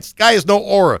tight pants. The guy has no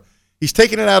aura. He's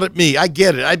taking it out at me. I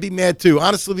get it. I'd be mad too.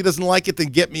 Honestly, if he doesn't like it, then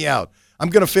get me out. I'm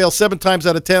going to fail 7 times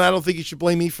out of 10. I don't think you should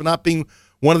blame me for not being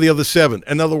one of the other 7.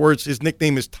 In other words, his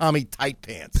nickname is Tommy Tight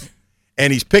Pants.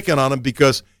 And he's picking on him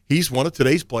because he's one of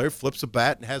today's players, flips a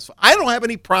bat, and has fun. I don't have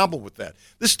any problem with that.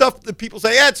 This stuff that people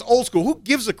say, yeah, it's old school. Who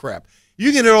gives a crap?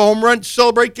 You can hit a home run,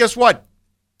 celebrate, guess what?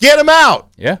 Get him out.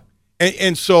 Yeah.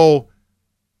 And so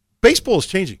baseball is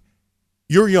changing.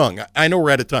 You're young. I know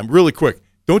we're out of time. Really quick.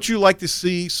 Don't you like to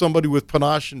see somebody with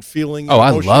panache and feeling, I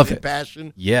emotion love and it.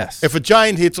 passion? Yes. If a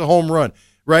Giant hits a home run,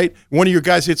 right? One of your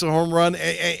guys hits a home run,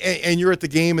 and you're at the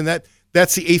game, and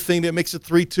that's the 8th thing that makes it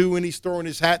 3-2, and he's throwing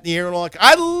his hat in the air and all that.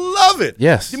 I love it.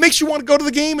 Yes. It makes you want to go to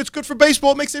the game. It's good for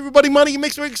baseball. It makes everybody money. It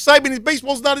makes everybody excitement.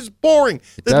 Baseball's not as boring.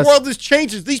 The world has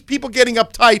changes. These people getting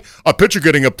uptight, a pitcher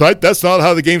getting uptight, that's not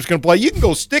how the game's going to play. You can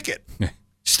go stick it.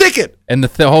 Stick it. And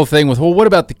the whole thing with, well, what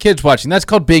about the kids watching? That's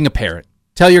called being a parent.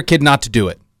 Tell your kid not to do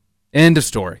it. End of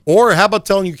story. Or how about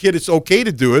telling your kid it's okay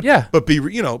to do it? Yeah. But be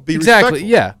Exactly. respectful.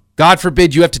 Yeah. God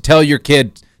forbid you have to tell your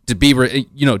kid to be,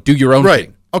 do your own Right.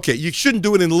 thing. Okay. You shouldn't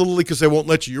do it in the Little League because they won't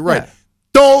let you. You're right. Yeah.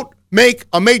 Don't make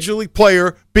a major league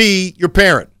player be your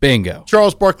parent. Bingo.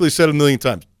 Charles Barkley said it a million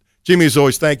times. Jimmy, as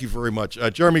always, thank you very much.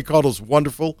 Jeremy Caudill's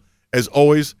wonderful, as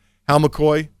always. Hal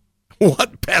McCoy,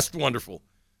 what past wonderful.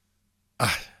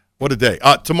 What a day.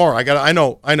 Tomorrow, I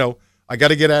know. I got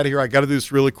to get out of here. I got to do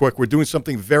this really quick. We're doing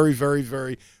something very, very,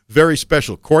 very, very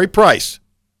special. Corey Price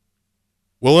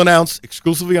will announce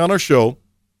exclusively on our show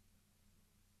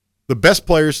the best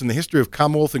players in the history of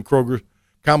Commonwealth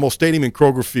Stadium and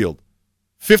Kroger Field.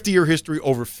 50-year history.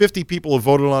 Over 50 people have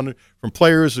voted on it, from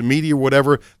players and media,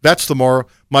 whatever. That's tomorrow.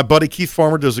 My buddy Keith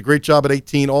Farmer does a great job at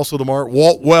 18, also tomorrow.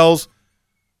 Walt Wells,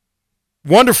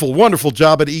 wonderful, wonderful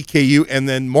job at EKU. And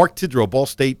then Mark Tidrow, Ball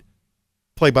State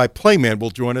play-by-play man, will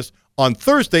join us. On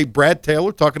Thursday, Brad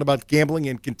Taylor talking about gambling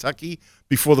in Kentucky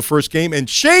before the first game. And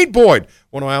Shane Boyd,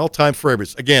 one of my all-time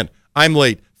favorites. Again, I'm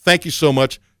late. Thank you so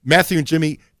much. Matthew and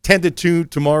Jimmy, 10 to 2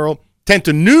 tomorrow. 10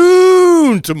 to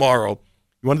noon tomorrow.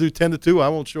 You want to do 10 to 2? I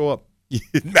won't show up.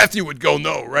 Matthew would go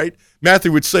no, right?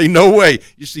 Matthew would say no way.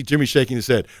 You see Jimmy shaking his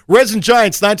head. Reds and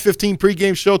Giants, 9:15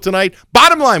 pregame show tonight.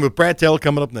 Bottom line with Brad Taylor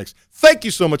coming up next. Thank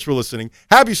you so much for listening.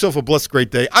 Have yourself a blessed, great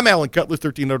day. I'm Alan Cutler,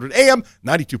 1300 AM,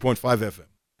 92.5 FM.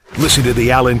 Listen to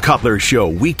the Alan Cutler Show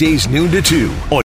weekdays noon to 2 on